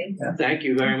 No, thanks. Thank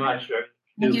you very much.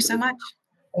 Thank you so much.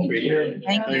 Appreciate it.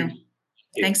 Thank you.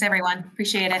 Thanks, everyone.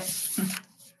 Appreciate it.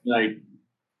 Night.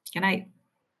 Good night.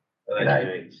 Good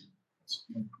night.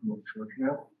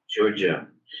 Georgia.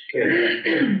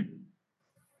 Okay.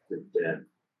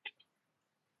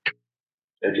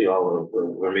 Actually,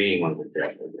 we're meeting on the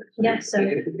deck. Yeah, so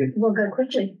we'll go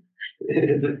quickly.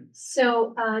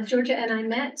 So Georgia and I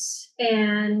met,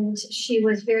 and she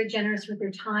was very generous with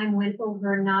her time, went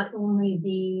over not only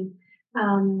the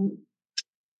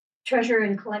treasurer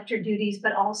and collector duties,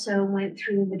 but also went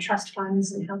through the trust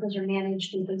funds and how those are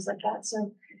managed and things like that.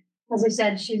 So as I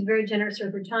said, she's very generous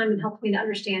with her time and helped me to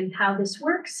understand how this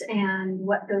works and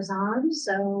what goes on.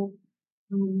 So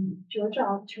Georgia,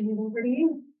 I'll turn it over to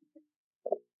you.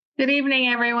 Good evening,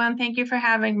 everyone. Thank you for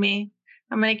having me.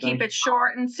 I'm going to keep it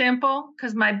short and simple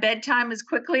because my bedtime is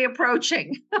quickly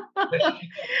approaching.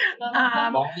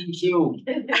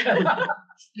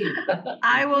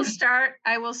 I will start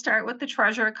with the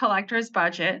treasurer collector's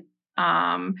budget.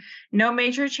 No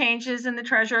major changes in the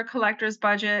treasurer collector's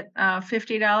budget,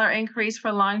 $50 increase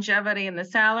for longevity in the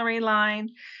salary line.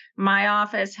 My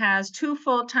office has 2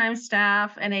 full-time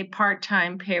staff and a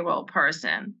part-time payroll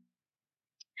person.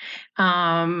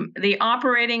 The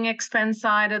operating expense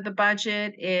side of the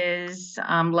budget is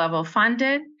level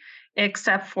funded,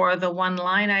 except for the one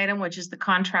line item, which is the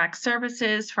contract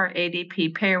services for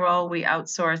ADP payroll. We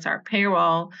outsource our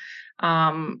payroll.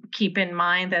 Keep in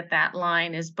mind that that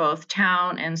line is both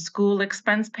town and school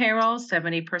expense payroll.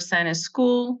 70% is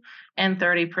school and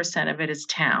 30% of it is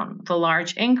town. The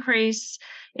large increase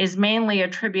is mainly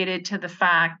attributed to the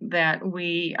fact that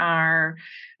we are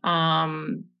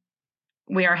having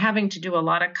to do a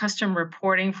lot of custom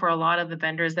reporting for a lot of the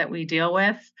vendors that we deal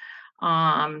with,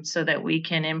 so that we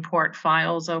can import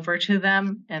files over to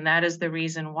them. And that is the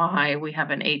reason why we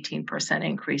have an 18%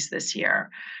 increase this year.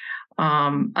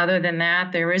 Other than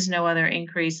that, there is no other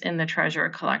increase in the treasurer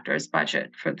collector's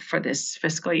budget for this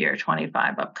fiscal year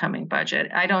 25 upcoming budget.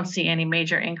 I don't see any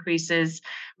major increases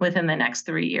within the next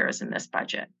 3 years in this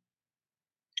budget.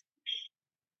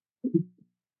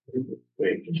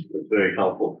 Great, that's very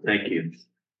helpful. Thank you.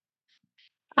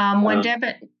 Go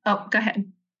ahead.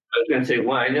 I was going to say,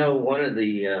 well, I know one of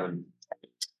the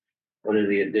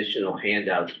additional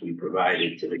handouts we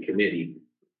provided to the committee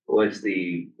was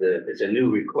it's a new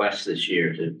request this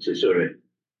year to sort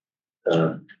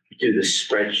of do the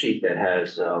spreadsheet that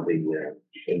has the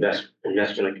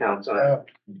investment accounts on it.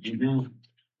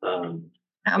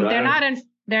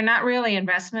 They're not really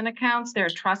investment accounts. They're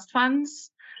trust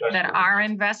funds that are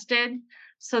invested.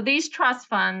 So these trust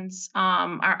funds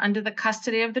are under the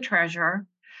custody of the treasurer.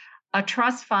 A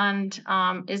trust fund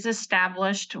is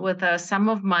established with a sum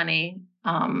of money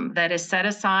that is set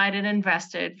aside and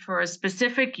invested for a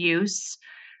specific use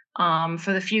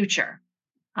for the future.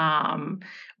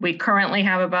 We currently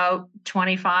have about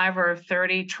 25 or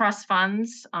 30 trust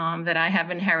funds that I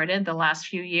have inherited. The last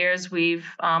few years, we've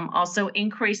also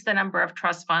increased the number of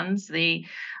trust funds. The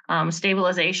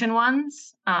stabilization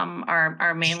ones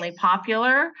are mainly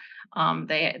popular.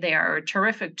 They are a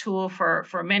terrific tool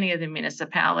for many of the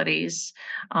municipalities,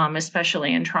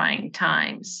 especially in trying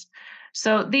times.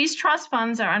 So these trust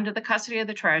funds are under the custody of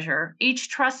the treasurer. Each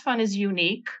trust fund is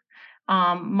unique.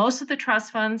 Most of the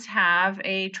trust funds have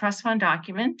a trust fund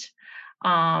document.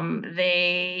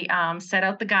 They set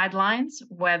out the guidelines,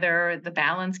 whether the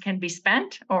balance can be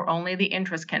spent or only the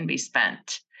interest can be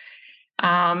spent.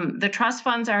 The trust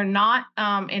funds are not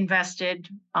invested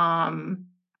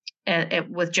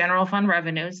with general fund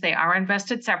revenues. They are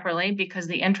invested separately because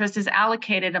the interest is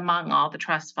allocated among all the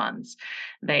trust funds.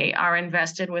 They are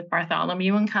invested with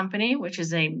Bartholomew and Company, which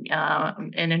is an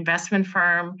investment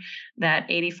firm that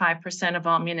 85% of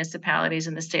all municipalities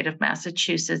in the state of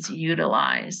Massachusetts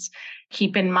utilize.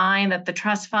 Keep in mind that the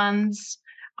trust funds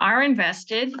are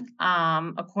invested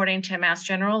according to Mass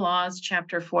General Laws,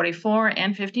 Chapter 44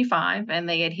 and 55, and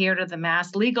they adhere to the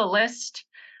Mass Legal List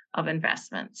of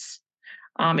investments.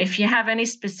 If you have any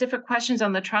specific questions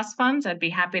on the trust funds, I'd be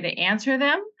happy to answer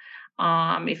them.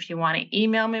 If you want to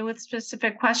email me with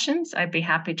specific questions, I'd be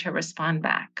happy to respond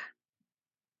back.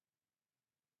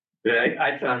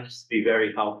 I found this to be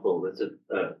very helpful. It's an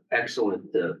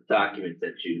excellent document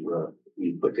that you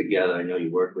put together. I know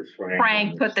you work with Frank.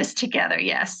 Frank put this together,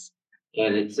 yes.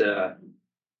 And it's it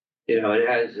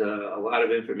has a lot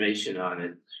of information on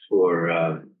it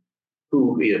for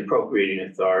who the appropriating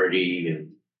authority and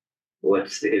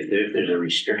if there's a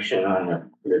restriction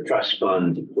on the trust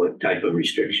fund, what type of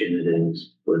restriction it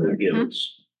is for the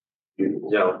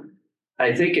So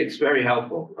I think it's very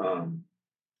helpful.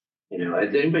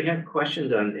 Does anybody have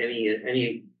questions on any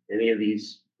of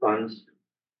these funds?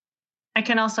 I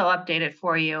can also update it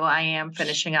for you. I am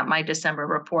finishing up my December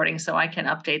reporting, so I can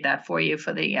update that for you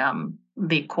for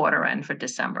the quarter end for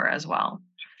December as well.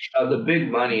 All the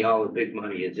big money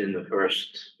is in the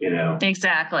first,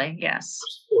 Exactly, yes.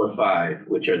 4 or 5,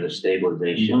 which are the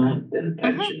stabilization and the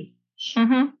pension. Next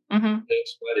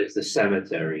one is the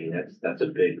cemetery. That's a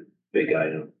big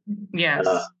item. Yes.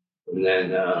 And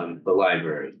then the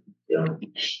library. And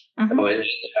I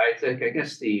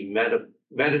guess the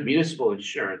municipal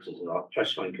insurance is all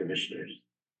trust fund commissioners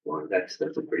one. That's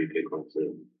a pretty big one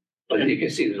too. But you can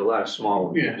see there's a lot of small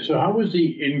ones. Yeah. So how was the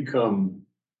income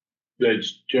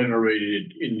that's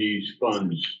generated in these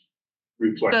funds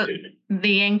reflected?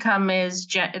 The income is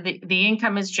the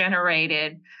income is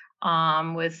generated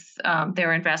with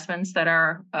their investments that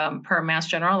are per Mass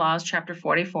General Laws, Chapter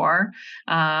 44.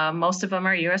 Most of them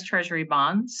are U.S. Treasury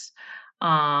bonds.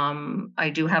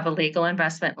 I do have a legal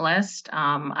investment list.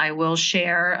 I will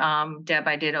share, Deb,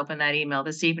 I did open that email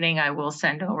this evening. I will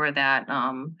send over that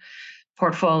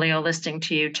portfolio listing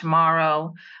to you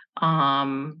tomorrow.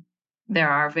 There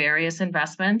are various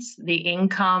investments. The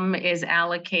income is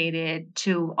allocated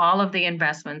to all of the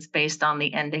investments based on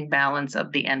the ending balance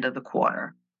of the end of the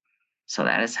quarter. So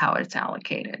that is how it's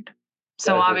allocated.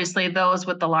 So obviously those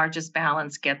with the largest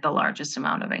balance get the largest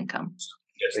amount of income.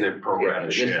 Yes, they're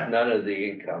prorated, yeah. None of the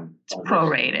income. It's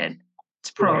prorated.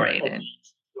 It's prorated.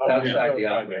 Outside the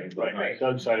operating budget. Right,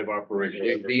 outside of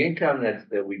operation. The income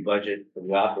that we budget for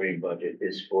the operating budget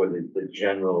is for the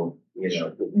general,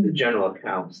 the general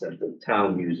accounts that the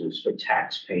town uses for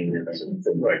tax payments and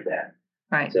things like that.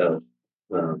 Right. So.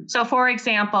 So for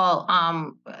example,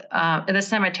 in the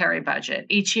cemetery budget,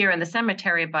 each year in the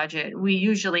cemetery budget, we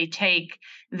usually take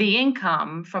the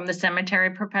income from the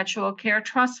Cemetery Perpetual Care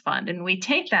Trust Fund, and we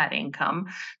take that income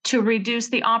to reduce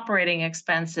the operating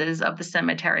expenses of the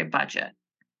cemetery budget.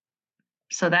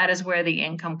 So that is where the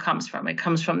income comes from. It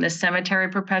comes from the Cemetery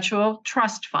Perpetual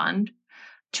Trust Fund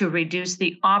to reduce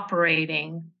the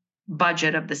operating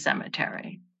budget of the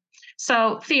cemetery.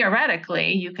 So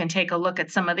theoretically, you can take a look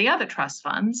at some of the other trust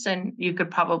funds and you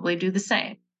could probably do the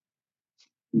same.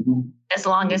 As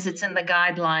long as it's in the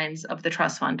guidelines of the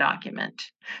trust fund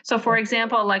document. So for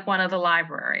example, like one of the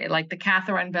library, like the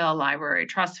Catherine Bell Library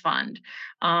Trust Fund,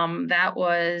 that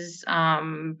was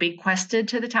bequested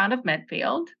to the town of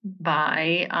Medfield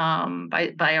by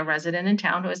a resident in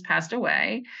town who has passed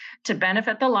away to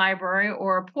benefit the library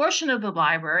or a portion of the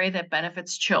library that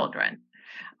benefits children.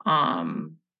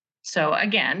 So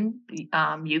again,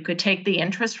 you could take the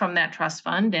interest from that trust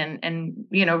fund and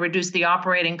reduce the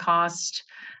operating cost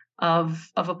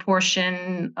of a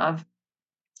portion of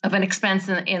an expense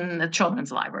in the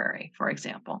children's library, for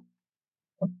example.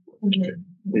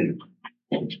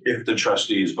 If the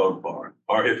trustees vote for it,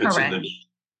 or if it's Correct. in the,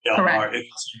 or if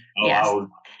it's allowed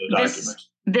the document.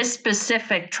 This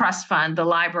specific trust fund, the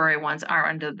library ones are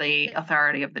under the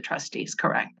authority of the trustees,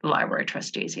 correct? The library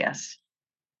trustees, yes.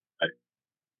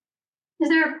 Is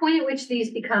there a point at which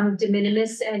these become de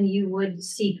minimis and you would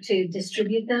seek to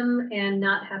distribute them and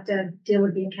not have to deal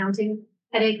with the accounting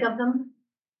headache of them?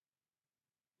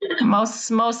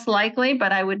 Most likely,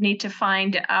 but I would need to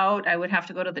find out. I would have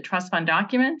to go to the trust fund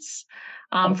documents.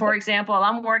 For example,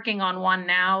 I'm working on one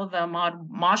now, the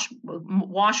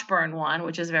Washburn one,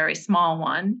 which is a very small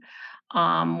one.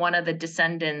 One of the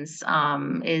descendants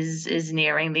is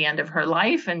nearing the end of her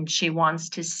life, and she wants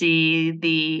to see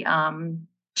the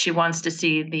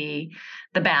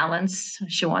balance.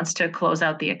 She wants to close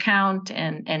out the account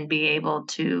and be able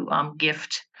to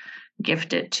gift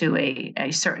it to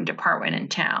a certain department in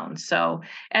town. So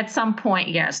at some point,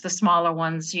 yes, the smaller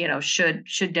ones,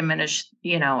 should diminish,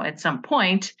 at some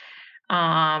point.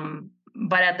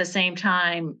 But at the same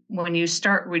time, when you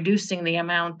start reducing the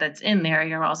amount that's in there,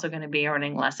 you're also going to be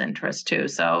earning less interest too.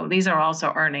 So these are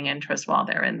also earning interest while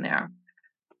they're in there.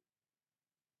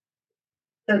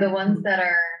 So the ones that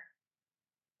are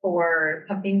for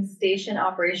pumping station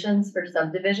operations for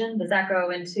subdivision, does that go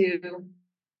into?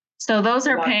 So those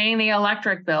are paying the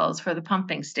electric bills for the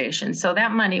pumping station. So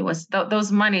that money was,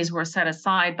 those monies were set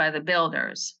aside by the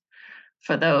builders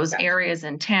for those areas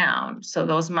in town. So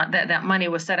that money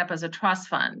was set up as a trust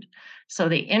fund. So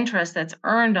the interest that's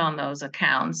earned on those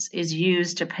accounts is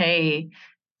used to pay,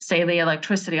 say, the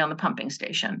electricity on the pumping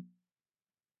station.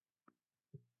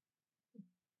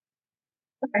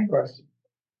 Okay. Question.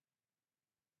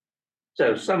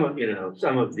 So some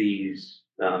of these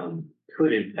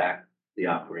could impact the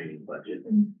operating budget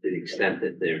to the extent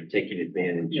that they're taking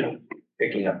advantage of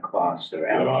picking up costs or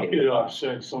allocating. It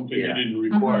offsets something you didn't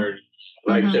require.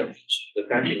 Right, so the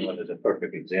pension one is a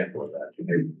perfect example of that.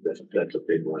 That's a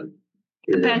big one.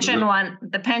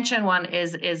 The pension one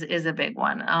is a big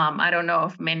one. I don't know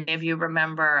if many of you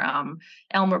remember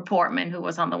Elmer Portman, who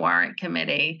was on the Warrant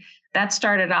Committee. That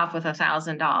started off with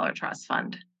 $1,000 trust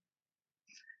fund.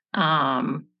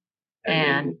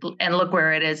 And look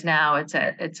where it is now. It's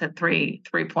at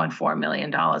 $3.4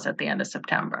 million at the end of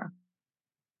September.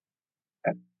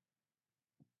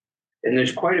 And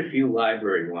there's quite a few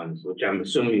library ones, which I'm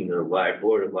assuming the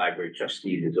Board of Library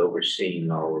Trustees is overseeing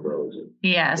all of those.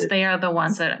 Yes, they are the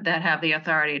ones that have the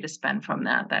authority to spend from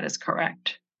that. That is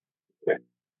correct. Okay.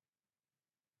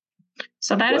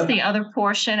 So that is the other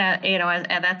portion,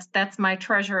 and that's my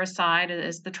treasurer side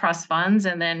is the trust funds.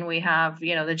 And then we have,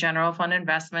 the general fund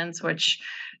investments, which,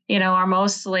 are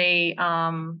mostly,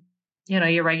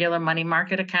 your regular money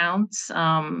market accounts.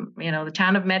 The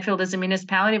town of Medfield is a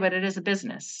municipality, but it is a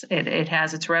business. It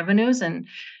has its revenues and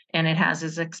it has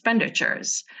its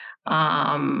expenditures.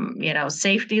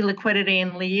 Safety, liquidity,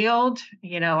 and yield,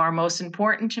 are most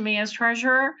important to me as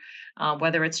treasurer,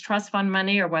 whether it's trust fund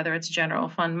money or whether it's general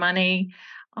fund money.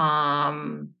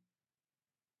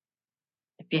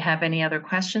 If you have any other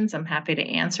questions, I'm happy to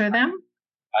answer them.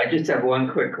 I just have one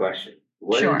quick question.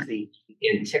 What Sure. is the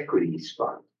antiquities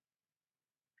fund?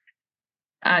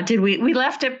 We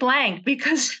left it blank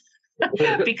because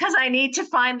I need to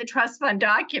find the trust fund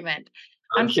document.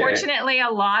 Okay. Unfortunately, a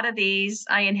lot of these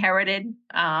I inherited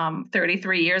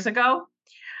 33 years ago.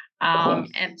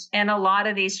 And a lot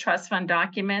of these trust fund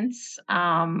documents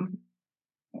are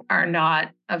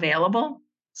not available.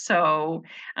 So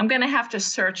I'm going to have to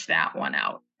search that one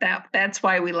out. That's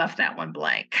why we left that one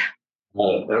blank.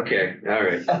 Oh, okay. All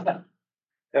right. All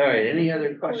right. Any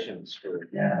other questions for?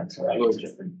 Yeah, that's right. Thank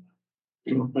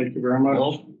you very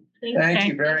much. Thank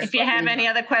you very much. If you have any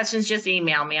other questions, just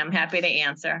email me. I'm happy to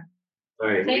answer. All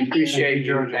right. We Thank you. appreciate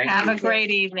you. Thank Have you. a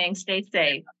great evening. Stay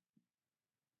safe.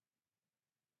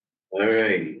 All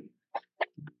right.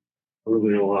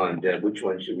 Moving along, Deb, which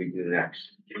one should we do next?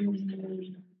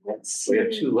 Let's We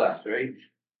have see. 2 left, right?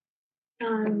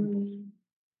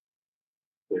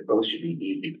 They both should be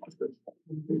easy.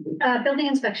 Building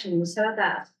inspections, how about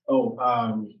that? Oh,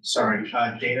 sorry,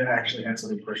 Dana actually had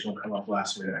something personal come up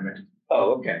last minute. I meant to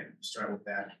Oh, okay. start with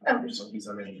that. So he's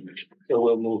unable to. So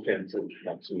we'll move him to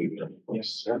next week.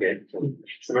 Yes. Okay. So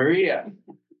Maria.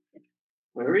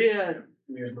 We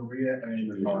have Maria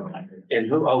and Yvonne. And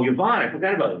who? Oh, Yvonne. I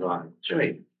forgot about Yvonne. That's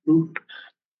right. So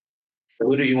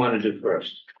who do you want to do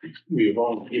first?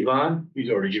 Yvonne, Yvonne? he's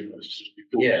already given us.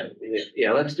 Yeah.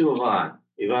 Let's do Yvonne.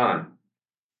 Yvonne.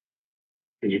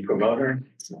 Can you promote her?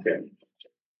 Okay.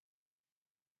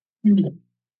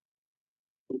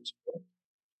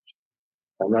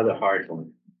 Another hard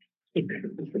one. He's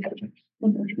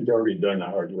already done the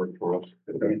hard work for us.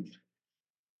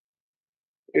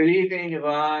 Good evening,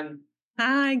 Yvonne.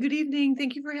 Hi, good evening.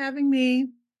 Thank you for having me.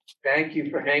 Thank you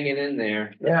for hanging in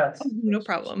there. Yes. No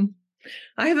problem.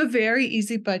 I have a very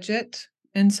easy budget,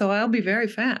 and so I'll be very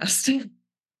fast.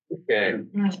 Okay.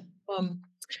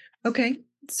 Okay,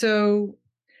 so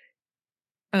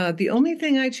the only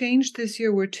thing I changed this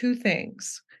year were 2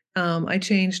 things. I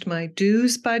changed my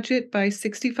dues budget by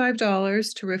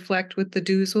 $65 to reflect what the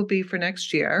dues will be for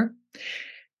next year.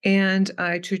 And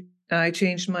I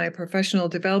changed my professional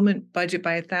development budget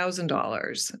by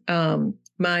 $1,000.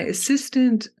 My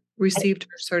assistant received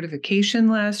her certification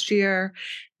last year.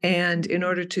 And in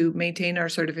order to maintain our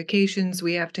certifications,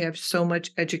 we have to have so much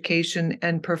education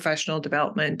and professional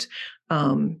development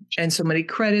and so many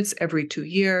credits every 2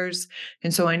 years.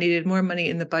 And so I needed more money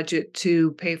in the budget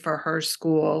to pay for her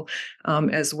school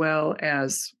as well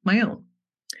as my own.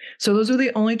 So those are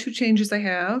the only 2 changes I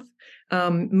have.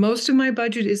 Most of my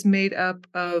budget is made up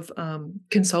of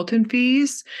consultant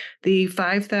fees. The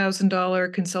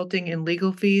 $5,000 consulting and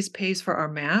legal fees pays for our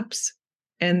maps.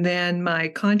 And then my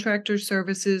contractor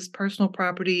services, personal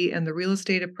property, and the real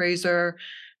estate appraiser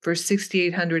for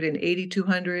 $6,800 and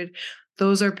 $8,200.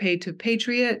 Those are paid to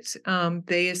Patriot.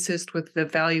 They assist with the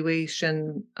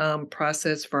valuation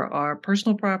process for our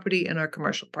personal property and our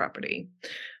commercial property.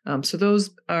 So those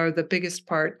are the biggest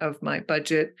part of my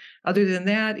budget. Other than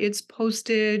that, it's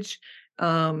postage,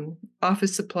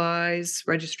 office supplies,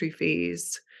 registry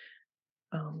fees,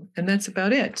 and that's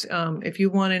about it. If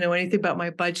you want to know anything about my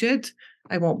budget,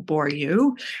 I won't bore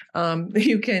you.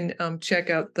 You can check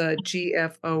out the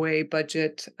GFOA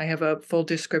budget. I have a full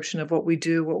description of what we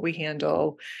do, what we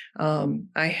handle.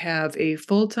 I have a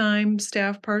full-time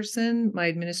staff person, my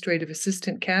administrative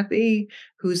assistant, Kathy,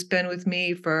 who's been with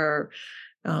me for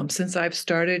since I've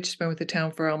started. She's been with the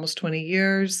town for almost 20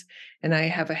 years. And I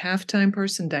have a half-time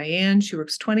person, Diane. She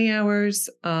works 20 hours.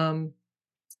 And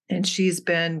she's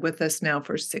been with us now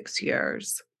for 6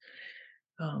 years.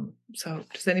 So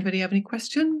does anybody have any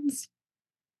questions?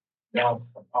 Now,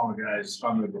 I apologize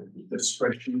on the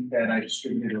spreadsheet that I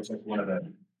distributed. It was like one of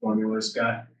the formulas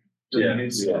got.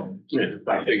 deleted, so-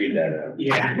 I figured that out.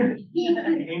 Yeah.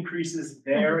 The increase is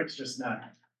there, it's just not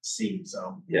seen,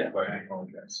 so. Yeah. I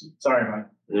apologize. Sorry, Mike.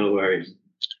 No worries.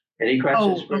 Any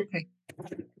questions? Oh, okay.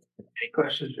 Any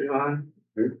questions for Yvonne?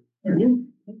 Thank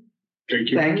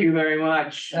you. Thank you very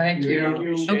much. Thank you.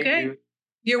 Appreciate Okay. you.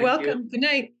 You're Thank you. welcome. Good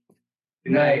night.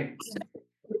 Good night.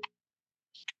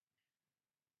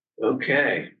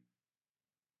 Okay.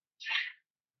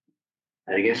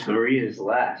 I guess Maria is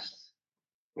last,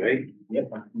 right? Yep,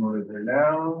 I'm promoted there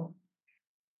now.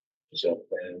 So,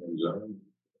 and,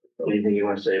 Anything you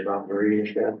want to say about Maria,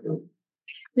 Catherine?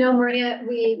 No, Maria,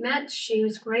 we met. She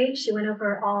was great. She went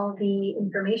over all the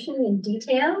information in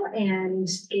detail and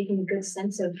gave me a good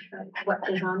sense of what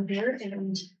goes on here.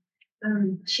 And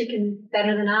she can,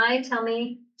 better than I, tell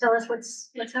us what's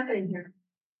happening here.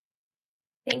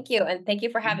 Thank you. And thank you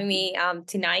for having me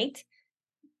tonight.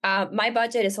 My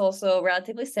budget is also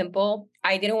relatively simple.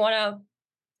 I didn't want to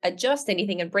adjust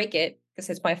anything and break it because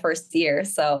it's my first year.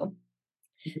 So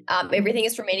everything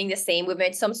is remaining the same. We've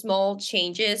made some small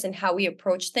changes in how we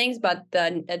approach things, but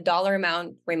the dollar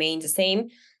amount remains the same.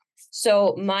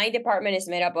 So my department is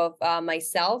made up of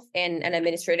myself and an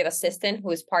administrative assistant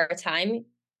who is part-time.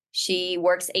 She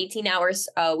works 18 hours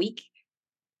a week.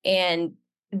 And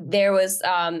there was,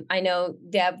 I know,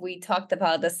 Deb, we talked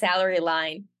about the salary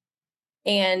line.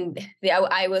 And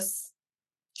I was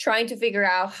trying to figure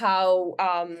out how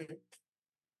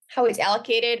it's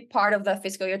allocated. Part of the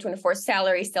fiscal year 24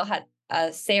 salary still had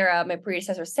Sarah, my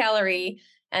predecessor's salary,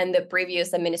 and the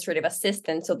previous administrative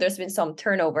assistant. So there's been some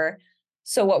turnover.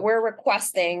 So what we're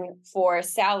requesting for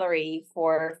salary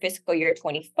for fiscal year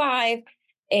 25,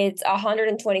 it's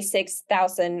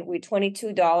 $126,000 with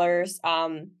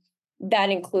 $22.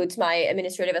 That includes my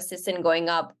administrative assistant going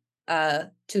up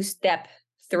to step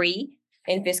 3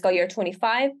 in fiscal year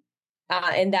 25.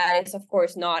 And that is, of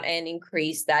course, not an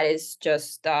increase. That is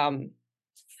just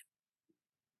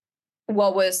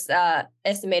what was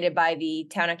estimated by the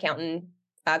town accountant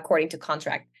according to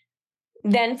contract.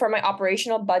 Then for my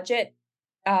operational budget,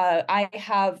 I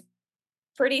have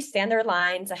pretty standard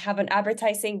lines. I have an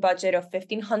advertising budget of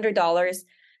 $1,500.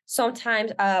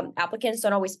 Sometimes applicants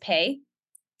don't always pay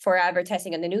for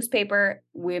advertising in the newspaper.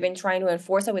 We've been trying to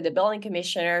enforce it with the building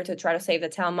commissioner to try to save the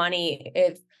town money.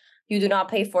 If you do not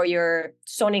pay for your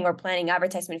zoning or planning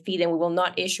advertisement fee, then we will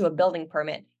not issue a building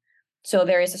permit. So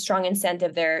there is a strong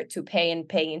incentive there to pay and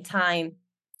pay in time.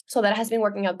 So that has been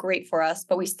working out great for us,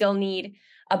 but we still need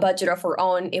a budget of our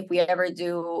own if we ever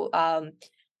do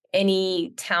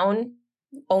any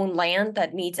town-owned land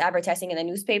that needs advertising in the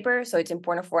newspaper. So it's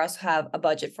important for us to have a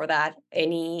budget for that,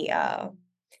 any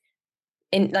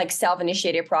in like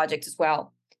self-initiated projects as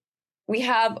well. We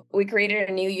created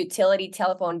a new utility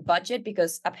telephone budget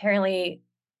because apparently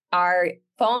our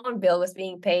phone bill was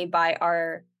being paid by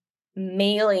our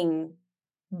mailing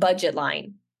budget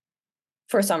line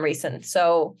for some reason.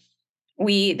 So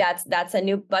that's a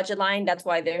new budget line. That's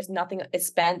why there's nothing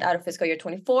spent out of fiscal year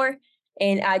 24.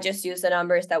 And I just use the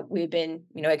numbers that we've been,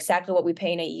 exactly what we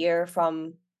pay in a year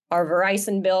from our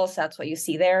Verizon bills. That's what you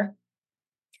see there.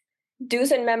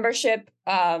 Dues and membership,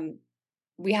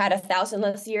 we had 1,000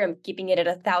 last year. I'm keeping it at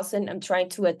 1,000. I'm trying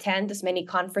to attend as many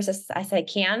conferences as I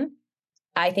can.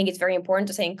 I think it's very important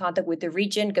to stay in contact with the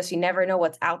region because you never know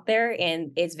what's out there.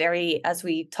 And it's as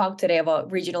we talked today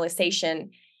about regionalization,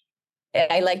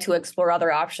 I like to explore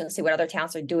other options, see what other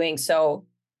towns are doing. So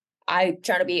I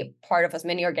try to be a part of as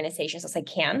many organizations as I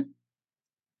can.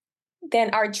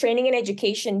 Then our training and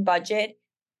education budget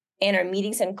and our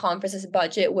meetings and conferences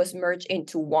budget was merged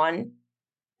into one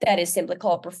that is simply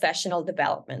called professional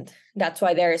development. That's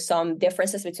why there are some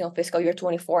differences between fiscal year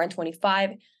 24 and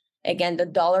 25. Again, the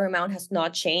dollar amount has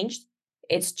not changed.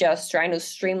 It's just trying to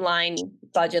streamline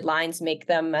budget lines, make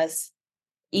them as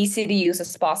easy to use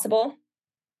as possible.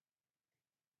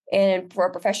 And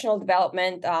for professional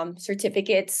development,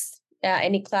 certificates,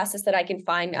 any classes that I can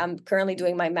find. I'm currently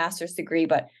doing my master's degree,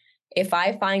 but if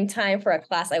I find time for a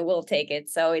class, I will take it.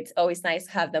 So it's always nice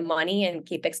to have the money and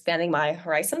keep expanding my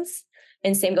horizons.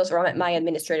 And same goes for my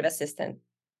administrative assistant.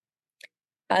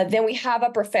 Then we have a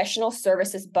professional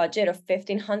services budget of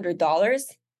 $1,500.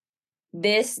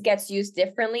 This gets used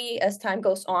differently as time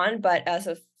goes on, but as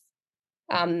of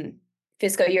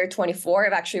fiscal year 24,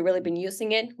 I've actually really been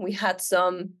using it. We had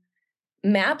some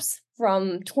maps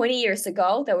from 20 years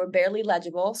ago that were barely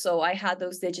legible. So I had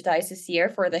those digitized this year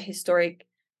for the Historic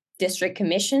District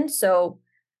Commission. So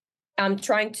I'm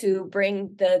trying to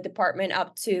bring the department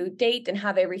up to date and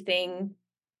have everything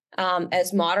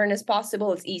as modern as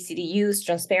possible. It's easy to use,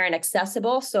 transparent,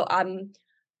 accessible. So I'm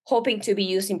hoping to be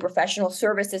using professional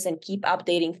services and keep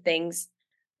updating things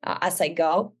as I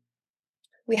go.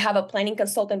 We have a planning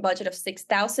consultant budget of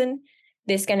 $6,000.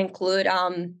 This can include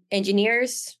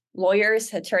engineers,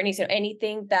 lawyers, attorneys, or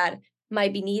anything that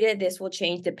might be needed. This will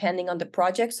change depending on the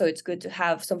project. So it's good to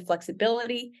have some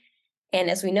flexibility. And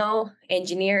as we know,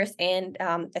 engineers and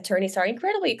attorneys are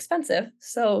incredibly expensive.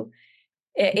 So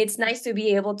it's nice to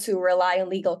be able to rely on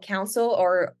legal counsel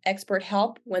or expert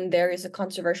help when there is a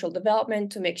controversial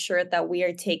development to make sure that we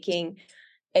are taking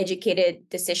educated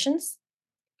decisions.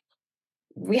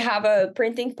 We have a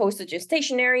printing, postage, and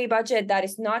stationery budget that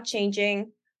is not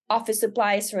changing. Office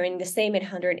supplies remain the same at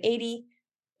 180,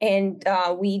 and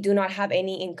we do not have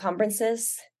any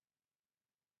encumbrances.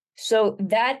 So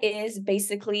that is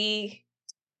basically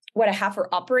what I have for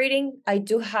operating. I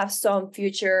do have some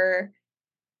future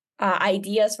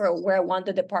ideas for where I want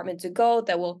the department to go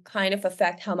that will kind of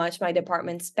affect how much my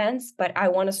department spends, but I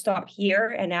want to stop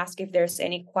here and ask if there's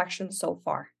any questions so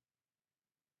far.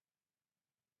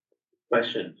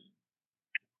 Questions?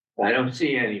 I don't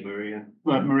see any, Maria.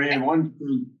 But Maria, one,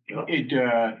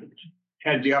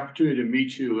 had the opportunity to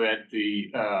meet you at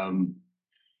the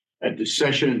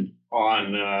session on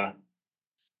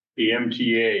the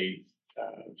MTA.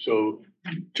 So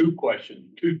two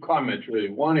comments really.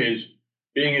 One is,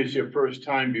 being it's your first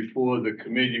time before the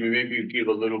committee, maybe you give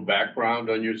a little background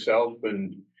on yourself,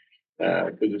 and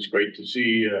because it's great to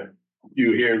see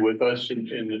you here with us in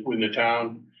the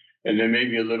town, and then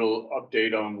maybe a little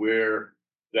update on where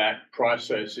that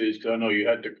process is. Because I know you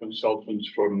had the consultants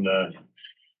from the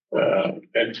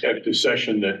at the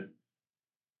session, that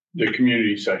the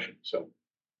community session. So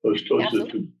those are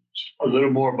two. A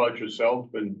little more about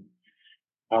yourself and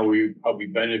how we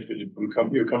benefited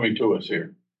from you coming to us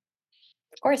here.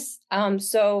 Of course.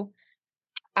 So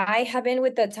I have been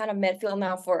with the town of Medfield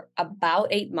now for about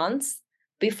 8 months.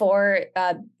 Before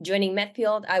joining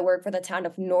Medfield, I worked for the town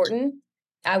of Norton.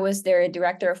 I was their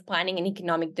director of planning and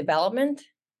economic development.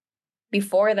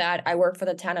 Before that, I worked for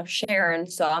the town of Sharon,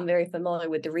 so I'm very familiar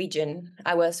with the region.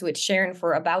 I was with Sharon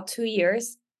for about 2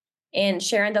 years, and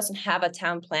Sharon doesn't have a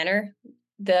town planner.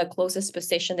 The closest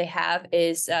position they have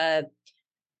is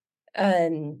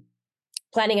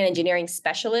planning and engineering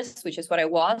specialist, which is what I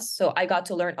was. So I got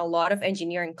to learn a lot of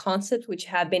engineering concepts, which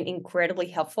have been incredibly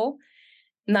helpful.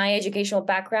 My educational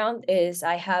background is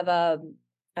I have a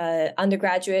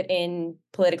undergraduate in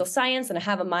political science, and I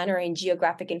have a minor in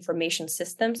geographic information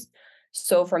systems.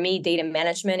 So for me, data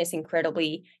management is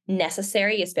incredibly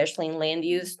necessary, especially in land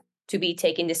use, to be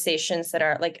taking decisions that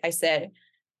are, like I said,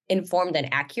 informed and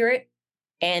accurate.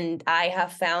 And I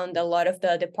have found a lot of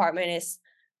the department is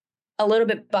a little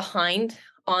bit behind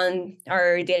on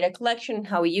our data collection,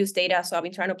 how we use data. So I've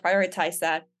been trying to prioritize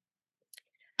that.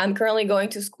 I'm currently going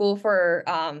to school for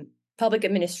public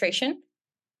administration.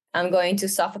 I'm going to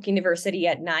Suffolk University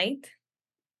at night.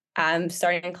 I'm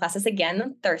starting classes again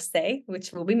on Thursday,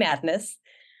 which will be madness.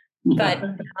 But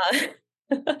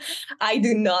I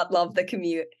do not love the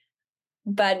commute.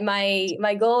 But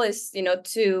my goal is,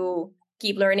 to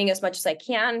keep learning as much as I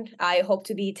can. I hope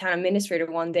to be town administrator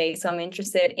one day. So I'm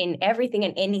interested in everything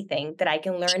and anything that I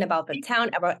can learn about the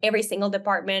town, about every single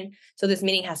department. So this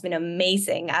meeting has been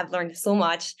amazing. I've learned so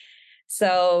much.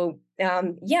 So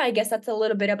I guess that's a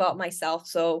little bit about myself.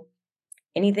 So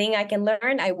anything I can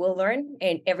learn, I will learn,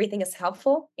 and everything is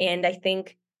helpful. And I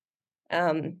think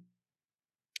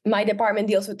my department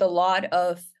deals with a lot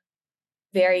of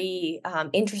very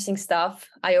interesting stuff.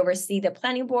 I oversee the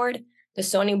planning board, the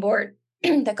zoning board,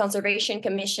 the Conservation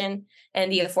Commission,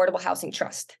 and the Affordable Housing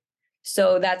Trust.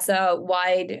 So that's a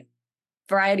wide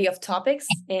variety of topics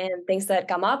and things that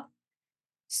come up.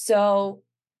 So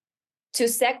to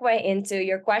segue into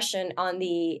your question on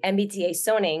the MBTA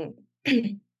zoning,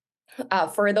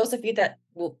 for those of you that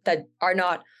are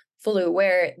not fully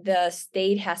aware, the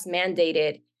state has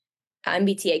mandated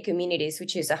MBTA communities,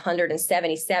 which is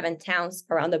 177 towns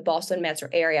around the Boston metro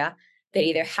area, that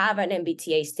either have an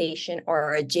MBTA station or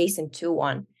are adjacent to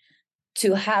one,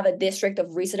 to have a district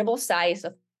of reasonable size.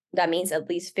 That means at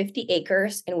least 50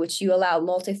 acres in which you allow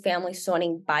multifamily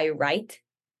zoning by right.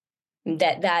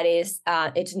 That is,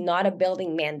 it's not a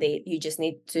building mandate. You just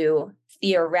need to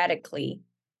theoretically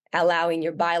allow in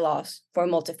your bylaws for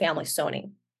multifamily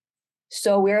zoning.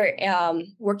 So we're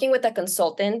working with a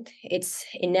consultant. It's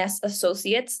Ines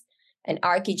Associates and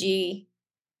RKG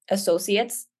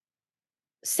Associates.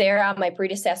 Sarah, my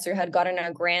predecessor, had gotten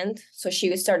a grant, so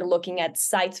she started looking at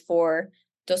sites for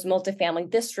those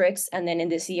multifamily districts. And then in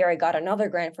this year, I got another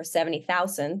grant for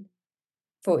 $70,000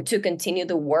 to continue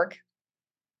the work.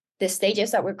 The stages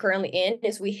that we're currently in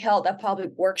is we held a public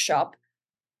workshop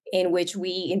in which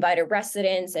we invited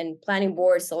residents and planning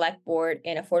board, select board,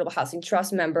 and Affordable Housing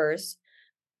Trust members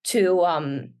to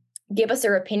give us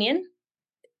their opinion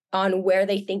on where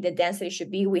they think the density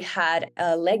should be. We had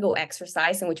a Lego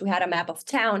exercise in which we had a map of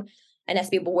town and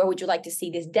asked people, where would you like to see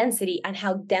this density, and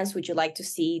how dense would you like to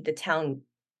see the town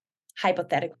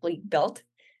hypothetically built?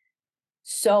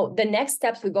 So the next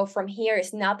steps we go from here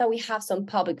is, now that we have some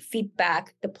public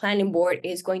feedback, the planning board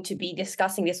is going to be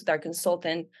discussing this with our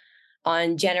consultant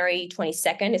on January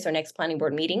 22nd is our next planning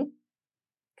board meeting.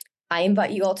 I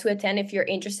invite you all to attend if you're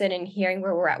interested in hearing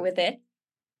where we're at with it.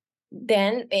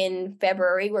 Then in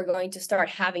February, we're going to start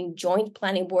having joint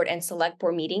planning board and select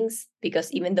board meetings,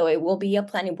 because even though it will be a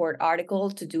planning board article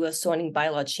to do a zoning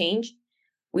bylaw change,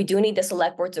 we do need the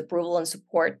select board's approval and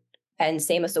support, and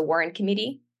same as the Warrant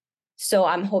Committee. So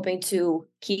I'm hoping to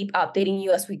keep updating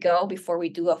you as we go before we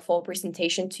do a full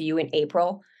presentation to you in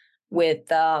April with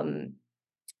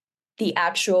the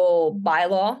actual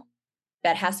bylaw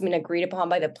that has been agreed upon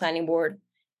by the planning board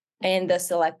and the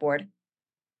select board.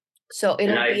 So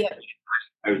it'll be.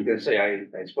 I was gonna say,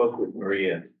 I spoke with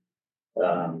Maria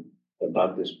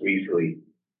about this briefly,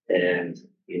 and,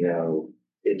 you know,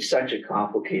 it's such a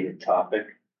complicated topic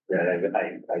that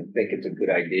I think it's a good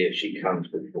idea if she comes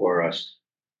before us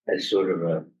as sort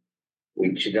of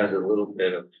she does a little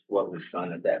bit of what we've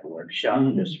done at that workshop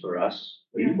just for us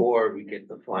before we get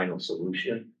the final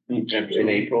solution in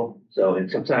April. So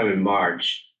sometime in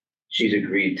March, she's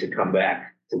agreed to come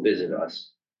back to visit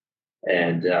us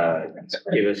and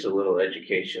give us a little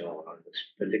educational on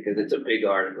this, because it's a big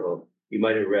article. You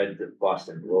might have read the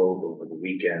Boston Globe over the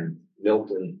weekend.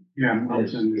 Milton,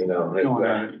 Milton, you know,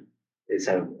 is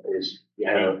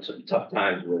having some tough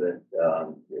times with it,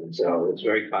 and so it's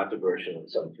very controversial in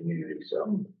some communities.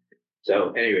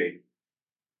 So anyway,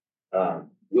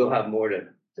 we'll have more to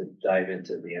dive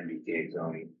into the MBTA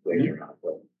zoning later on.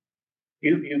 But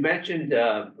you mentioned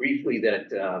briefly that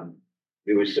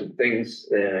there was some things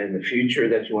in the future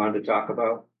that you wanted to talk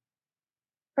about.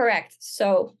 Correct.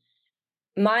 So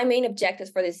my main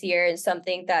objectives for this year is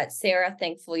something that Sarah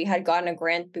thankfully had gotten a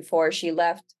grant before she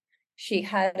left. She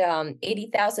had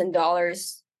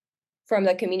 $80,000 from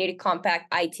the Community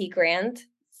Compact IT grant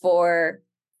for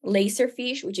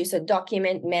Laserfish, which is a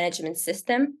document management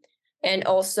system. And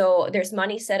also there's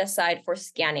money set aside for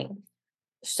scanning.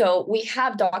 So we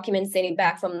have documents dating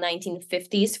back from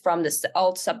 1950s from the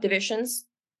old subdivisions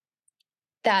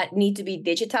that need to be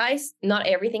digitized. Not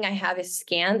everything I have is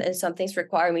scanned, and some things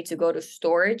require me to go to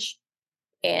storage,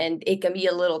 and it can be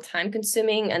a little time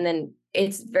consuming. And then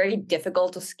it's very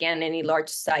difficult to scan any large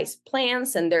size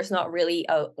plans, and there's not really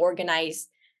a organized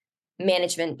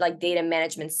management, like data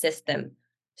management system.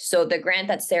 So the grant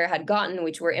that Sarah had gotten,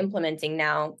 which we're implementing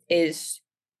now, is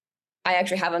I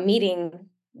actually have a meeting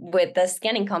with the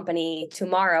scanning company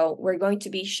tomorrow. We're going to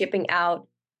be shipping out,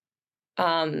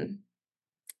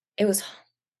 it was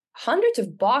hundreds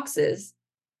of boxes.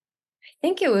 I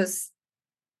think it was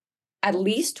at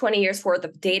least 20 years worth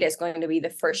of data is going to be the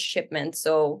first shipment.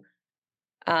 So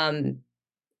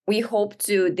we hope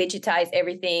to digitize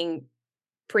everything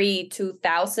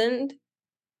pre-2000.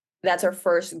 That's our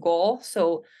first goal.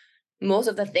 So most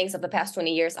of the things of the past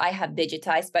 20 years I have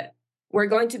digitized, but we're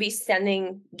going to be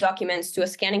sending documents to a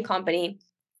scanning company.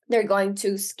 They're going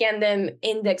to scan them,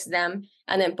 index them,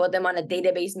 and then put them on a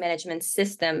database management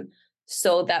system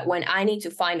so that when I need to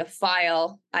find a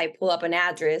file, I pull up an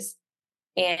address.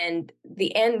 And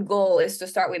the end goal is to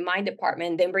start with my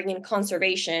department, then bring in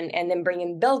conservation, and then bring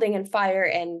in building and fire,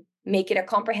 and make it a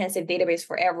comprehensive database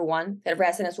for everyone that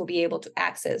residents will be able to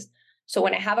access. So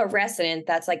when I have a resident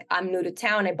that's like, I'm new to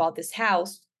town, I bought this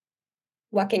house,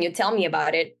 what can you tell me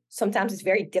about it? Sometimes it's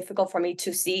very difficult for me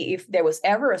to see if there was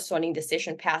ever a zoning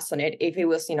decision passed on it, if it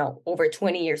was, over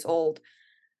 20 years old.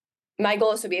 My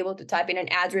goal is to be able to type in an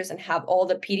address and have all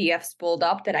the PDFs pulled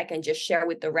up that I can just share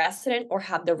with the resident, or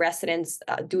have the residents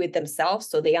do it themselves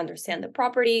so they understand the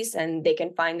properties and they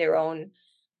can find their own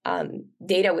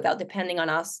data without depending on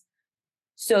us.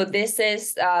 So this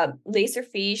is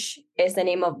Laserfish is the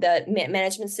name of the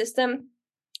management system.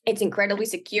 It's incredibly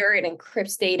secure. It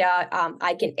encrypts data.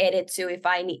 I can edit too if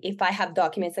I have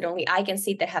documents that only I can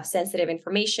see that have sensitive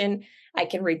information. I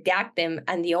can redact them,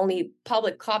 and the only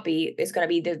public copy is going to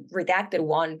be the redacted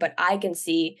one, but I can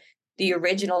see the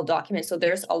original document. So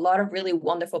there's a lot of really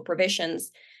wonderful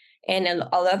provisions. And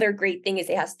another great thing is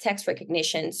it has text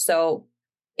recognition. So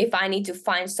if I need to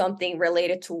find something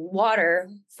related to water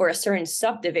for a certain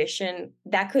subdivision,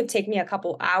 that could take me a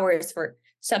couple hours. For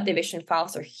subdivision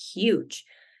files are huge.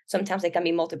 Sometimes they can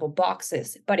be multiple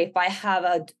boxes. But if I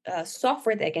have a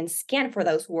software that can scan for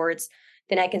those words,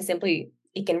 then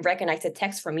it can recognize the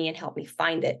text for me and help me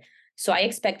find it. So I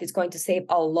expect it's going to save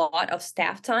a lot of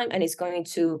staff time, and it's going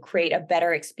to create a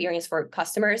better experience for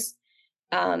customers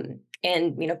and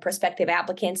prospective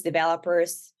applicants,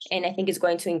 developers. And I think it's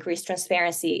going to increase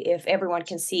transparency if everyone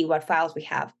can see what files we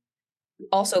have.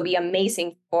 Also be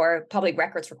amazing for public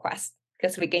records requests,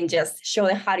 because we can just show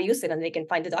them how to use it and they can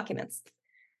find the documents.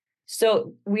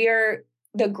 So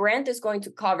the grant is going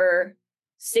to cover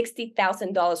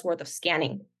 $60,000 worth of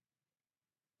scanning.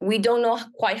 We don't know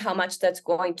quite how much that's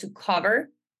going to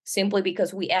cover, simply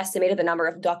because we estimated the number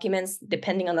of documents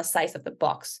depending on the size of the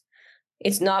box.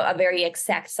 It's not a very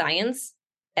exact science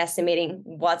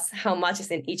estimating how much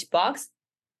is in each box.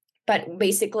 But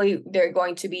basically, they're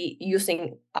going to be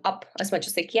using up as much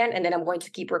as they can. And then I'm going to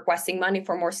keep requesting money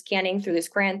for more scanning through this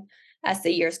grant as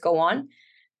the years go on.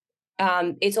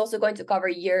 It's also going to cover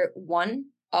year one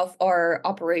of our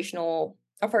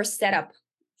setup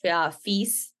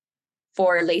fees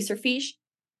for Laserfish.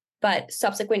 But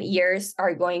subsequent years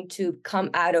are going to come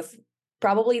out of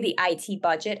probably the IT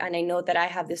budget. And I know that I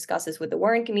have discussed this with the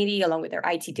Warrant Committee, along with their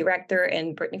IT director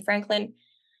and Brittany Franklin.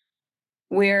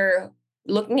 We're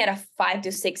looking at a $5,000 to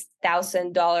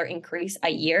 $6,000 increase a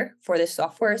year for the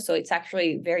software. So it's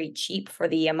actually very cheap for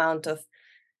the amount of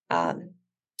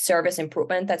service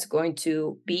improvement that's going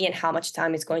to be and how much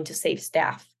time it's going to save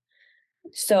staff.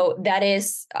 So that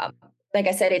is, like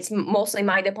I said, it's mostly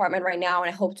my department right now, and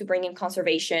I hope to bring in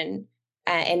conservation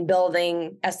and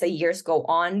building as the years go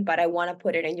on. But I want to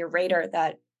put it in your radar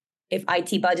that if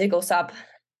IT budget goes up,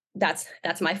 that's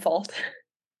my fault.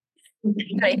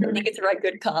 I think it's a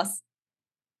good cause.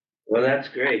 Well, that's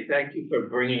great. Thank you for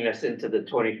bringing us into the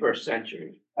 21st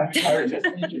century. I'm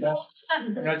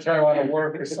not sure I want to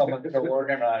work with someone to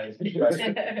organize.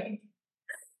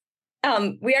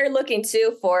 We are looking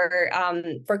too for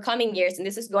coming years, and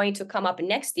this is going to come up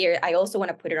next year. I also want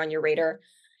to put it on your radar.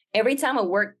 Every time I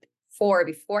worked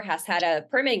before has had a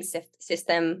permitting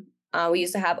system. We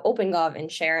used to have OpenGov in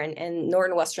Sharon, and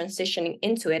Norton was transitioning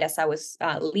into it as I was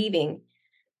leaving.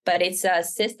 But it's a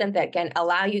system that can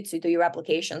allow you to do your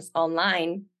applications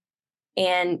online.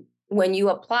 And when you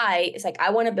apply, it's like,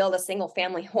 I want to build a single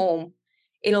family home.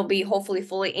 It'll be hopefully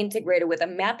fully integrated with a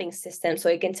mapping system, so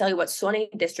it can tell you what zoning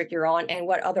district you're on and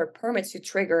what other permits you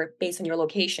trigger based on your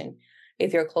location.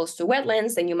 If you're close to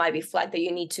wetlands, then you might be flagged that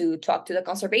you need to talk to the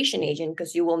conservation agent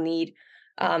because you will need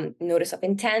notice of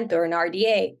intent or an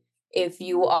RDA. If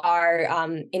you are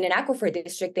in an aquifer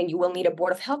district, then you will need a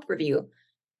Board of Health review.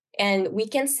 And we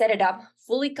can set it up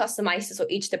fully customized so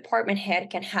each department head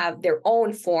can have their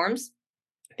own forms,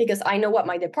 because I know what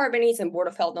my department needs and Board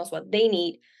of Health knows what they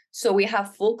need. So we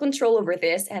have full control over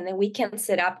this, and then we can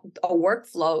set up a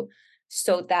workflow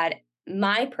so that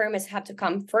my permits have to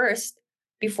come first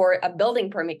before a building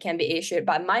permit can be issued,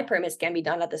 but my permits can be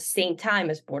done at the same time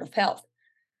as Board of Health.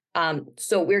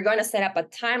 So we're going to set up a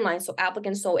timeline so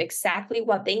applicants know exactly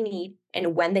what they need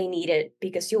and when they need it,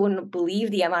 because you wouldn't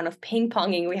believe the amount of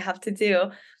ping-ponging we have to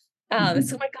do. Someone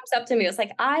comes up to me, it's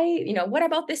like, what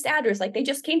about this address? Like, they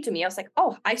just came to me. I was like,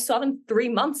 oh, I saw them 3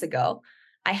 months ago.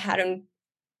 I hadn't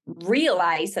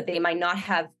realized that they might not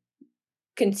have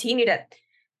continued at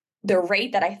the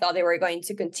rate that I thought they were going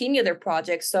to continue their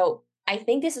project. So I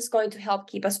think this is going to help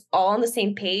keep us all on the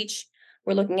same page.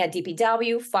 We're looking at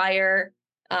DPW, fire,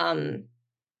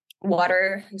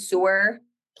 water, sewer,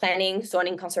 planning,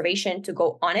 zoning, conservation to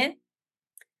go on it.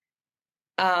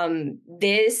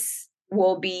 This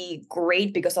will be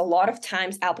great because a lot of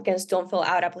times applicants don't fill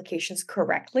out applications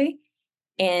correctly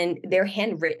and they're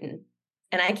handwritten.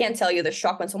 And I can't tell you the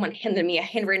shock when someone handed me a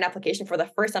handwritten application for the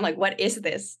first time. Like, what is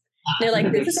this? And they're like,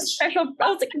 this is a special. I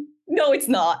was like, no, it's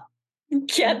not. You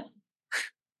can't.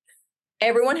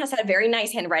 Everyone has had very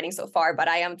nice handwriting so far, but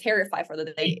I am terrified for the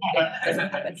day it doesn't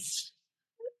happen.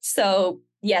 So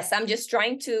yes, I'm just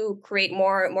trying to create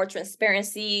more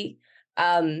transparency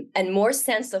and more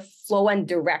sense of flow and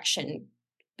direction,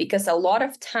 because a lot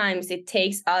of times it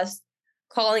takes us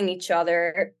calling each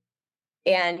other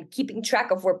and keeping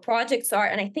track of where projects are.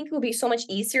 And I think it would be so much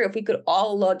easier if we could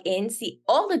all log in, see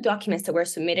all the documents that were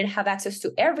submitted, have access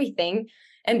to everything,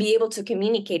 and be able to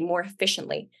communicate more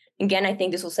efficiently. Again, I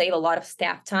think this will save a lot of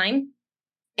staff time.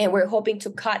 And we're hoping to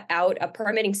cut out a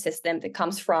permitting system that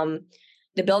comes from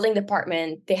the building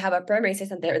department. They have a permitting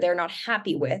system they're not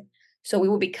happy with. So we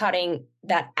will be cutting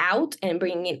that out and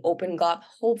bringing in OpenGov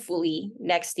hopefully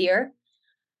next year.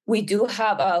 We do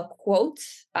have a quote.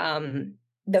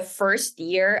 The first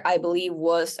year, I believe,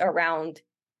 was around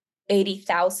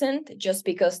 80,000, just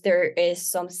because there is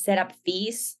some setup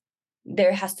fees.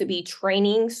 There has to be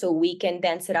training so we can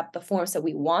then set up the forms that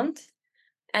we want.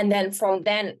 And then from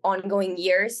then ongoing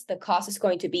years, the cost is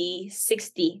going to be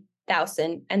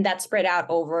 60,000, and that's spread out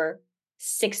over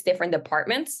 6 different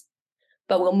departments,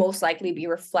 but will most likely be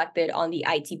reflected on the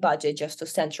IT budget just to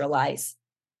centralize.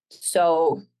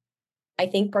 So I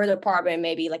think per department,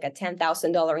 maybe like a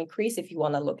 $10,000 increase if you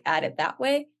want to look at it that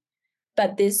way.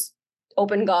 But this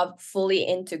OpenGov fully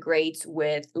integrates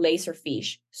with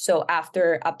Laserfish. So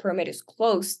after a permit is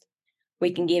closed,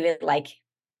 we can give it like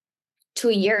 2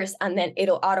 years, and then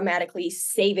it'll automatically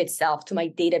save itself to my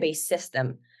database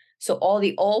system. So all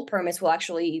the old permits will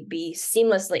actually be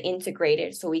seamlessly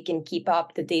integrated, so we can keep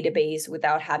up the database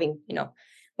without having,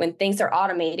 when things are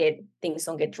automated, things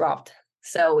don't get dropped.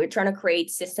 So we're trying to create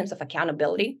systems of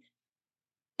accountability.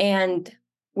 And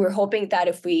we're hoping that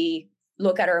if we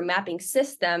look at our mapping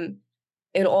system,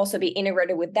 it'll also be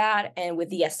integrated with that and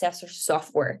with the assessor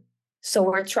software. So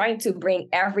we're trying to bring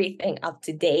everything up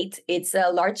to date. It's a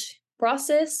large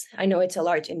process. I know it's a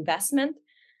large investment,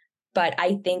 but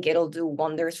I think it'll do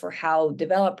wonders for how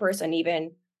developers and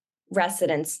even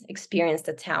residents experience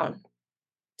the town.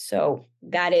 So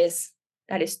that is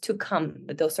to come,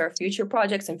 but those are future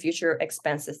projects and future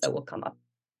expenses that will come up.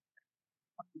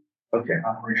 Okay.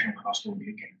 Operational cost will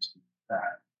be against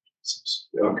that.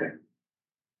 Okay.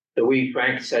 So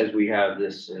Frank says we have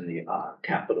this in the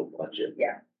capital budget.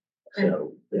 Yeah.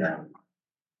 So, yeah.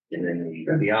 And then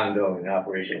the ongoing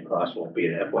operational costs won't be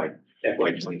an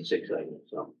FY 26 item,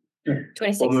 so.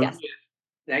 26, yes.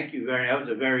 Thank you that was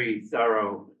a very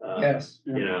thorough, Yes.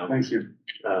 you know, Thank you.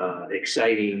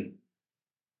 exciting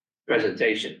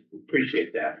presentation.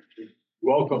 Appreciate that.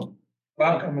 Welcome.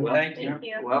 Welcome and Well, thank you. Thank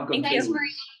you. Welcome Thank to. you.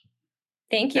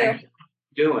 Thank you. Thank you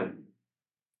for doing.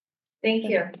 Thank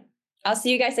you. I'll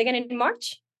see you guys again in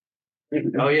March.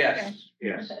 Oh, yes,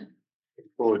 yes. Look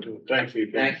forward to it. Thank you.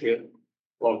 Thank you.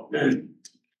 Welcome.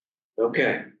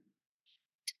 Okay.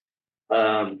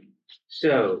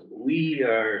 So we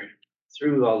are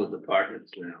through all the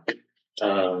departments now,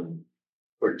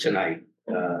 for tonight.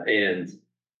 And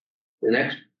the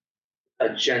next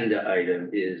agenda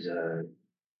item is a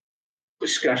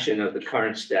discussion of the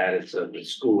current status of the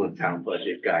school and town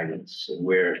budget guidance and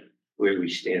where we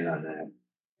stand on that.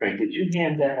 Frank, did you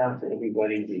hand that out to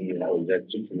everybody?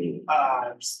 That's for me.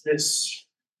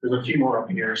 There's a few more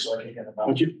up here, so I can get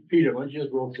about. Peter, why don't you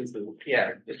just roll through the.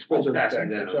 Yeah, it's supposed to pass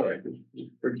that. All right.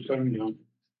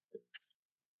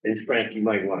 And Frank, you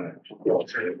might want to go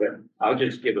through it, but I'll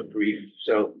just give a brief.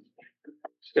 So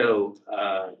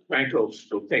Frank will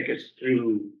take us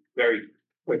through very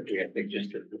quickly, I think,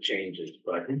 just the changes,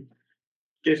 but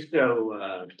just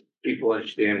so people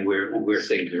understand where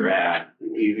things are at.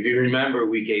 If you remember,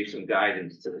 we gave some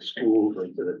guidance to the schools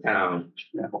and to the town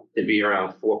to be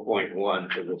around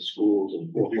 4.1 for the schools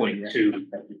and 4.2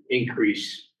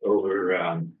 increase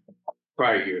over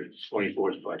prior year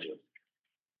 24's budget.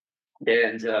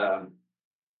 And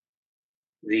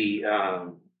the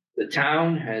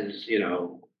town has,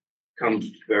 come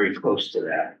very close to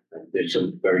that. There's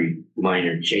some very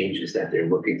minor changes that they're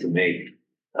looking to make,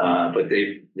 but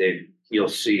you'll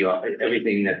see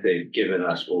everything that they've given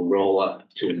us will roll up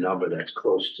to a number that's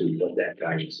close to what that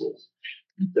guidance is.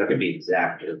 It's not going to be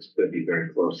exact, but it's going to be very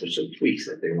close. There's some tweaks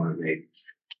that they want to make.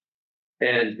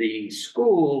 And the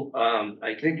school,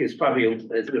 I think, is probably a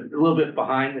little bit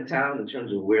behind the town in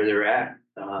terms of where they're at.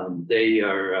 They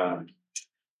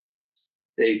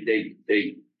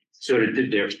sort of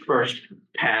did their first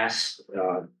pass,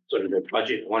 sort of their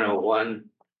budget 101,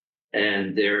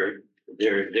 and they're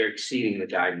exceeding the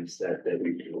guidance that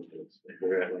we do.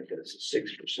 They're at like a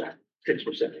 6%.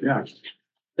 Yeah.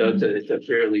 So it's a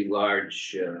fairly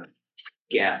large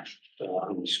gap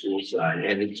on the school side,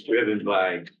 and it's driven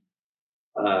by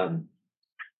a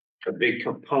big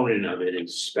component of it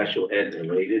is special ed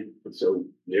related. So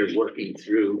they're working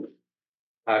through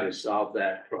how to solve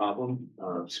that problem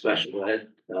of special ed.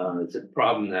 It's a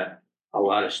problem that a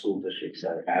lot of school districts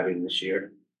are having this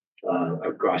year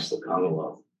across the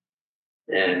Commonwealth.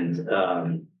 And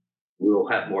we'll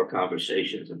have more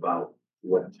conversations about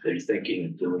what they're thinking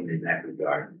of doing in that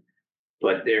regard.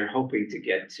 But they're hoping to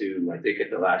get to, I think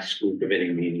at the last school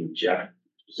committee meeting, Jeff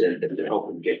said that they're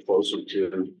hoping to get closer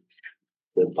to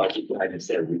the budget guidance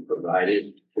that we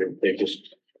provided. They're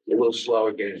just a little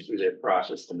slower getting through their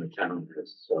process than the town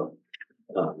is. So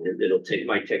it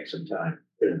might take some time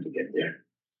for them to get there.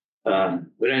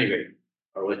 But anyway,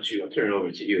 I'll turn it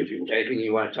over to you. If you anything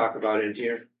you want to talk about in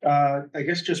here? I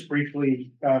guess just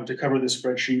briefly, to cover the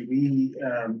spreadsheet, we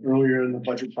earlier in the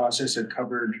budget process had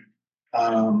covered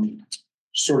I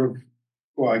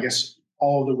guess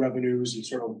all of the revenues and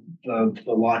sort of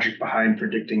the logic behind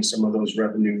predicting some of those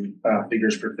revenue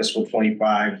figures for fiscal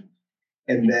 25.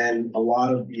 And then a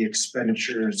lot of the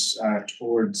expenditures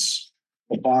towards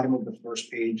the bottom of the first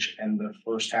page and the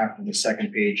first half of the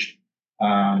second page.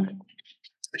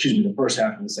 The first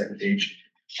half of the second page.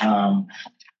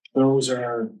 Those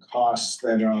are costs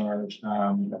that are,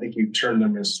 I think you term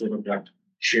them as sort of like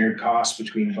shared costs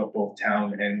between both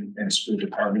town and school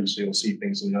departments. So you'll see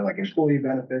things in there like employee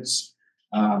benefits,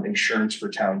 insurance for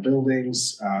town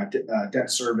buildings,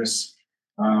 debt service.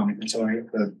 And so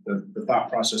the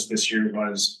thought process this year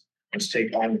was, let's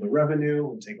take all of the revenue,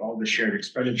 we'll take all the shared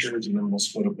expenditures, and then we'll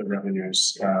split up the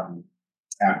revenues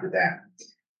after that.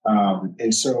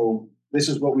 And so this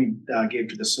is what we gave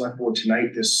to the select board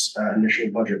tonight, this initial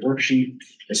budget worksheet.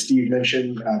 As Steve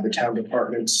mentioned, the town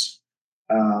departments,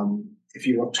 if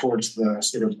you look towards the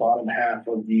sort of bottom half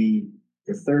of the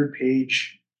third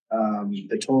page,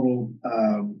 the total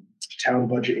town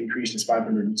budget increase is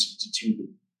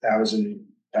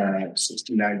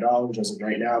 $562,069 as of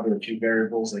right now. There are a few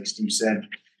variables, like Steve said,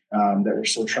 that we're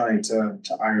still trying to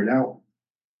iron out.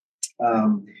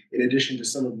 In addition to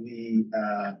some of the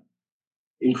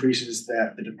increases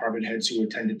that the department heads who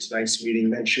attended tonight's meeting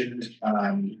mentioned,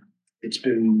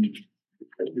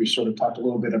 we sort of talked a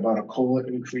little bit about a COLA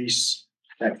increase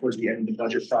that towards the end of the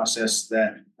budget process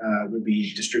that would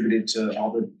be distributed to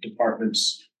all the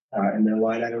departments and their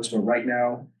line items. But right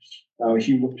now,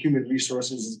 human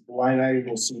resources line item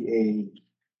will see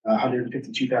a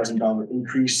 $152,000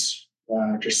 increase,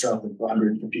 just south of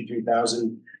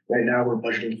 $153,000. Right now, we're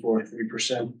budgeting for a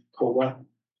 3% COLA,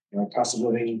 cost of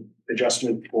living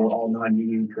adjustment for all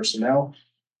non-union personnel.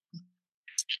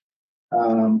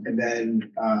 And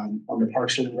then on the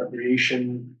Parks and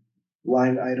Recreation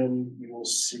line item, you will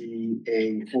see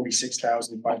a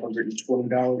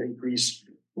 $46,520 increase.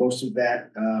 Most of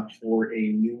that for a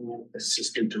new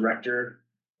assistant director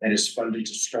that is funded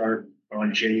to start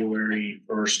on January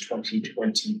 1st,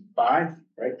 2025,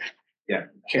 right? Yeah,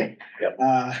 okay. Yep.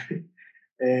 But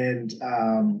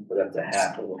that's a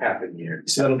half a year.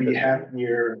 So that'll be half a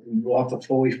year. We'll have to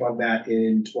fully fund that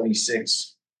in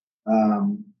 26.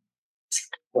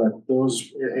 But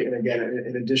those, and again,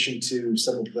 in addition to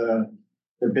some of the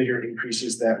bigger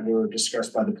increases that were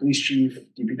discussed by the police chief,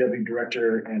 DPW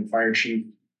director, and fire chief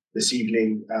this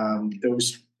evening,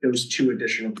 those two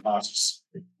additional costs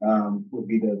will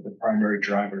be the primary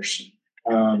drivers.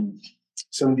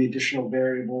 Some of the additional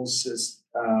variables, as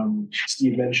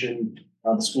Steve mentioned,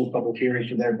 the school public hearing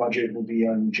for their budget will be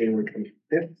on January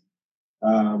 25th.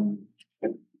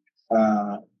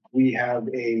 We have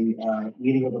a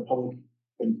meeting of the public,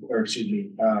 or excuse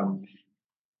me,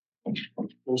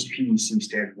 those PEC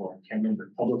stand for, I can't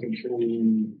remember, public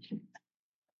employee.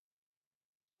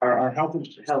 Our health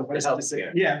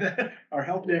healthcare. Yeah, our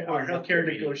healthcare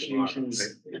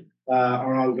negotiations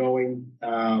are ongoing.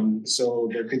 So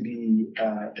there could be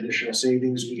additional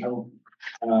savings we hope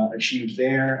achieved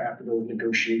there after those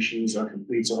negotiations are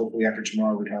complete. So hopefully after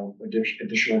tomorrow we'd have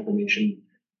additional information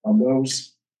on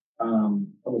those.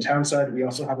 On the town side, we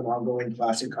also have an ongoing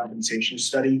classic compensation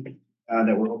study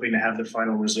that we're hoping to have the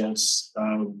final results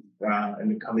of in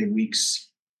the coming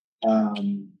weeks.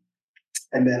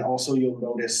 And then also you'll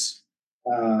notice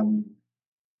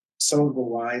some of the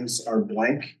lines are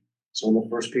blank. So on the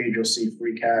first page, you'll see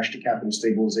free cash to capital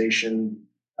stabilization,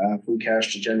 free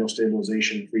cash to general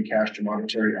stabilization, free cash to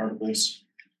monetary articles.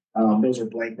 Those are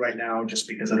blank right now just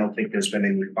because I don't think there's been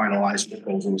any finalized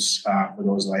proposals for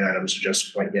those line items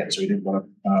just quite yet. So we didn't want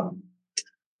to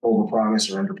overpromise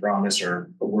or underpromise or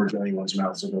put words in anyone's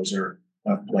mouth. So those are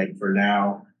blank for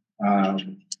now.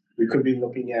 We could be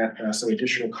looking at some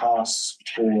additional costs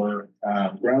for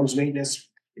grounds maintenance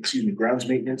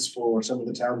for some of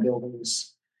the town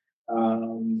buildings.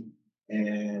 And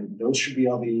those should be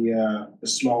all the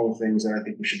smaller things that I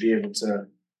think we should be able to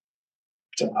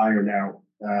iron out.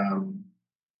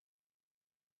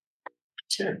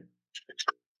 Sure.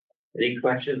 Any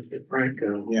questions for Frank?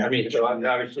 Yeah. I mean, so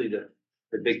obviously the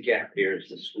big gap here is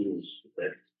the schools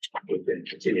that we can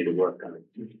continue to work on it.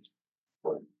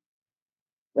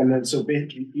 And then so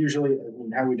usually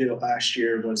how we did it last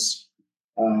year was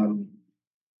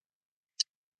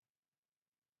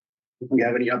if we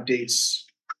have any updates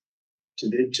to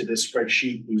the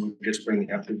spreadsheet, we would just bring the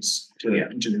updates to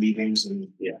the meetings and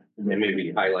and then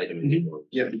maybe highlight them.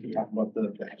 Yeah, we can talk about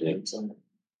the updates on it.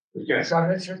 Okay. So I'm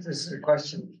not sure if this is a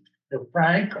question for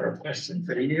Frank or a question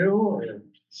for you. Or...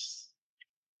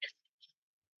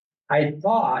 I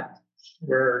thought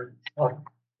we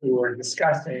were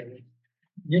discussing,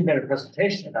 you made a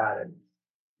presentation about it,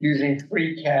 using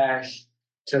free cash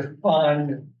to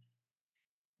fund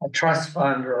a trust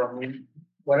fund or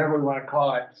whatever we want to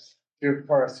call it,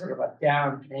 for sort of a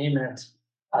down payment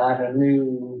on a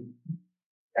new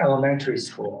elementary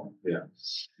school. Yeah.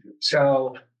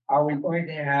 So are we going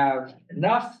to have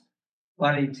enough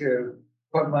money to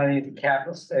put money into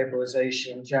capital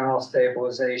stabilization, general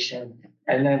stabilization,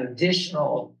 and then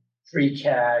additional free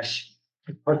cash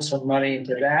to put some money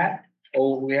into that?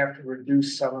 Or will we have to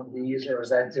reduce some of these, or is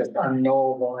that just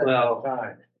unknowable at the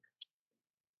time?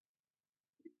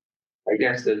 I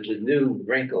guess the new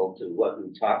wrinkle to what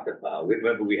we talked about,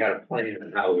 remember we had a plan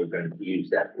on how we were going to use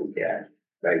that free cash,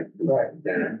 right? Right.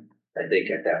 Then I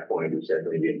think at that point we said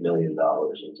maybe $1 million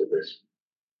into this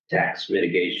tax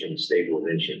mitigation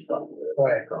stabilization fund.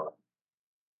 Right.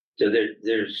 So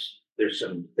there's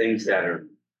some things that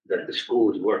the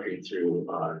school is working through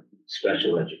on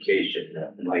special education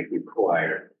that might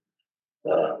require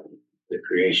the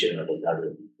creation of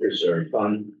another reserve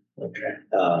fund. Okay.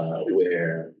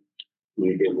 Where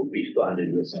it will be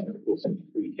funded with some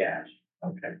free cash.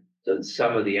 Okay. So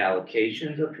some of the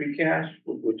allocations of free cash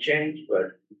would change,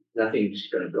 but nothing's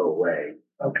gonna go away.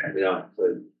 Okay. You know,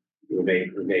 so we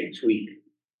may tweak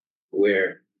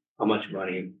where, how much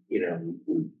money, you know,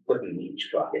 we put in each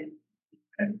bucket.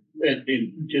 And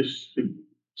just,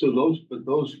 so but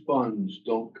those funds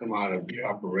don't come out of the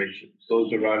operations.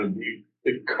 Those are out of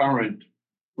the current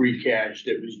free cash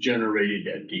that was generated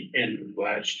at the end of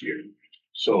last year.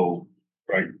 So,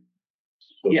 right.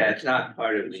 So Yeah, it's not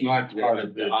part of It's not part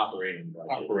of the the operating budget.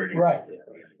 operating. Right.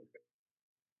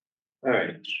 All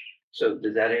right, so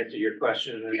does that answer your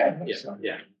question? Yeah, I think so.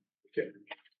 Yeah, okay.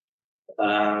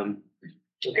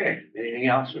 Okay, anything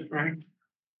else with Frank?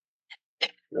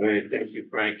 All right, thank you,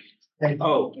 Frank. Thank you.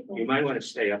 Oh, you might want to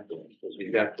stay up there, because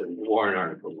we've got the warrant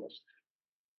article list.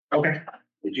 Okay,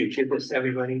 Did you give this to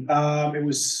everybody, it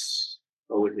was,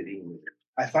 or was it email?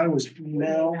 I thought it was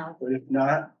email, but if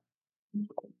not, Does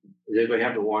everybody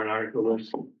have the warrant article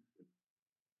list?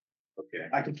 Okay,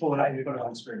 I can pull it out and put it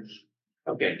on screen.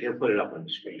 okay, he'll put it up on the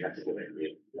screen, that's a good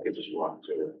idea, I can just walk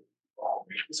through it.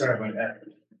 Sorry about that.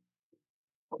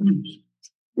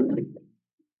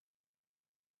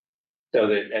 So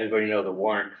that everybody know the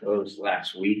warrant closed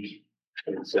last week,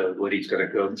 and so what he's gonna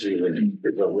go through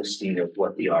is a listing of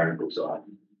what the articles are.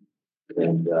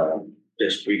 And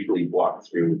just briefly walk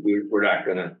through, we're not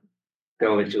gonna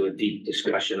go into a deep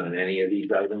discussion on any of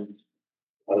these items,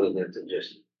 other than to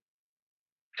just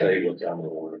tell you what's on the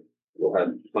warrant. We'll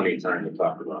have plenty of time to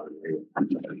talk about it.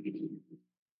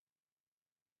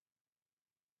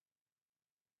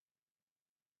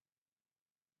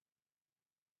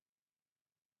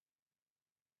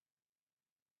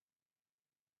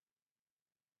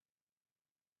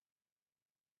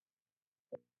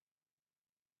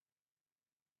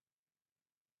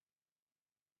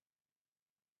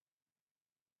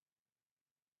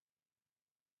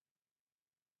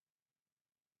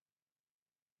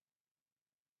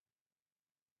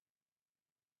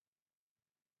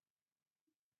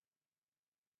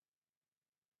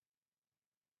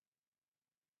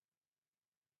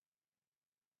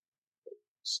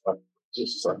 So,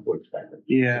 just some quick second.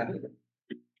 Yeah,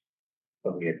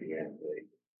 Probably at the end.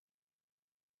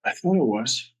 I thought it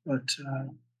was, but,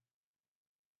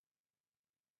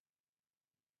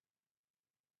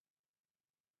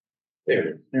 There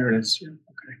it is. there it is. Yeah,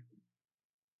 okay.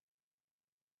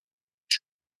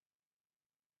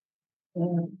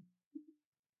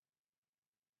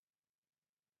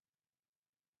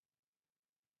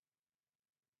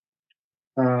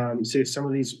 So some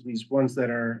of these ones that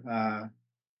are,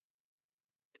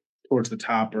 towards the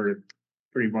top are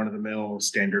pretty run of the mill,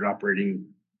 standard operating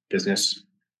business.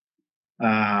 Do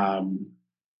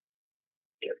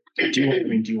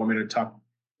you want me to talk?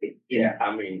 Yeah,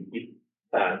 I mean,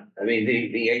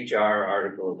 the HR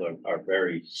articles are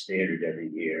very standard every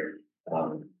year.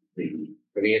 The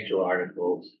financial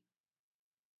articles.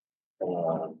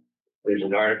 There's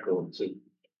an article to.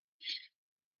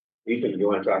 You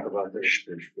want to talk about this?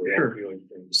 Sure.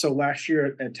 So last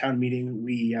year at town meeting,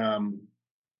 we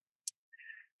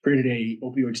created a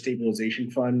opioid stabilization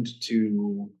fund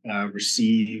to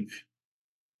receive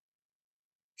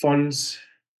funds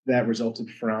that resulted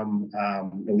from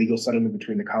a legal settlement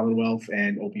between the Commonwealth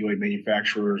and opioid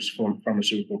manufacturers,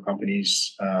 pharmaceutical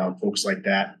companies, folks like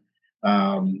that.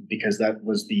 Because that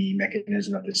was the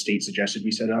mechanism that the state suggested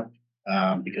we set up.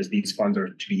 Because these funds are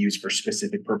to be used for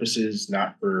specific purposes,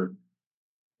 not for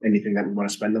anything that we want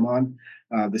to spend them on.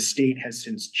 The state has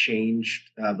since changed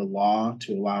the law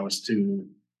to allow us to,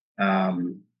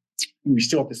 we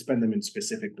still have to spend them in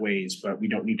specific ways, but we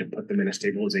don't need to put them in a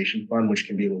stabilization fund, which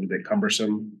can be a little bit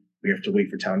cumbersome. We have to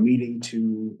wait for town meeting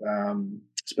to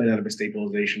spend out of a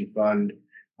stabilization fund.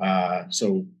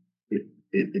 So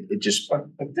it just. But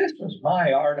this was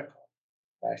my article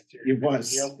last year. It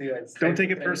was. Don't take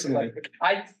it personally.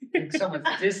 I think someone's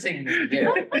dissing me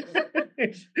here.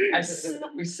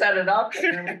 We set it up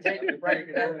and then we take it, break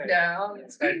it down.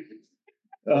 It's like,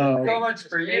 so much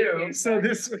for you. So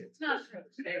this. It's not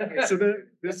true. So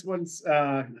this one's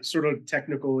sort of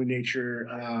technical in nature.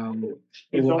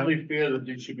 It's only fair that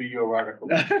it should be your article.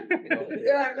 Yeah,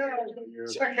 I know.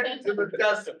 Check it into the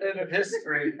dustbin of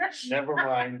history. Never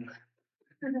mind.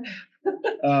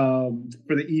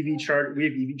 For the EV chart, we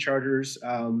have EV chargers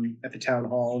at the town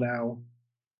hall now.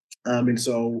 And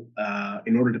so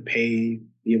in order to pay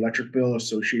the electric bill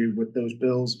associated with those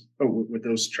bills, or with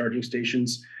those charging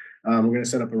stations, We're gonna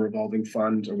set up a revolving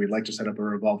fund, or we'd like to set up a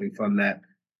revolving fund that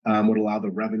would allow the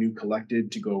revenue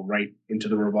collected to go right into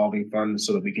the revolving fund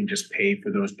so that we can just pay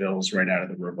for those bills right out of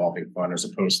the revolving fund as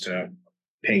opposed to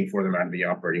paying for them out of the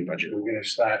operating budget. We're gonna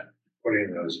start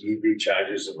putting those EV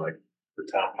charges in like the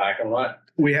town parking lot.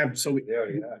 We have,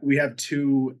 we have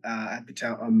two at the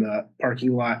town, on the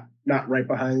parking lot, not right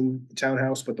behind the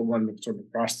townhouse, but the one that's sort of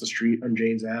across the street on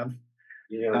James Ave.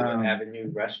 You know, Um, the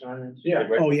Avenue Restaurant is? Yeah.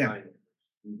 Right Oh, yeah. behind it.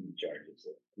 EV charges.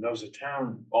 And those are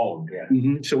town owned,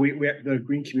 yeah. So we have the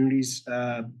Green Communities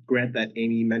grant that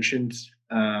Amy mentioned.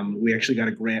 We actually got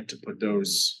a grant to put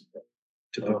those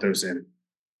in.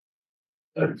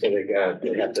 So they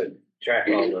have to track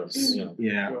all those, you know.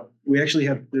 Yeah, we actually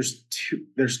have,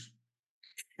 there's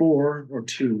 4 or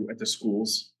 2 at the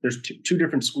schools. There's two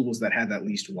different schools that have at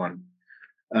least one.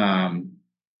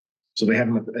 So they have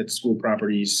them at school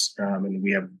properties, and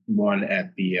we have one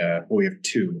at we have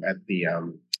 2 at the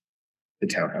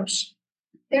townhouse.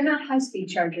 They're not high-speed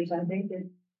chargers, I think, they're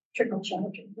trickle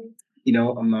chargers. You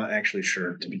know, I'm not actually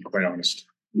sure, to be quite honest.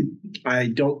 I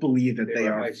don't believe that they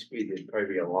were are. high speed, there'd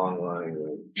probably be a long line.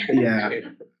 Yeah,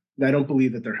 I don't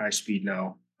believe that they're high speed,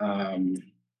 no.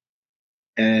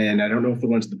 And I don't know if the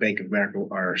ones at the Bank of America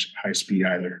are high speed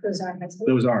either. Those are high-speed.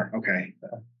 Those are, okay.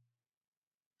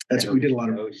 We did a lot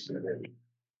of.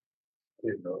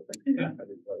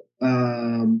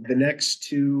 The next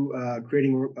 2,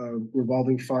 creating a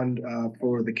revolving fund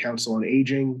for the Council on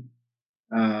Aging.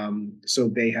 So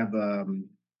they have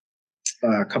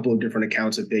a couple of different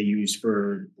accounts that they use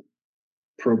for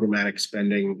programmatic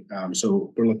spending.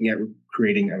 So we're looking at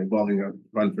creating a revolving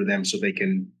fund for them so they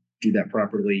can do that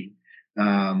properly.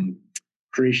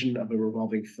 Creation of a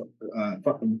revolving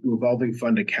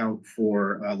fund account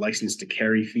for license to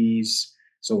carry fees.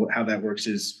 So how that works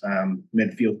is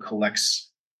Medfield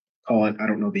collects, call it, I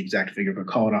don't know the exact figure, but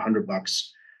call it $100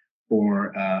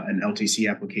 for an LTC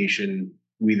application.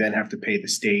 We then have to pay the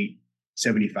state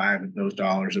 75 of those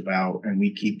dollars about, and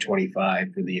we keep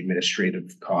 25 for the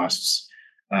administrative costs.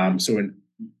 So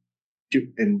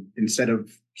instead of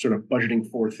sort of budgeting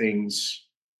for things,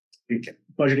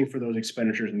 budgeting for those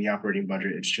expenditures in the operating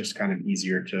budget, it's just kind of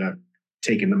easier to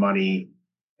take in the money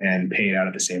and pay it out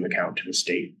of the same account to the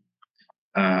state.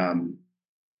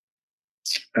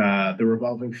 The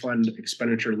revolving fund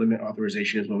expenditure limit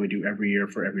authorization is what we do every year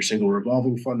for every single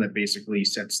revolving fund that basically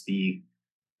sets the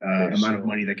amount of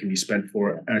money that can be spent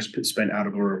out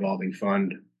of a revolving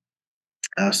fund.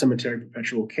 Cemetery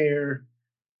perpetual care,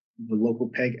 the local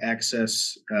PEG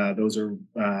access, those are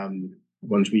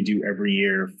ones we do every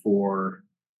year for,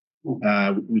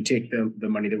 we take the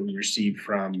money that we receive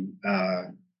from, I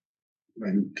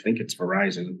think it's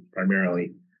Verizon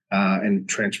primarily, and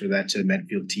transfer that to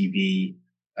Medfield TV.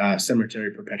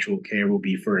 Cemetery perpetual care will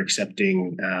be for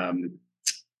accepting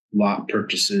lot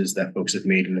purchases that folks have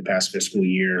made in the past fiscal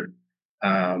year.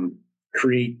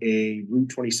 Create a Route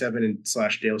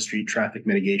 27/Dale Street traffic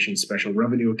mitigation special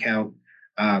revenue account.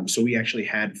 So we actually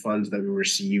had funds that we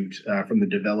received from the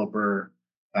developer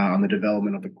on the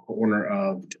development of the corner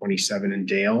of 27 and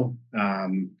Dale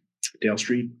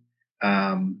Street.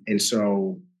 And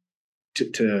so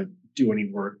to do any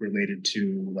work related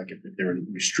to, like, if there are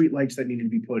new street lights that needed to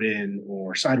be put in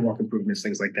or sidewalk improvements,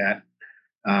 things like that.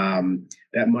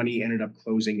 That money ended up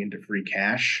closing into free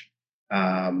cash.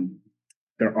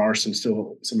 There are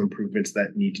still some improvements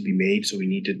that need to be made. So we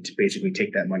need to basically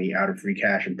take that money out of free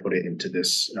cash and put it into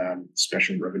this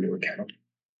special revenue account.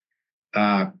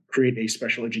 Create a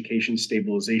special education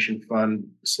stabilization fund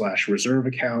 / reserve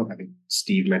account. I think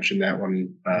Steve mentioned that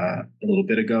one a little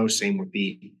bit ago. Same with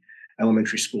the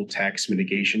elementary school tax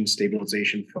mitigation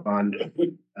stabilization fund.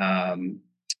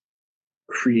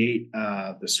 Create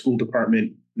the school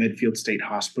department Medfield State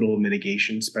Hospital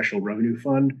mitigation special revenue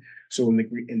fund. So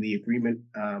in the agreement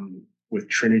with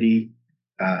Trinity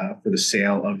for the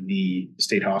sale of the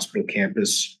state hospital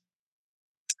campus,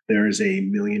 there is $1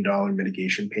 million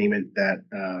mitigation payment that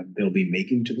they'll be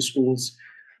making to the schools.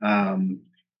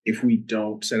 If we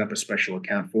don't set up a special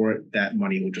account for it, that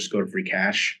money will just go to free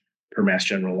cash per Mass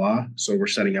General Law. So we're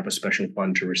setting up a special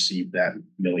fund to receive that $1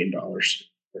 million.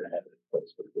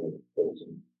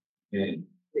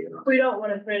 We don't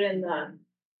want to put it in the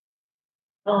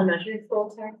elementary school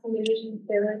tax mitigation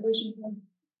stabilization fund?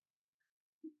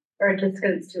 Or just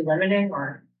because it's too limiting,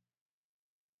 or?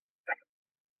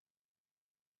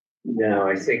 No,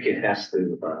 I think it has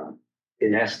to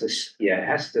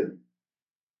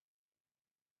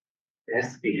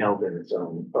be held in its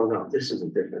own. Oh, no, this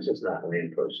isn't different. It's not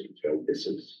land proceeds, right? This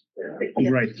is.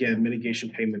 Right, yeah, mitigation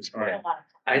payments are.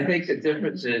 I think the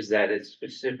difference is that it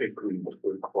specifically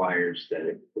requires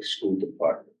that the school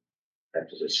department have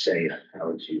to just say how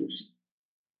it's used.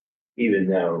 Even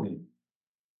though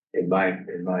in my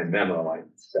memo, I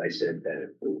said that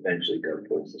it will eventually go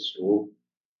towards the school.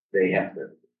 They have to,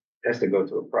 has to go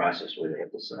through a process where they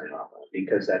have to sign off on it,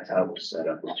 because that's how it was set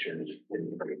up in terms of.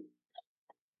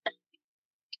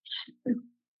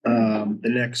 The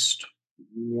next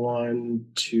 1,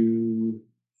 2,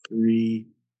 3,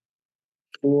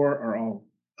 4 are all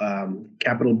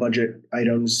capital budget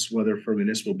items, whether for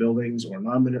municipal buildings or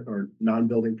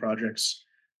non-building projects.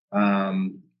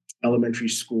 Elementary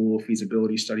school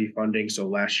feasibility study funding. So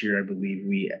last year, I believe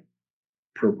we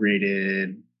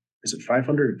appropriated, is it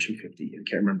 500 or 250? I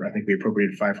can't remember. I think we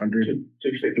appropriated 500.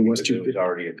 250. It was 250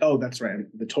 already. Oh, that's right.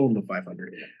 The total of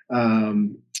 500.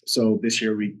 So this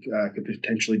year we could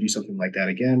potentially do something like that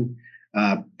again.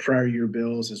 Prior year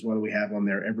bills is what we have on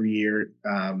there every year.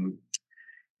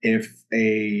 If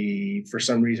for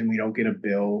some reason we don't get a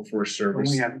bill for a Don't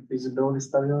service. we have a feasibility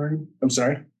study already? I'm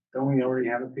sorry? Don't we already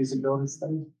have a feasibility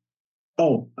study?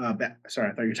 Oh, sorry,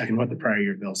 I thought you were talking about the prior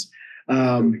year bills.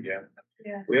 Yeah.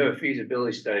 We have a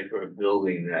feasibility study for a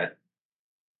building that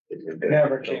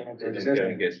Never came into isn't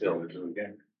gonna get built.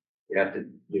 You have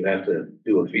to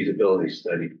do a feasibility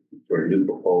study for a new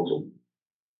proposal.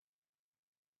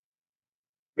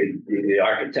 The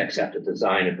architects have to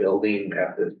design a building,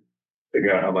 have to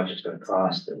figure out how much it's gonna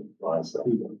cost and all that stuff.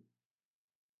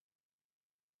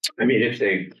 I mean, if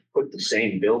they put the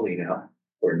same building out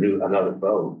for another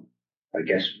vote, I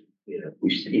guess, we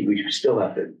still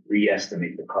have to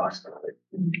re-estimate the cost of it.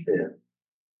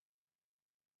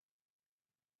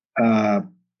 Yeah.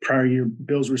 Prior year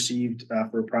bills received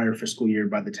for a prior fiscal year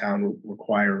by the town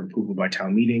require approval by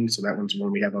town meeting. So that one's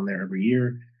one we have on there every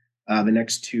year. The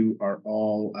next two are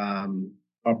all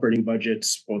operating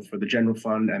budgets, both for the general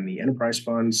fund and the enterprise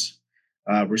funds.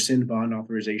 Rescind bond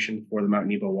authorization for the Mount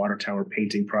Nebo Water Tower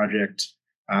painting project.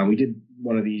 We did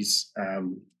one of these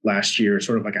last year,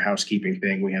 sort of like a housekeeping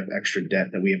thing. We have extra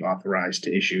debt that we have authorized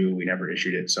to issue. We never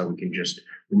issued it, so we can just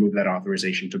remove that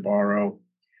authorization to borrow.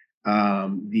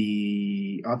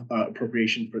 The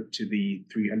appropriation to the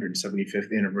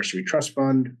 375th anniversary trust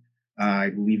fund.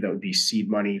 I believe that would be seed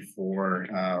money for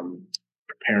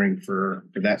preparing for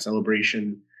that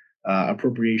celebration.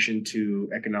 Appropriation to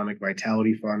economic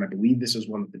vitality fund. I believe this is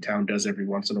one that the town does every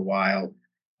once in a while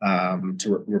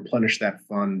to replenish that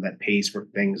fund that pays for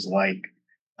things like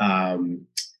the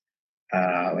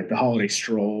holiday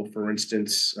stroll, for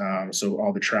instance. So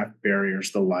all the traffic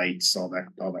barriers, the lights, all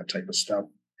that type of stuff.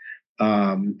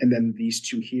 And then these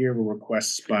two here were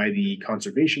requests by the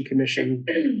Conservation Commission.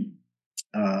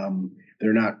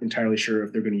 They're not entirely sure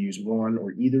if they're going to use one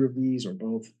or either of these or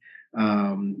both.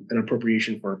 An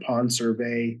appropriation for a pond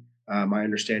survey. My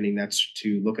understanding that's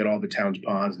to look at all the town's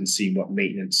ponds and see what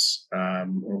maintenance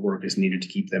or work is needed to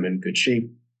keep them in good shape.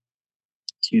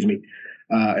 Excuse me.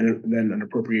 And then an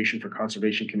appropriation for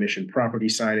Conservation Commission property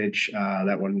signage.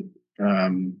 That one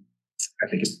I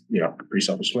think is pretty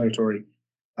self-explanatory.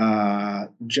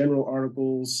 General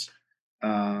articles.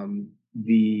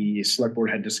 The select board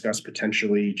had discussed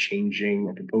potentially changing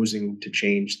or proposing to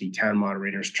change the town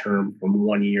moderator's term from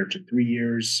 1 year to 3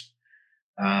 years.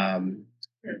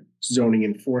 Zoning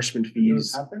enforcement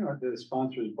fees. Happen or the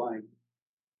sponsors blank?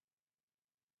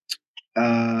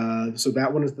 So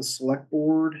that one is the select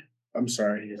board. I'm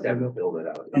sorry. You just have to build it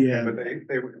out. Yeah. But they.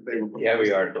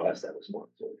 Every article has that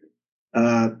responsibility.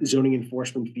 Zoning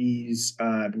enforcement fees.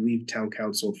 I believe town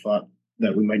council thought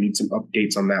that we might need some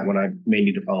updates on that one. I may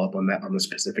need to follow up on that, on the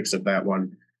specifics of that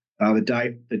one. The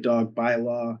dog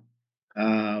bylaw.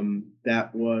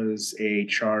 That was a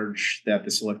charge that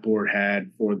the select board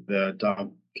had for the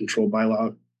dog control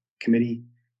bylaw committee.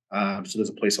 So there's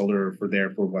a placeholder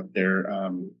for what their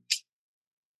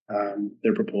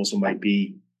proposal might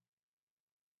be.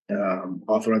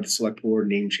 Authorize the select board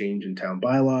name change in town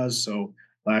bylaws. So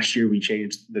last year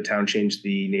the town changed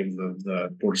the name of the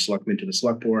board of selectmen to the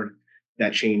select board.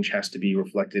 That change has to be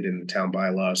reflected in the town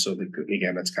bylaws. So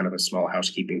again, that's kind of a small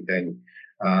housekeeping thing.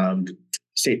 Medfield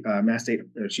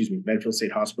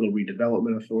State Hospital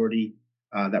Redevelopment Authority.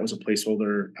 That was a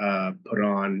placeholder put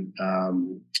on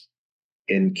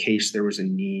in case there was a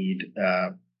need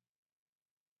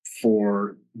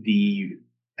for the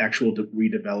actual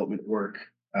redevelopment work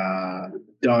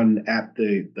done at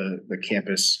the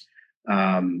campus.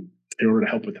 In order to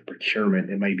help with the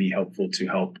procurement, it may be helpful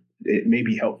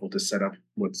to set up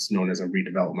what's known as a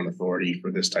redevelopment authority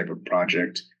for this type of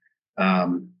project.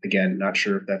 Again, not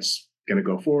sure if that's going to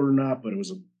go forward or not, but it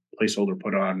was a placeholder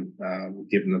put on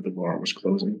given that the warrant was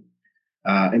closing.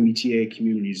 MBTA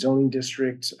Community Zoning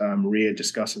District. Maria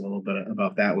discussed a little bit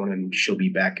about that one, and she'll be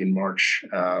back in March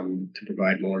to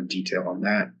provide more detail on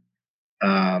that.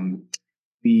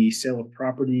 The sale of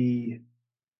property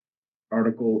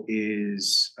article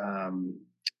is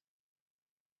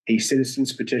a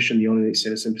citizen's petition, the only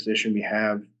citizen petition we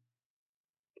have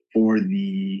for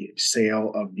the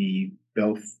sale of the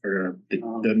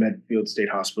the Medfield State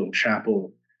Hospital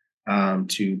Chapel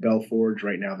to Belforge.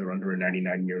 Right now, they're under a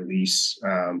 99-year lease,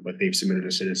 but they've submitted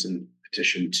a citizen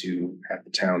petition to have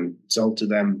the town sell to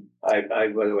them. By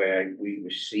the way, we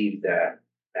received that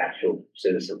actual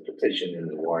citizen petition in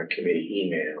the Warrant Committee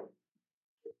email.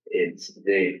 They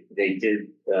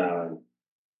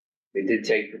did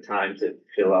take the time to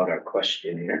fill out our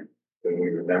questionnaire. When we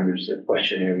remembers the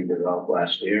questionnaire we developed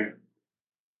last year.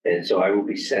 And so I will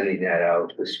be sending that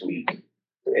out this week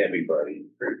to everybody.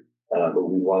 But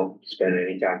we won't spend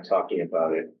any time talking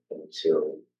about it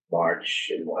until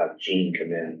March, and we'll have Jean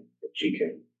come in, if she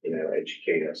can,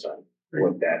 educate us on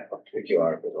what that particular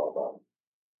article is all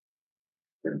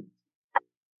about.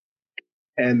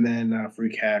 And then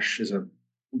free cash is a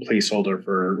placeholder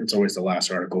for, it's always the last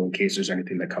article in case there's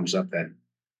anything that comes up that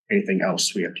anything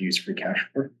else we have to use free cash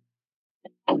for.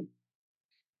 So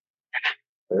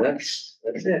that's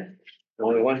it.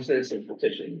 Only one citizen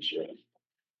petition this year.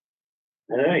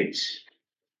 All right.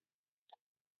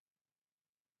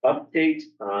 Update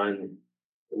on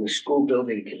the school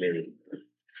building committee.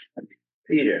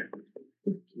 Peter,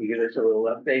 you give us a little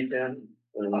update then?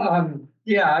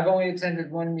 Yeah, I've only attended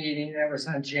one meeting. That was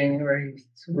on January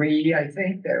 3, I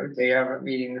think. They have a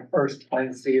meeting the first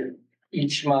Wednesday of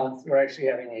each month. We're actually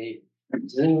having a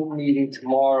Zoom meeting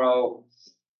tomorrow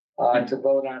to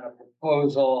vote on a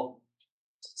proposal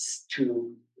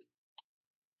to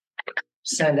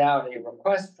send out a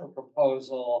request for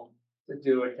proposal to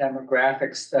do a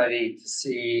demographic study to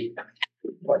see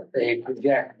what they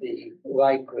project the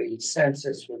likely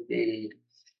census would be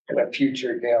in a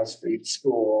future Dale Street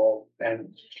school,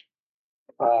 and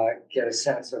get a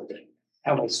sense of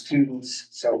how many students,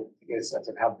 so get a sense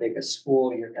of how big a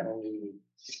school you're gonna need.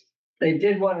 They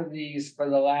did one of these for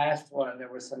the last one.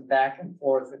 There was some back and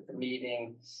forth at the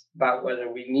meeting about whether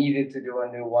we needed to do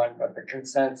a new one, but the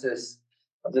consensus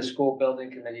of the school building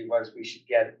committee was we should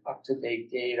get up-to-date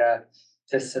data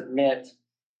to submit.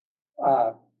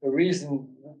 The reason,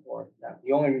 or not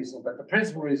the only reason, but the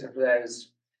principal reason for that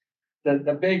is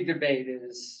the big debate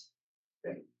is,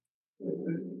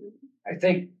 I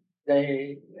think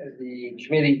the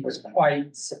committee was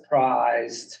quite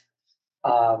surprised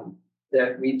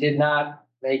that we did not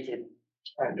make it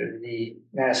under the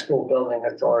Mass School Building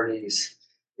Authority's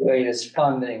latest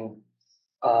funding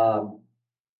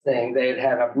thing. They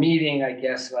had a meeting, I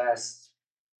guess, a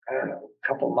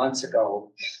couple months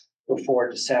ago before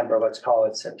December, let's call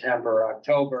it September, or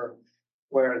October,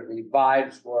 where the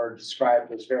vibes were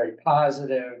described as very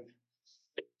positive.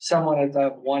 Someone at the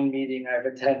one meeting I've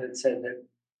attended said that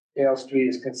Dale Street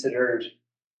is considered,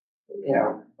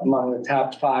 among the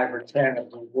top 5 or 10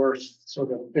 of the worst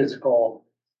sort of physical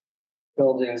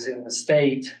buildings in the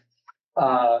state.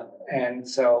 And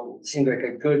so it seemed like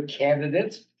a good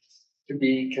candidate to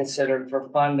be considered for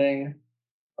funding.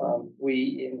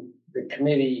 We in the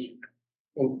committee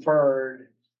inferred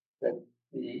that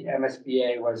the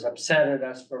MSBA was upset at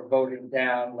us for voting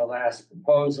down the last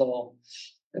proposal.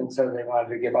 And so they wanted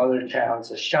to give other towns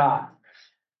a shot.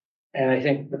 And I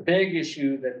think the big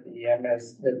issue that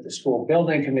the school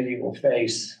building committee will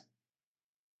face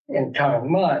in coming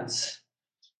months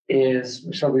is,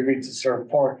 so we reach a sort of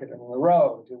fork in the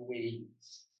road. Do we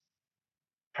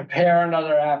prepare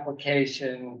another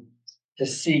application to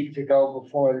seek to go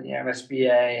before the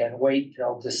MSBA and wait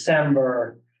till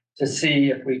December to see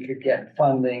if we could get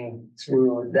funding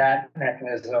through that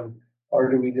mechanism?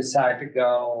 Or do we decide to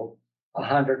go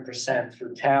 100%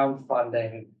 through town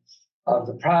funding of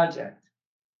the project?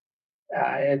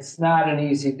 It's not an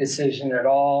easy decision at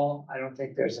all. I don't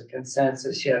think there's a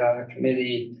consensus yet on the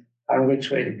committee on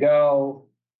which way to go.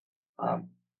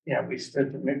 We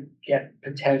stood to get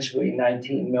potentially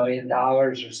 $19 million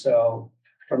or so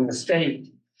from the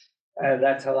state.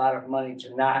 That's a lot of money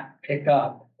to not pick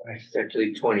up. It's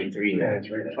actually 23 now.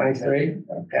 23,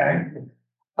 okay.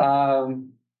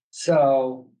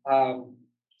 So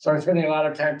I'm spending a lot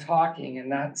of time talking and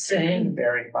not saying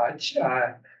very much.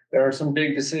 There are some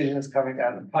big decisions coming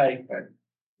down the pike, but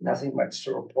nothing much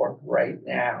to report right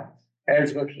now.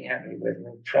 Ed's looking at me with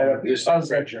incredible.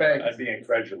 I'd be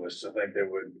incredulous. I think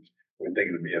we think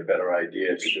it'd be a better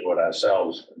idea to do it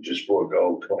ourselves and just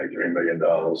forego $23 million.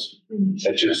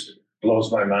 It just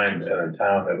blows my mind in a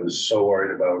town that was so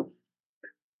worried about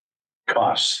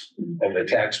costs and the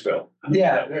tax bill.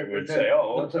 Yeah. We would say,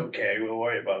 oh, it's okay. We'll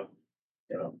worry about,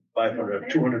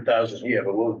 200,000 a year,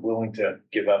 but we're willing to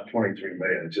give up 23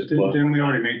 million. It's just. Didn't we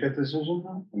already make that decision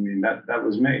though? I mean, that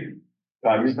was made.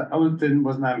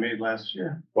 Wasn't that made last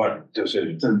year? What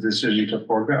decision? The decision to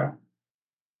forego.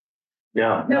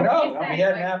 No, No, No, he's we saying,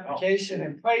 had an like, application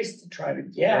in place to try to no,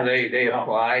 get. they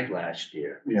applied last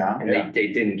year Yeah. and they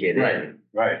didn't get in.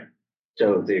 Right.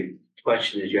 So the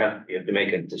question is, you have to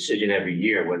make a decision every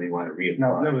year whether you want to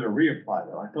No, that reapply. was a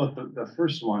reapply though. I thought the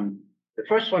first one, The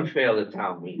first one failed at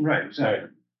town meeting. right, exactly,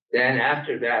 Then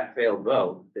after that failed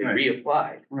vote, they Right.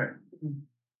 reapplied. right.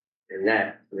 And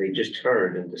that, they just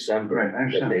heard in December Right, I that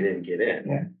understand. they didn't get in.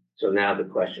 Yeah. So now the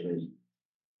question is,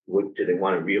 what, do they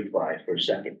want to reapply for a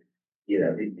second? You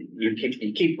know, you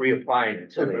keep reapplying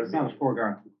until But they. it's not a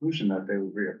foregone conclusion that they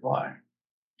would reapply.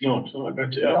 No, it's not. No,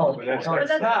 But that's no, But it's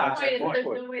that's not. the point, is That's there's the no way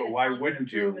point. to But why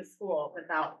wouldn't you? approve a school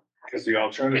without. Because the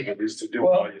alternative is to do it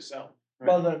Well- all yourself.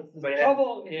 Well, the But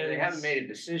trouble they haven't is, made a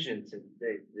decision to,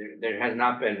 there has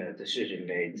not been a decision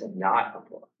made to not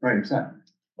apply. Right, exactly.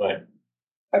 Right.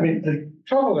 I mean, the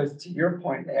trouble is, to your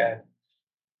point, Ed.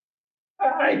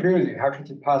 I agree with you. How could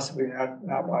you possibly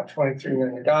not want $23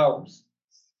 million?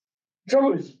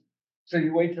 Trouble is, so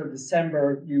you wait till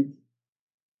December, you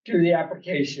do the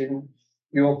application,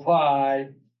 you apply.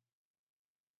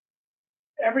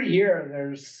 Every year,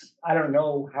 there's, I don't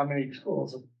know how many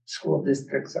school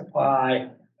districts apply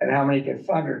and how many get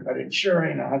funded, but it's sure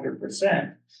ain't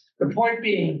 100%. The point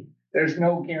being, there's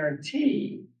no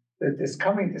guarantee that this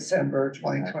coming December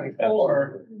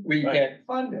 2024, we Right. get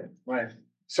funded. Right.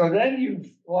 So then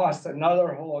you've lost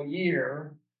another whole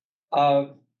year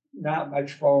of not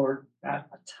much forward, not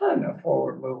a ton of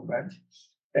forward movement.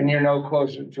 And you're no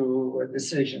closer to a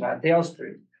decision on Dale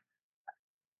Street.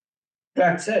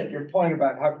 That said, your point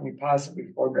about how can you possibly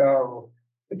forego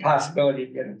the possibility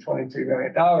of getting $23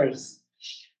 million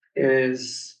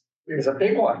is a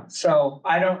big one. So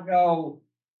I don't know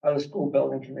how the school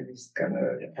building committee is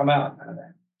gonna come out on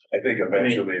that. I think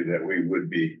eventually that we would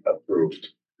be approved.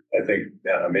 I think,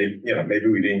 maybe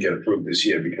we didn't get approved this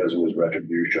year because it was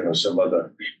retribution or some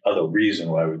other reason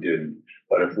why we didn't.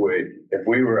 But if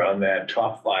we were on that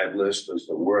top 5 list as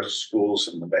the worst schools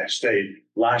in the state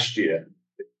last year,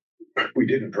 we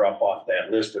didn't drop off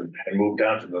that list and move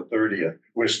down to the 30th.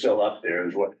 We're still up there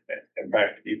is what, in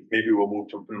fact, maybe we'll move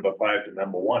from number 5 to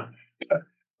number 1.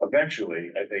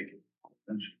 Eventually, I think,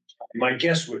 my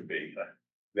guess would be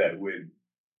that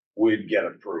we'd get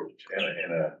approved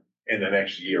in the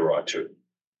next year or two.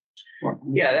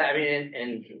 Yeah, I mean,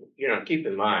 and, you know, keep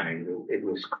in mind, it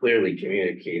was clearly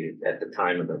communicated at the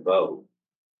time of the vote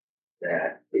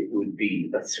that it would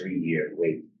be a 3-year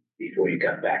wait before you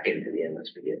got back into the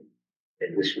MSBA.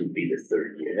 And this would be the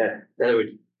 3rd year. In other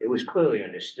words, it was clearly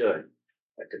understood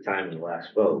at the time of the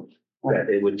last vote that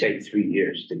it would take 3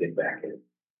 years to get back in.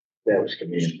 That was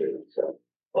communicated, so.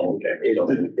 Okay.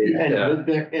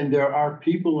 And there are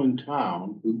people in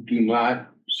town who do not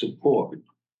support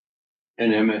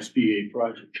an MSBA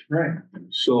project. Right.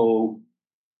 So,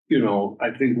 you know,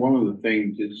 I think one of the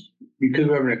things is, because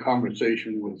we're having a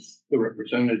conversation with the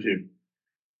representative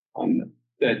on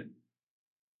that,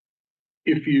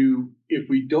 if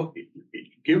we don't,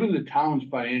 given the town's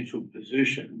financial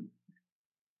position,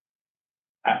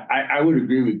 I would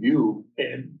agree with you,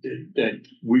 Ed, that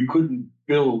we couldn't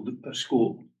build a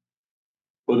school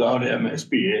without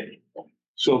MSBA.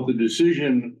 So if the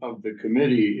decision of the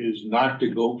committee is not to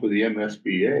go for the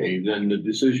MSBA, then the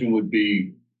decision would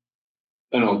be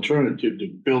an alternative to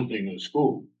building a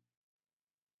school.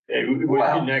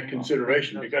 In that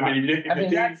consideration, because I mean, if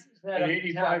it's an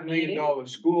 $85 million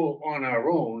school on our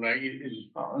own, is.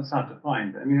 Oh, it's not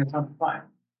defined. I mean, it's not defined.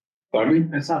 Pardon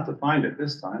me? It's not defined at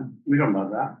this time. We don't know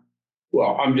that.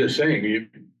 Well, I'm just saying,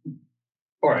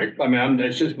 all right, I mean,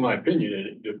 that's just my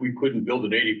opinion, that we couldn't build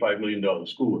an $85 million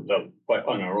school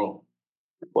on our own.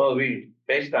 Well,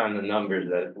 based on the numbers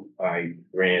that I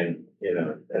ran, you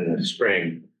know, in the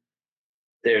spring,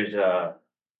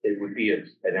 it would be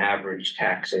an average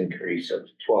tax increase of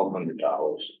 $1,200.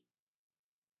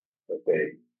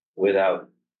 Okay,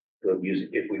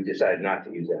 if we decide not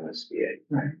to use MSBA.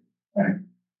 Right.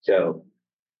 So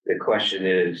the question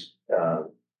is that,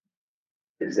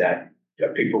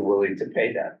 are people willing to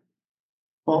pay that?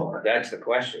 Well, That's the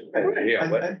question.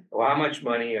 Yeah, well, how much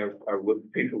money are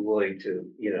people willing to,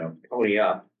 you know, pony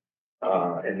up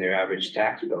in their average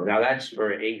tax bill? Now, that's for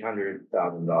an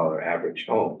 $800,000 average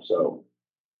home, so.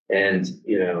 And,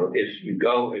 you know, if you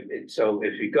go with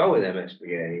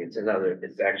MSBA,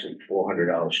 it's actually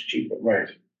 $400 cheaper. Right.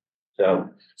 So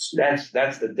that's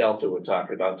the delta we're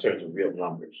talking about in terms of real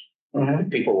numbers.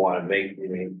 People want to make, I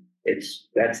mean,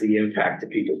 that's the impact to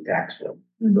people's tax bill.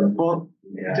 well,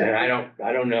 Yeah, and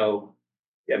I don't know.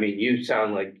 I mean, you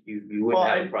sound like you Well,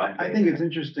 wouldn't have a problem. I think it's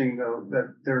interesting though,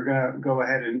 that they're gonna go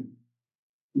ahead and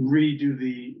redo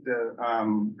the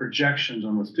projections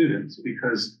on the students,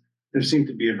 because there seemed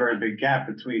to be a very big gap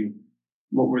between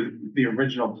what were the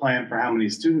original plan for how many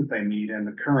students they need and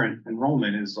the current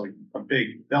enrollment is like a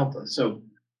big delta. So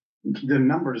the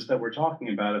numbers that we're talking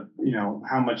about, you know,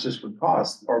 how much this would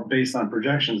cost are based on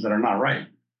projections that are not right.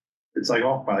 It's like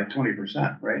off by like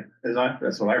 20%, right?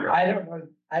 That's what I read.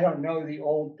 I don't know the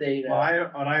old data.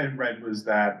 What I had read was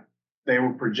that they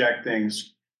were projecting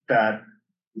that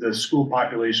the school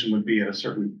population would be at a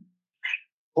certain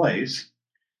place.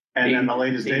 And then the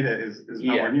latest data is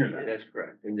nowhere near that. That's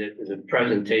correct. And the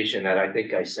presentation that I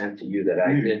think I sent to you that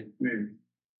I did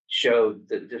showed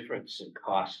the difference in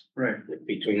cost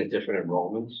between the different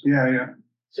enrollments. Yeah.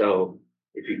 So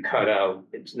if you cut out,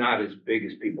 it's not as big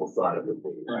as people thought it would be.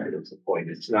 Right. That's the point.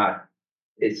 It's not,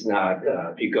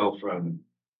 if you go from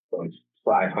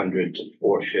 500 to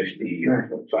 450 or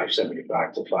from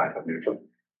 575 to 500,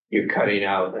 you're cutting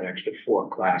out an extra 4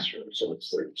 classrooms. So it's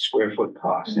the square foot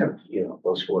cost of, you know,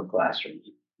 those 4 classrooms.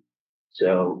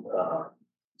 So,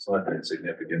 it's not that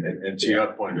significant. And to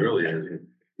your point earlier,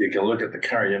 you can look at the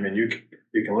current, I mean, you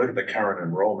can look at the current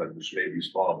enrollment, which may be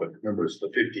small, but remember, it's the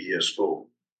 50-year school.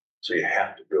 So you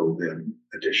have to build in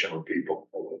additional people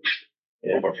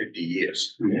over 50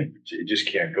 years. So you just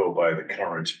can't go by the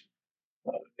current,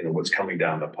 you know, what's coming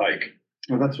down the pike.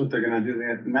 Well, that's what they're gonna do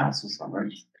the analysis on,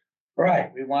 right?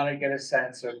 Right, we want to get a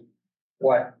sense of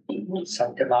what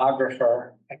some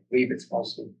demographer, I believe it's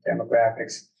mostly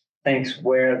demographics, thinks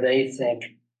where they think.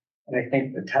 And I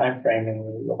think the time frame in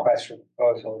the request for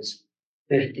proposal is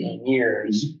 15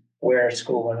 years, where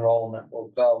school enrollment will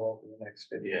go over the next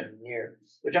 15 years.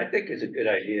 which I think is a good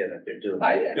idea that they're doing.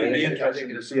 It'd be interesting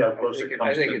to see how close it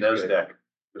comes to NASDAQ,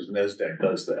 because NASDAQ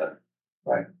does that.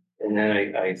 Right. And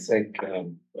then I think,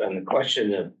 on the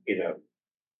question of, you know,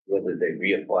 whether they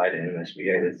reapply to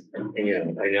MSBA, that's, you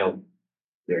know, I know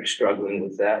they're struggling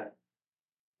with that.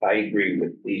 I agree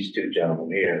with these two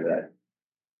gentlemen here that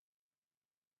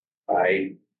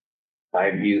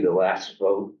I view the last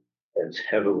vote as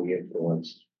heavily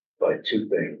influenced by 2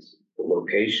 things, the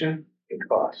location and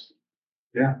cost.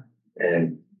 Yeah.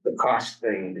 And the cost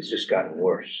thing has just gotten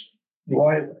worse.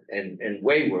 Why? And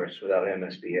way worse without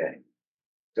MSBA.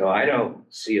 So I don't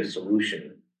see a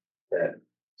solution that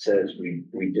says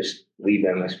we just leave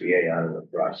MSBA out of the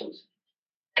process.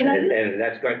 And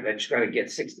that's going to get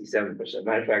 67%.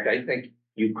 Matter of fact, I think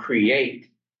you create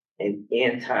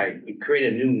you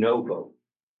create a new no vote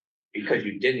because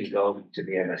you didn't go to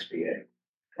the MSBA.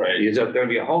 Right. There's going to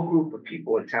be a whole group of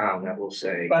people in town that will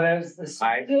say, but as the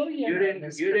you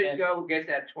didn't go get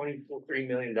that $23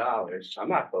 million. I'm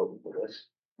not voting for this.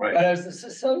 Right. But as the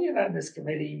Sicilian on this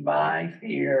committee, my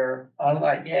fear,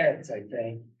 unlike Ed's, I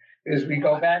think, is we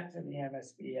go back to the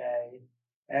MSBA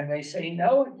and they say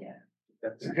no again.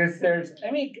 Because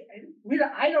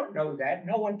I don't know that.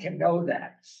 No one can know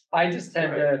that. I just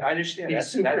tend to be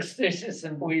superstitious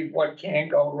and believe what can't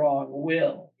go wrong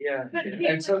will. Yeah.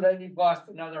 And so then you've lost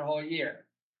another whole year.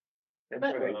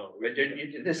 That's right.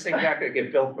 This thing's not gonna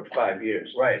get built for 5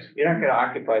 years. Right. You're not gonna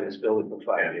occupy this building for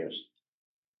 5 years.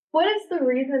 What is the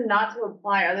reason not to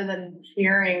apply other than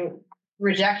fearing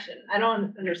rejection? I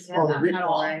don't understand that at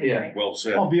all. Yeah. Well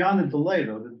said. Well, beyond the delay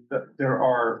though,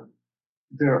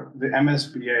 the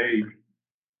MSBA,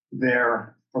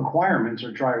 their requirements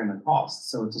are driving the cost.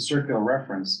 So it's a circular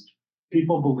reference.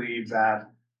 People believe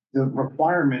that the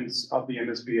requirements of the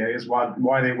MSBA is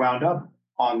why they wound up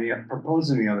on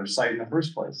proposing the other site in the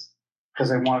first place. Because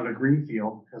they wanted a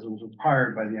greenfield because it was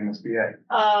required by the MSBA.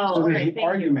 Oh, so there's okay, an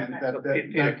argument that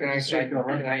Peter, can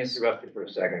I interrupt you for a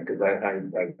second? Because I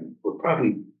would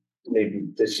probably maybe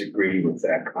disagree with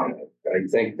that comment. I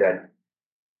think that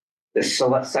the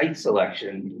site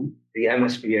selection, the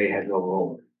MSBA had no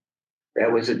role in it.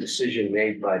 That was a decision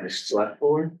made by the select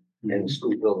board and the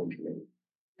school building committee.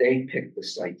 They picked the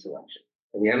site selection.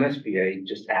 And the MSBA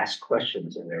just asked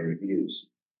questions in their reviews.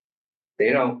 They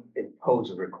don't impose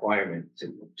a requirement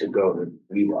to go to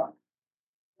WeLock.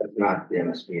 That's not the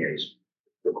MSBA's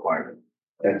requirement.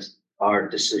 That's our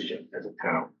decision as a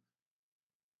town.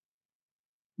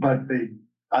 But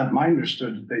I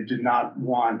understood they did not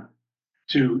want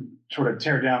to sort of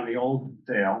tear down the old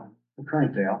Dale, the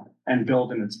current Dale, and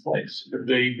build in its place.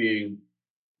 They being.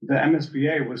 The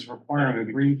MSBA was requiring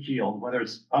a green field, whether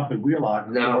it's up at Wheelock.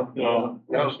 No.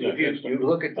 If you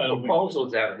look at the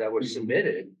proposals that were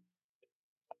submitted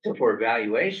for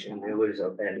evaluation, there was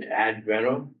an ad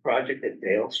rental project at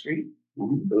Dale Street.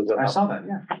 I saw that,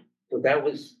 yeah. So that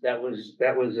was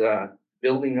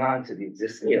building on to the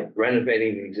existing,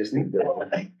 renovating the existing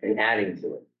building and adding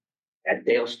to it at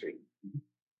Dale Street.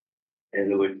 And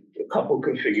there were a couple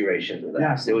configurations of that.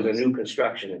 Yes. There was a new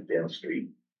construction at Dale Street.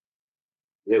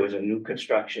 There was a new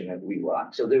construction at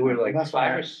Wheelock. So there were like That's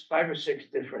five why or six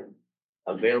different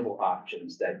available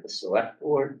options that the select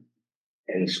board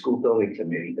and the school building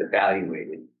committee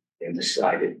evaluated and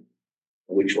decided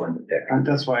which one to pick. And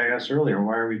that's why I asked earlier,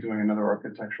 why are we doing another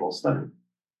architectural study?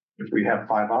 If we have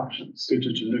 5 options. It's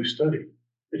a new study.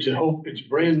 It's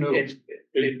brand new.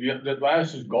 The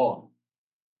glass is gone.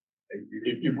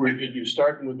 If you're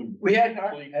starting with the. We had,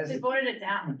 They voted it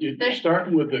down. You're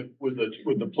starting with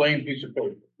the plain piece of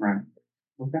paper. Right.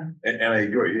 Okay. And I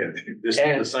agree, yeah,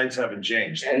 And- the signs haven't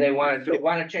changed. And they want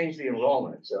to change the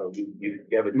enrollment. So you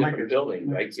have a different building,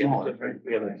 right? You have a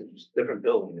different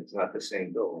building. It's not the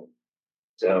same building.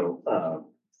 So,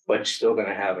 but still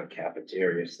gonna have a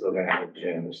cafeteria, still gonna have a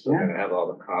gym, still gonna have all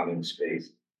the common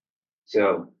space.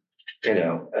 So,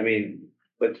 I mean,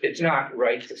 but it's not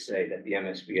right to say that the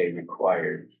MSBA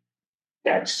required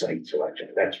that site selection.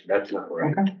 That's not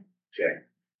right. Okay.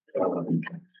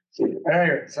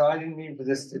 Anyway, so I didn't mean for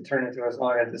this to turn into as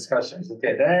long a discussion as it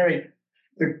did. Anyway,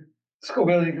 the school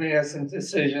building committee has some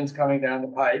decisions coming down the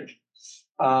pike.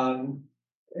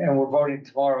 And we're voting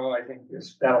tomorrow. I think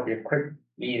that'll be a quick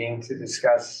meeting to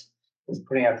discuss, just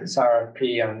putting out this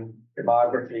RFP on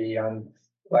demography, on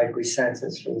likely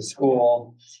census for the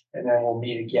school. And then we'll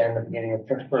meet again the beginning of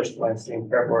the first Wednesday in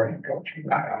February and go through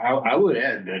that. I would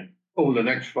add that over the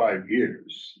next 5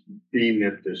 years, being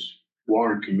that this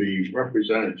Warrant Committee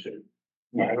representative,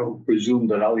 I don't presume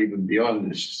that I'll even be on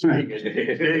this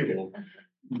table,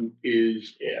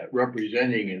 is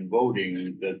representing and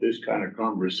voting that this kind of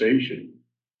conversation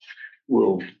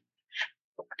will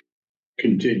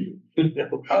continue.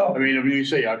 I mean, you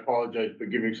say, I apologize for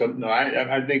giving something. No,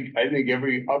 I think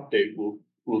every update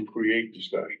will create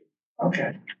discussion.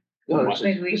 Okay. No,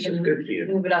 Maybe we this is can good for you.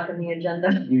 move it up in the agenda.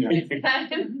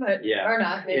 But, Yeah. or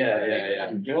not. maybe.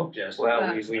 Yeah.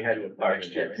 Well, we had a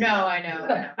partnership. No, I know.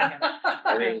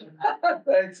 I mean,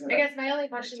 Thanks. I guess my only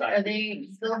question, are they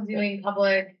still doing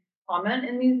public comment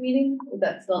in these meetings? Is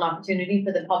that still an opportunity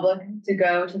for the public to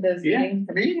go to those meetings?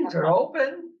 The meetings are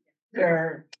open.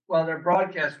 They're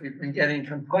broadcast. We've been getting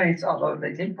complaints, although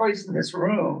they take place in this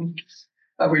room.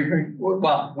 We've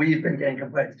been getting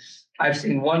complaints. I've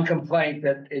seen one complaint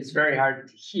that it's very hard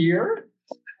to hear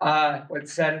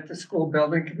what's said at the school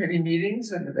building committee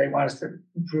meetings, and they want us to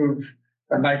improve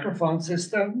the microphone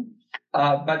system.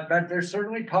 But they're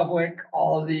certainly public.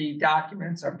 All of the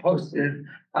documents are posted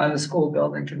on the school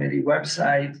building committee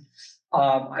website.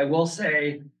 I will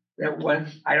say that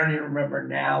I don't even remember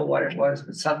now what it was,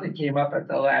 but something came up at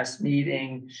the last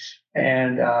meeting,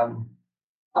 and the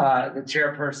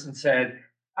chairperson said,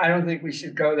 I don't think we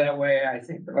should go that way. I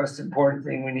think the most important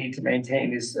thing we need to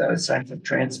maintain is a sense of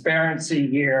transparency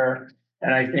here.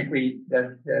 And I think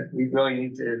that we really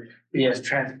need to be as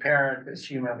transparent as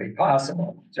humanly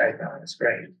possible, which I thought was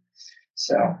great.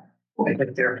 So I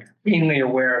think they're keenly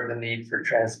aware of the need for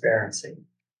transparency.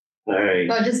 all right.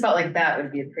 Well, it just felt like that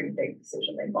would be a pretty big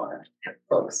decision they want to have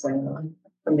folks weighing on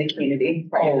from the community,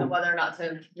 right? Oh. On whether or not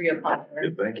to reapply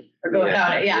Good thing. or go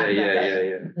without it, yeah.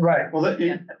 Yeah. Right. Well,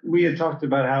 we had talked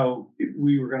about how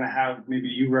we were gonna have, maybe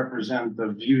you represent the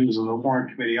views of the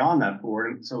Warrant Committee on that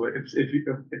board. And so if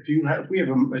we have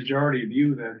a majority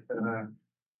view that,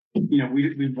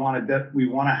 we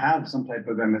wanna have some type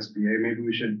of MSBA, maybe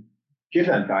we should give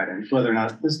that guidance, whether or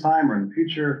not this time or in the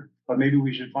future, but maybe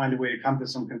we should find a way to come to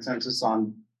some consensus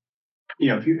on,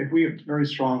 if we have a very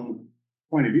strong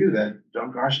point of view that,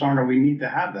 gosh darn it, we need to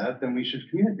have that, then we should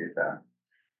communicate that.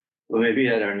 Well, maybe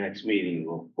at our next meeting,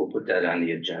 we'll put that on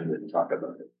the agenda and talk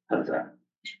about it. How's that?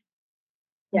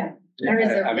 Yeah.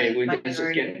 I mean, this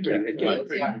is getting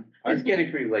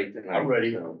pretty late tonight. I'm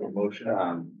ready so, for motion.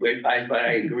 But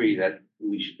I agree that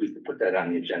we could put that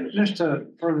on the agenda. Just to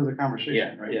further the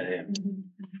conversation, right? Yeah.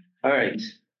 All right,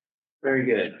 very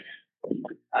good.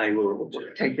 I will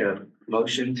take a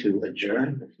motion to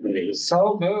adjourn.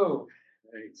 So move.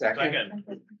 Second.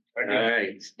 All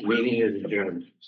right, meeting is adjourned.